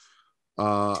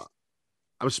 I'm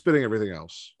spitting everything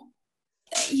else.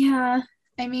 Yeah,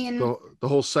 I mean, the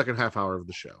whole second half hour of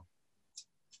the show.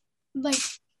 Like,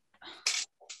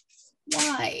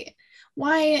 why?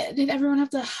 Why did everyone have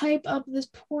to hype up this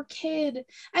poor kid?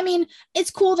 I mean, it's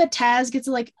cool that Taz gets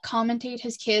to like commentate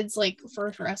his kid's like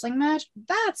first wrestling match.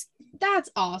 That's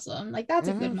awesome. Like that's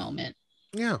a good moment.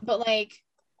 Yeah. But like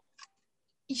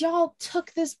y'all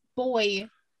took this boy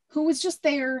who was just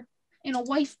there in a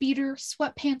wife beater,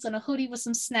 sweatpants, and a hoodie with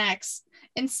some snacks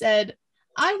and said,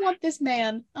 I want this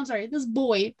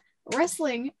boy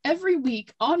wrestling every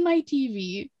week on my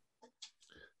TV.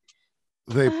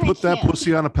 They put that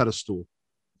pussy on a pedestal.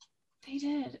 They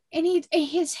did. And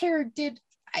his hair did.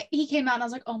 He came out and I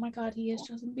was like, oh my God, he is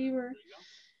Justin Bieber.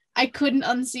 I couldn't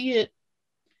unsee it.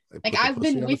 Like, I've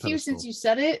been with you since you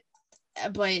said it.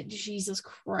 but Jesus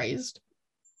Christ.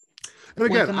 And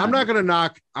again, I'm not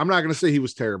gonna say he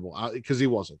was terrible because he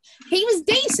wasn't. He was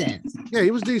decent. Yeah,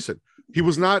 he was decent. He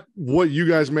was not what you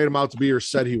guys made him out to be or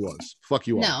said he was. Fuck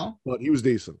you all. No. But he was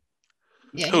decent.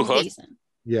 Yeah, he was decent.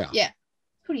 Yeah. Yeah.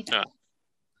 Who do you think?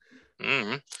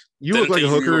 Mm-hmm. You look like a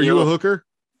hooker. Are you a hooker?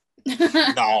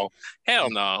 No. Hell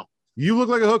no. You look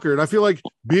like a hooker. And I feel like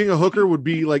being a hooker would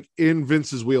be like in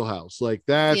Vince's wheelhouse. Like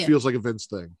that feels like a Vince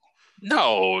thing.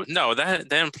 No,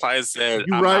 that implies that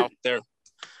you I'm right, out there.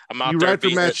 I'm out you there. You write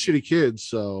for Matt's shitty kids,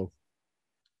 so.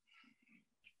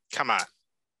 Come on.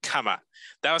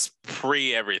 That was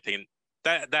pre everything.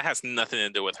 That has nothing to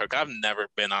do with Hook. I've never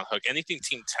been on Hook. Anything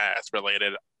Team Taz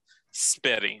related,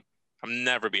 spitting. I'm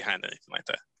never behind anything like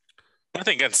that.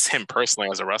 Nothing against him personally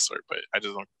as a wrestler, but I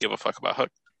just don't give a fuck about Hook.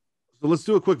 So let's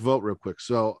do a quick vote real quick.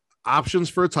 So options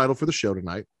for a title for the show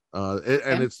tonight.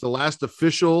 And it's the last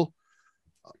official.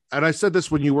 And I said this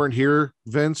when you weren't here,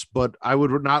 Vince, but I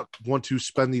would not want to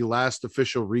spend the last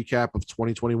official recap of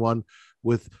 2021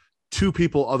 with two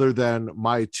people other than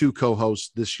my two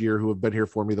co-hosts this year who have been here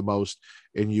for me the most,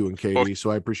 and you and Katie. So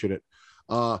I appreciate it.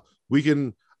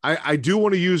 I do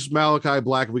want to use Malachi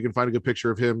Black if we can find a good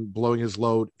picture of him blowing his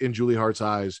load in Julie Hart's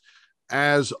eyes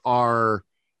as our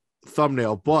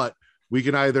thumbnail, but we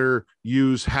can either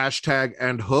use hashtag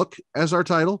and Hook as our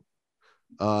title.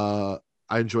 I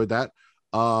enjoyed that.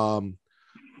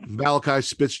 Malachi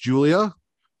spits Julia,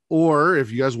 or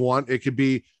if you guys want, it could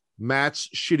be Matt's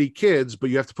shitty kids, but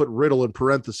you have to put Riddle in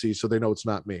parentheses so they know it's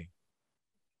not me.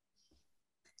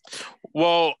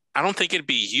 Well, I don't think it'd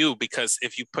be you, because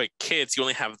if you put kids, you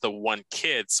only have the one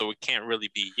kid, so it can't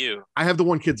really be you. I have the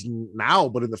one kids now,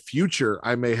 but in the future,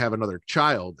 I may have another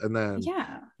child, and then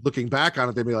looking back on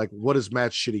it, they'd be like, "What is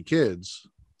Matt's shitty kids?"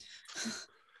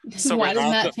 So why does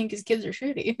Matt think his kids are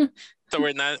shitty? So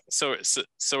we're not. So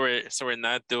we're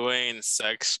not doing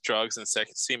sex, drugs, and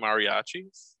sexy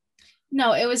mariachis.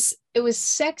 No, it was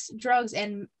sex, drugs,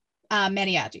 and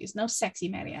mariachis. No sexy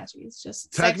mariachis.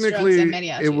 Just technically, sex, drugs, and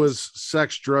mariachis. It was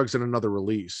sex, drugs, and another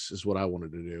release is what I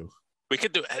wanted to do. We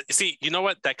could do. See, you know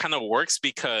what? That kind of works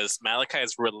because Malachi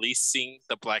is releasing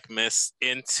the Black Mist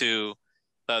into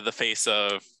the face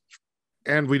of.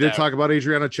 And we did talk about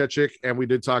Adriana Chechik, and we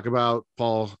did talk about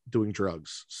Paul doing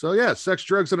drugs. So yeah, sex,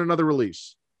 drugs, and another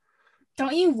release.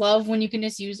 Don't you love when you can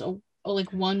just use a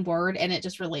like one word and it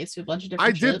just relates to a bunch of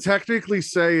different shit? Did technically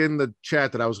say in the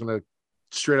chat that I was going to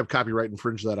straight up copyright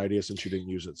infringe that idea since you didn't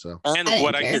use it. So and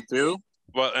what I could do,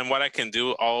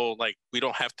 we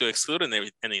don't have to exclude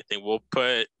anything. We'll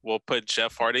put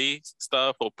Jeff Hardy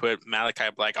stuff. We'll put Malachi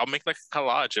Black. I'll make like a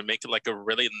collage and make it like a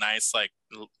really nice, like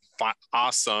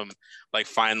awesome, like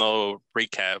final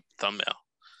recap thumbnail.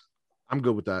 I'm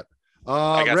good with that.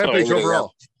 Rampage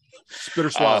overall. Spit or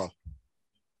swallow.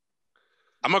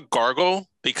 I'm a gargle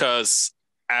because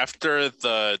after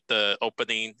the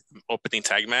opening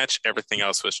tag match, everything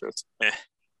else was just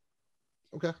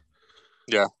Okay.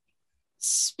 Yeah.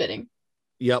 Spitting.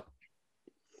 Yep.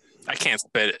 I can't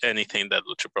spit anything that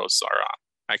Lucha Bros are on.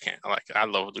 I can't. I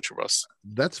love Lucha Bros.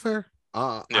 That's fair.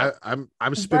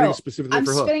 I'm spitting specifically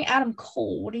for Hook. I'm spitting Adam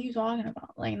Cole. What are you talking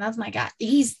about? Like, that's my guy.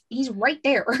 He's right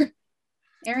there.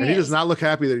 And he does not look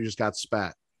happy that he just got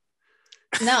spat.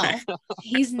 No,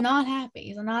 he's not happy.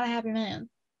 He's not a happy man.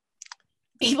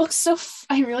 He looks so.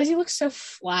 I realize he looks so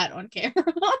flat on camera.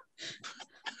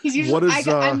 He's usually.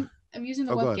 I'm using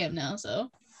the webcam now, so.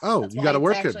 Oh, you got to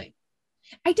work it.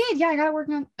 I did. Yeah, I got to work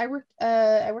on. I worked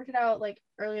it out like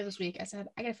earlier this week. I said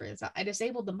I got to figure this out. I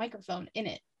disabled the microphone in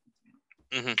it.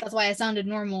 Mm-hmm. That's why I sounded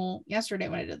normal yesterday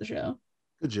when I did the show.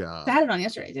 Good job. I had it on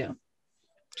yesterday too.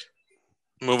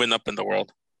 Moving up in the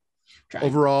world.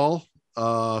 Overall,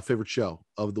 favorite show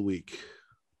of the week.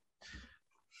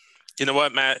 You know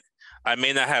what, Matt? I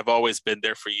may not have always been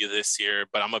there for you this year,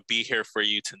 but I'm gonna be here for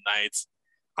you tonight.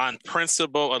 On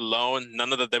principle alone,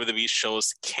 none of the WWE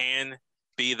shows can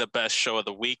be the best show of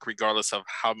the week, regardless of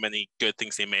how many good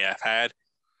things they may have had.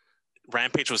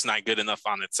 Rampage was not good enough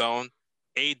on its own.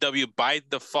 AEW by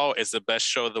default is the best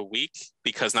show of the week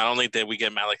because not only did we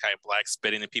get Malachi Black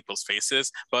spitting in people's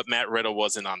faces, but Matt Riddle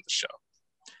wasn't on the show.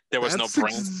 There was no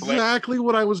brand split. Exactly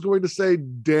what I was going to say,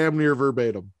 damn near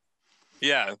verbatim.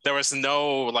 Yeah, there was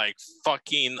no like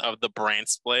fucking of the brand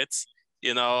splits,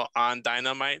 on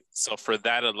Dynamite. So for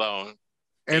that alone,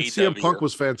 and CM Punk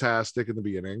was fantastic in the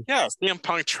beginning. Yeah, CM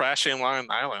Punk trashing Long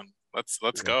Island.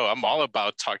 Let's go. I'm all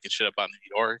about talking shit about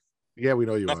New York. Yeah, we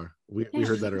know you are. We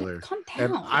heard that earlier.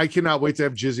 And I cannot wait to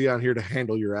have Jizzy on here to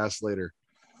handle your ass later.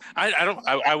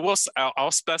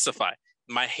 I'll specify.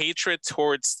 My hatred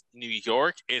towards New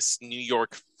York is New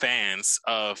York fans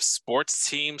of sports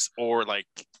teams or like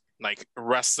like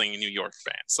wrestling New York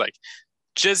fans. Like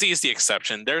Jizzy is the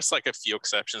exception. There's like a few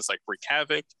exceptions, like Wreak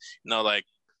Havoc. Like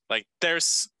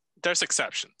there's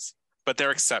exceptions, but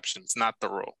they're exceptions, not the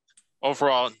rule.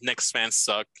 Overall, Knicks fans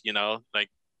suck. Like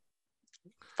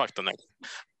fuck the Knicks.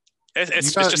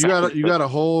 You got a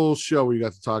whole show where you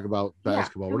got to talk about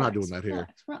basketball. We're not doing that here.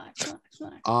 Relax.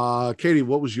 Katie,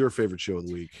 what was your favorite show of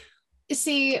the week?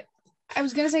 See, I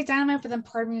was gonna say Dynamite, but then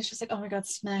part of me was just like, oh my god,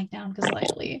 SmackDown, because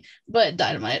Lee. But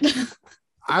Dynamite.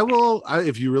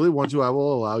 If you really want to, I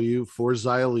will allow you for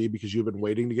Xia Li, because you've been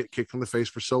waiting to get kicked in the face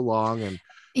for so long. And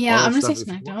yeah, I'm gonna say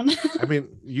SmackDown. I mean,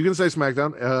 you can say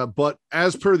SmackDown, but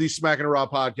as per the Smack and Raw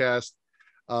podcast,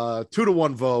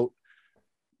 2-1 vote,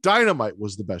 Dynamite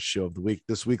was the best show of the week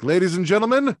this week, ladies and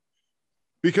gentlemen,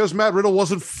 because Matt Riddle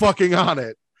wasn't fucking on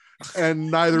it,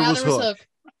 and neither was Hook.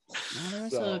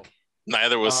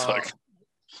 Neither was Hook.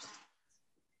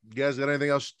 You guys got anything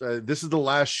else? This is the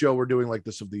last show we're doing like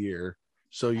this of the year.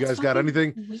 So you guys got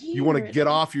anything you want to get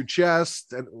off your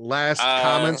chest and last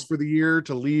comments for the year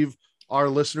to leave our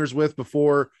listeners with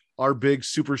before our big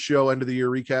super show end of the year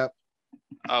recap?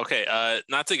 Okay.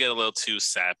 Not to get a little too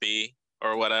sappy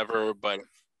or whatever, but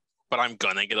I'm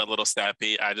gonna get a little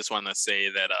sappy. I just want to say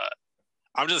that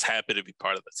I'm just happy to be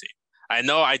part of the team. I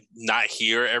know I'm not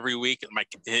here every week.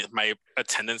 My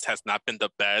attendance has not been the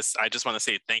best. I just want to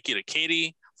say thank you to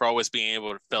Katie for always being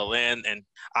able to fill in. And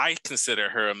I consider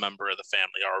her a member of the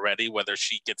family already. Whether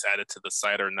she gets added to the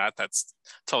site or not, that's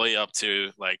totally up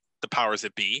to like the powers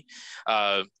that be.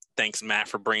 Thanks, Matt,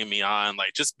 for bringing me on.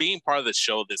 Like, just being part of the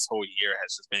show this whole year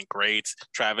has just been great.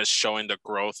 Travis showing the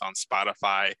growth on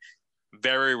Spotify,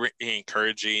 very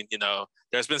encouraging.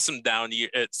 There's been some down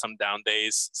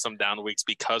days, some down weeks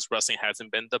because wrestling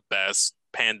hasn't been the best,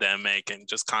 pandemic and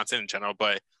just content in general.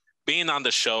 But being on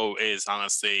the show is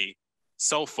honestly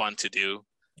so fun to do,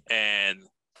 and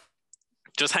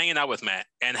just hanging out with Matt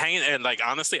and like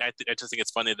honestly, I just think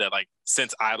it's funny that like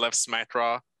since I left Smack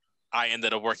Raw, I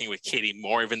ended up working with Katie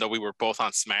more, even though we were both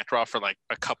on Smack Raw for like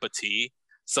a cup of tea.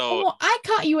 So I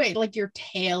caught you at like your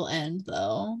tail end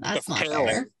though. That's not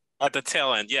fair. At the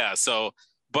tail end, yeah. So,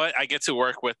 but I get to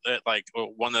work with it, like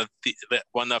one of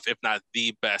if not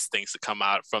the best things to come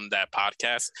out from that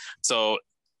podcast. So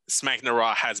Smack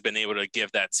Raw has been able to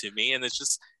give that to me, and it's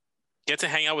just get to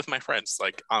hang out with my friends.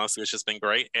 Like honestly, it's just been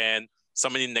great. And so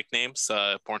many nicknames.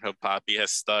 Pornhub Poppy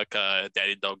has stuck.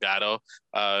 Daddy Delgado.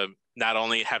 Not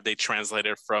only have they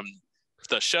translated from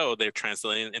the show, they're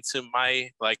translating into my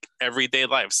like everyday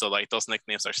life. So like those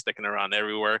nicknames are sticking around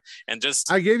everywhere. And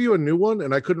just I gave you a new one,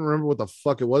 and I couldn't remember what the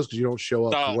fuck it was because you don't show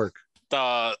up to work.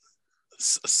 The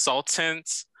Sultan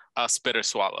Spitter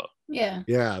Swallow. Yeah.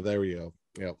 Yeah. There we go.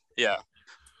 Yep. Yeah.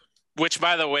 Which,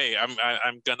 by the way,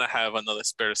 I'm gonna have another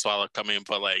Spirit Swallow coming,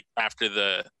 but like after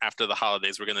the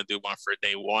holidays, we're gonna do one for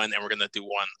day one, and we're gonna do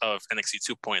one of NXT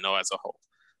 2.0 as a whole.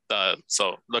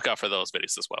 So look out for those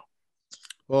videos as well.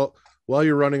 Well, while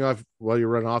you're running off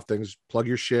things, plug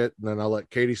your shit, and then I'll let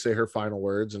Katie say her final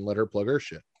words and let her plug her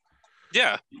shit.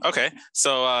 Yeah. Okay.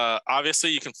 So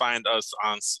obviously, you can find us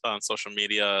on social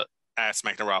media at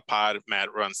SmackDown Raw Pod.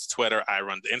 Matt runs Twitter. I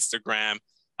run the Instagram.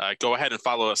 Go ahead and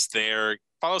follow us there.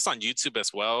 Follow us on YouTube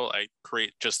as well.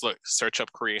 Search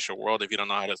up Creation World. If you don't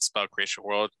know how to spell Creation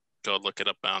World, go look it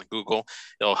up on Google.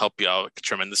 It'll help you out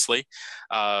tremendously.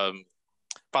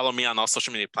 Follow me on all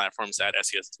social media platforms at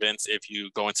SES Vince. If you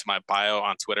go into my bio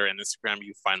on Twitter and Instagram,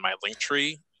 you find my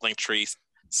Linktree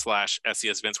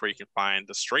 /SES Vince, where you can find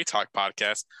the Straight Talk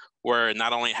podcast, where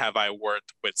not only have I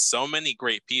worked with so many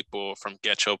great people from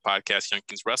Get Show Podcast, Young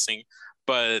Kings Wrestling,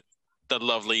 but the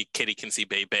lovely Katie Kinsey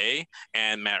Bebe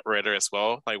and Matt Ritter as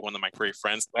well, like one of my great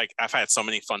friends. Like I've had so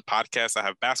many fun podcasts. I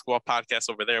have basketball podcasts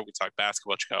over there. We talk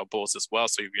basketball, Chicago Bulls as well.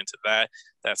 So if you're into that,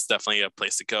 that's definitely a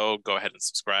place to go. Go ahead and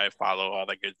subscribe, follow all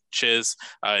that good chiz.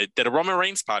 I did a Roman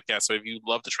Reigns podcast. So if you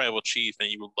love the Tribal Chief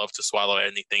and you would love to swallow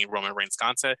anything Roman Reigns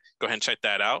content, go ahead and check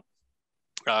that out.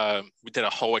 We did a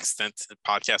whole extensive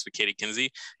podcast with Katie Kinsey,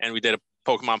 and we did a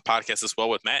Pokemon podcast as well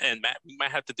with Matt. And Matt, we might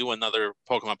have to do another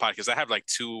Pokemon podcast. I have like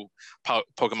 2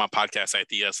 Pokemon podcast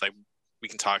ideas. Like we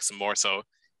can talk some more. So if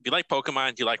you like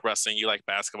Pokemon, you like wrestling, you like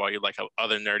basketball, you like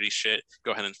other nerdy shit,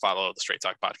 go ahead and follow the Straight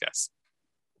Talk podcast.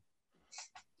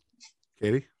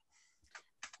 Katie?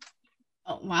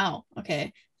 Oh, wow.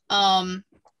 Okay. I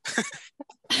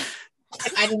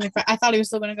thought he was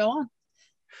still going to go on.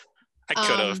 I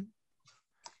could have.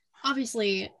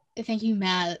 Obviously, thank you,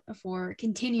 Matt, for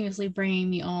continuously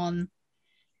bringing me on.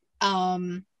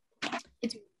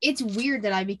 It's weird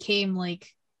that I became like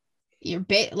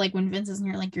like when Vince isn't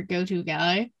here, like your go-to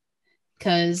guy,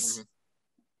 because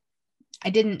I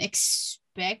didn't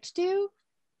expect to.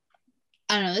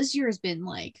 I don't know. This year has been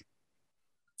like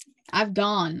I've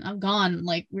gone.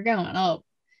 Like, we're going. Oh,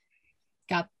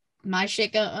 got my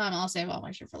shit going. I'll save all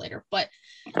my shit for later. But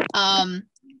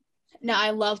no,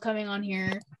 I love coming on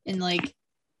here and like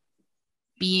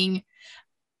being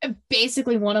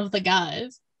basically one of the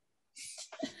guys.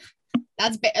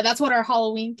 That's what our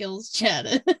Halloween Kills chat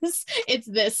is. It's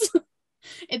this.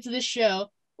 It's this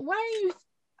show. Why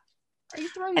are you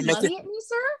throwing money at me,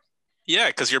 sir? Yeah,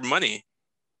 because you're money.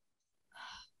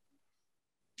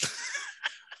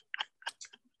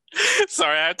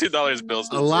 Sorry, I had $2 bills.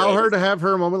 Allow her to have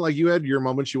her moment like you had your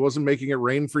moment. She wasn't making it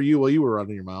rain for you while you were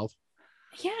running your mouth.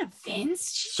 Yeah,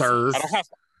 Vince. Sir.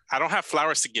 I don't have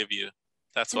flowers to give you.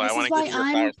 That's why I want to give you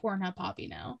I'm flowers. a Pornhub poppy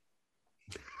now.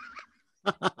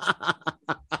 But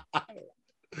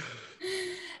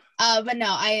no,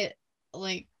 I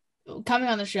like coming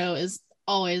on the show is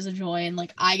always a joy, and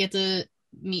like I get to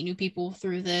meet new people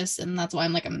through this, and that's why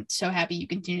I'm so happy you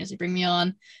continuously bring me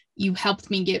on. You helped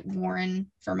me get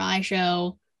Warren for my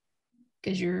show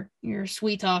because you're a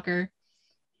sweet talker,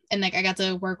 and like I got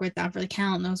to work with Down for the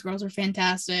Count, and those girls are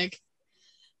fantastic.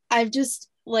 I've just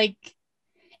like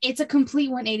it's a complete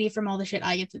 180 from all the shit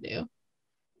I get to do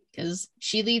because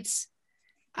she leads.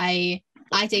 I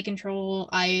take control.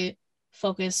 I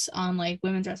focus on like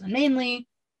women's wrestling mainly,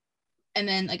 and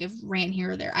then like a rant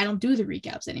here or there. I don't do the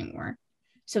recaps anymore.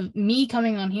 So me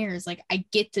coming on here is like I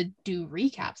get to do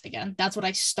recaps again. That's what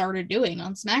I started doing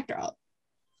on SmackDrop.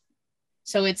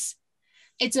 So it's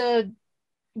a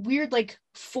weird like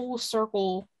full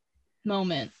circle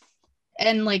moment.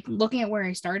 And like looking at where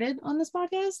I started on this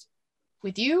podcast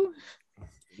with you,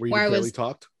 where you barely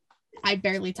talked. I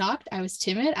barely talked. I was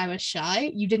timid. I was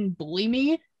shy. You didn't bully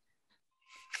me.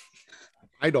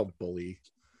 I don't bully.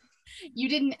 You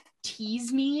didn't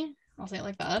tease me. I'll say it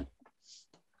like that.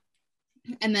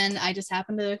 And then I just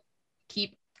happened to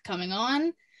keep coming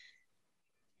on.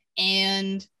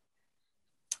 And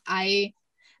I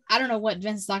don't know what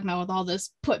Vince is talking about with all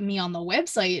this put me on the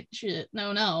website shit.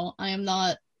 No, I am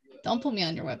not. Don't put me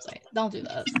on your website. Don't do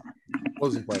that.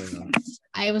 Wasn't planning on.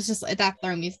 I was just that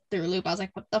throwing me through a loop. I was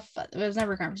like, what the fuck? It was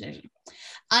never a conversation.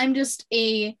 I'm just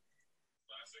I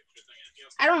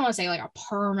don't want to say like a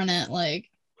permanent like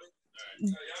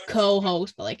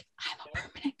co-host, but like I'm a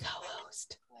permanent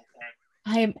co-host.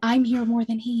 I'm here more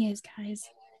than he is, guys.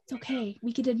 It's okay.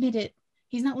 We could admit it.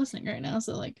 He's not listening right now,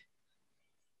 so like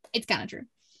it's kind of true.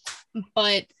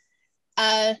 But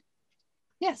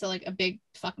yeah, so like a big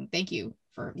fucking thank you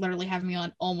for literally having me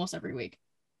on almost every week.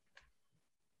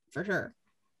 For sure.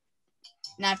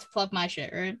 Now I have to plug my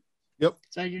shit, right? Yep.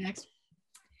 So I do next.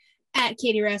 At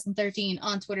Katie Wrestling 13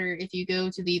 on Twitter. If you go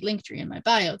to the link tree in my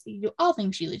bio, you can do all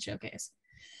things She Lead Showcase.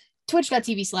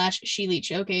 Twitch.tv/She Lead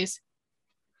Showcase.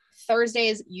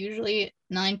 Thursdays usually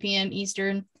 9 p.m.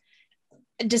 Eastern.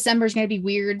 December is going to be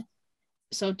weird,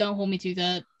 so don't hold me to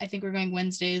that. I think we're going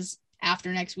Wednesdays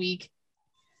after next week.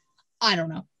 I don't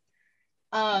know.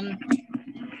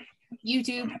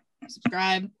 YouTube,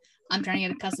 subscribe. I'm trying to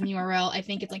get a custom URL. I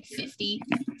think it's like 50.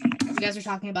 You guys were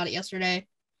talking about it yesterday.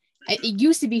 It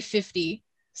used to be 50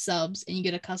 subs and you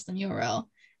get a custom URL.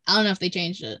 I don't know if they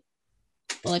changed it,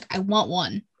 but like I want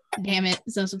one. Damn it.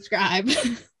 So subscribe.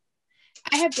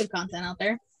 I have good content out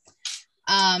there.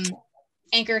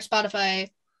 Anchor, Spotify,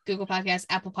 Google Podcasts,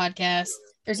 Apple Podcasts.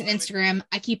 There's an Instagram.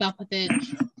 I keep up with it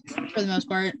for the most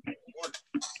part.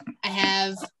 I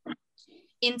have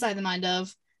Inside the Mind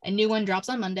of. A new one drops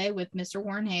on Monday with Mr.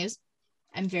 Warren Hayes.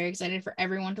 I'm very excited for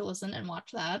everyone to listen and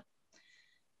watch that.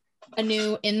 A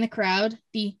new In the Crowd,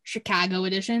 the Chicago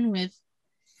edition with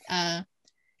Daddy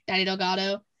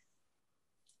Delgado,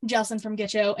 Jelson from Get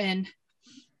Show, and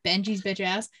Benji's bitch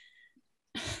ass.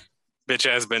 Bitch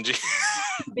ass Benji.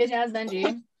 Bitch ass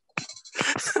Benji.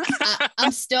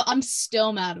 I'm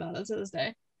still mad about it to this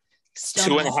day.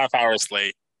 Still 2.5 hours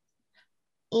late.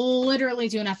 Literally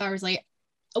 2.5 hours late.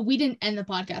 We didn't end the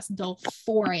podcast until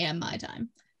 4 a.m. my time.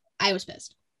 I was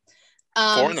pissed.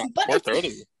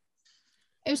 4:30.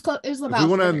 It was close. It was about. If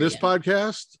we want to end this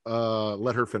podcast,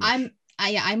 let her finish.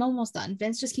 I'm almost done.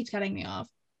 Vince just keeps cutting me off.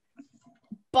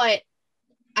 But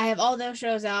I have all those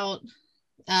shows out.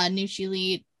 New She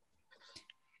Lead.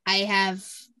 I have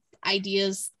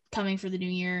ideas coming for the new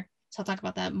year, so I'll talk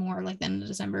about that more like the end of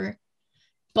December.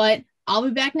 But I'll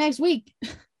be back next week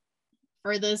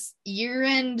for this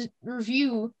year-end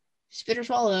review, Spit or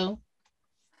Swallow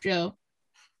show,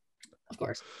 of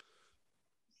course.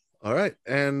 All right.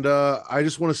 And I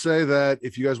just want to say that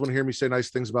if you guys want to hear me say nice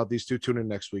things about these two, tune in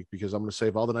next week because I'm going to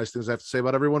save all the nice things I have to say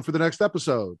about everyone for the next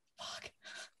episode. Fuck.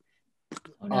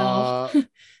 Oh, no.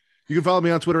 You can follow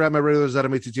me on Twitter at my regulars at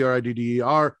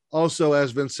MATTRIDDER. Also,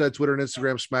 as Vince said, Twitter and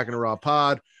Instagram, Smacking a Raw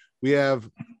Pod. We have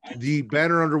the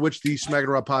banner under which the Smack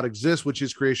and Raw pod exists, which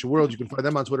is Creation World. You can find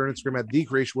them on Twitter and Instagram at The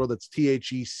Creation World. That's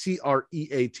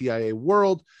TheCreatia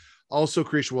World. Also,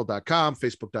 creationworld.com,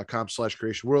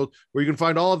 facebook.com/Creation World, where you can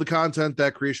find all of the content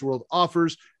that Creation World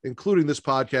offers, including this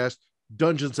podcast,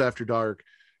 Dungeons After Dark,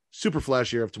 Super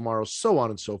Flash Year of Tomorrow, so on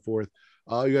and so forth.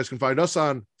 You guys can find us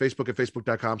on Facebook at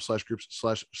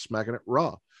facebook.com/groups/Smacking It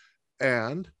Raw.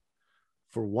 And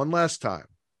for one last time,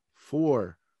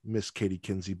 for Miss Katie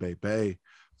Kinsey Bay,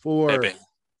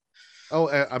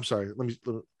 I'm sorry.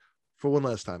 For one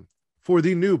last time, for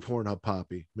the new Pornhub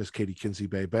Poppy, Miss Katie Kinsey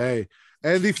Bay,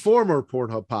 and the former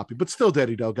Pornhub Poppy, but still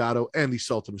Daddy Delgado, and the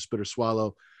Sultan of Spitter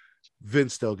Swallow,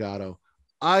 Vince Delgado.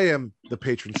 I am the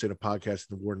patron saint of podcasting,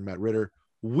 the Warden Matt Ritter.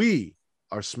 We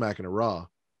are Smacking It Raw,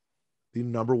 the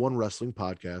 #1 wrestling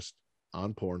podcast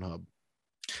on Pornhub.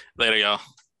 Later, y'all.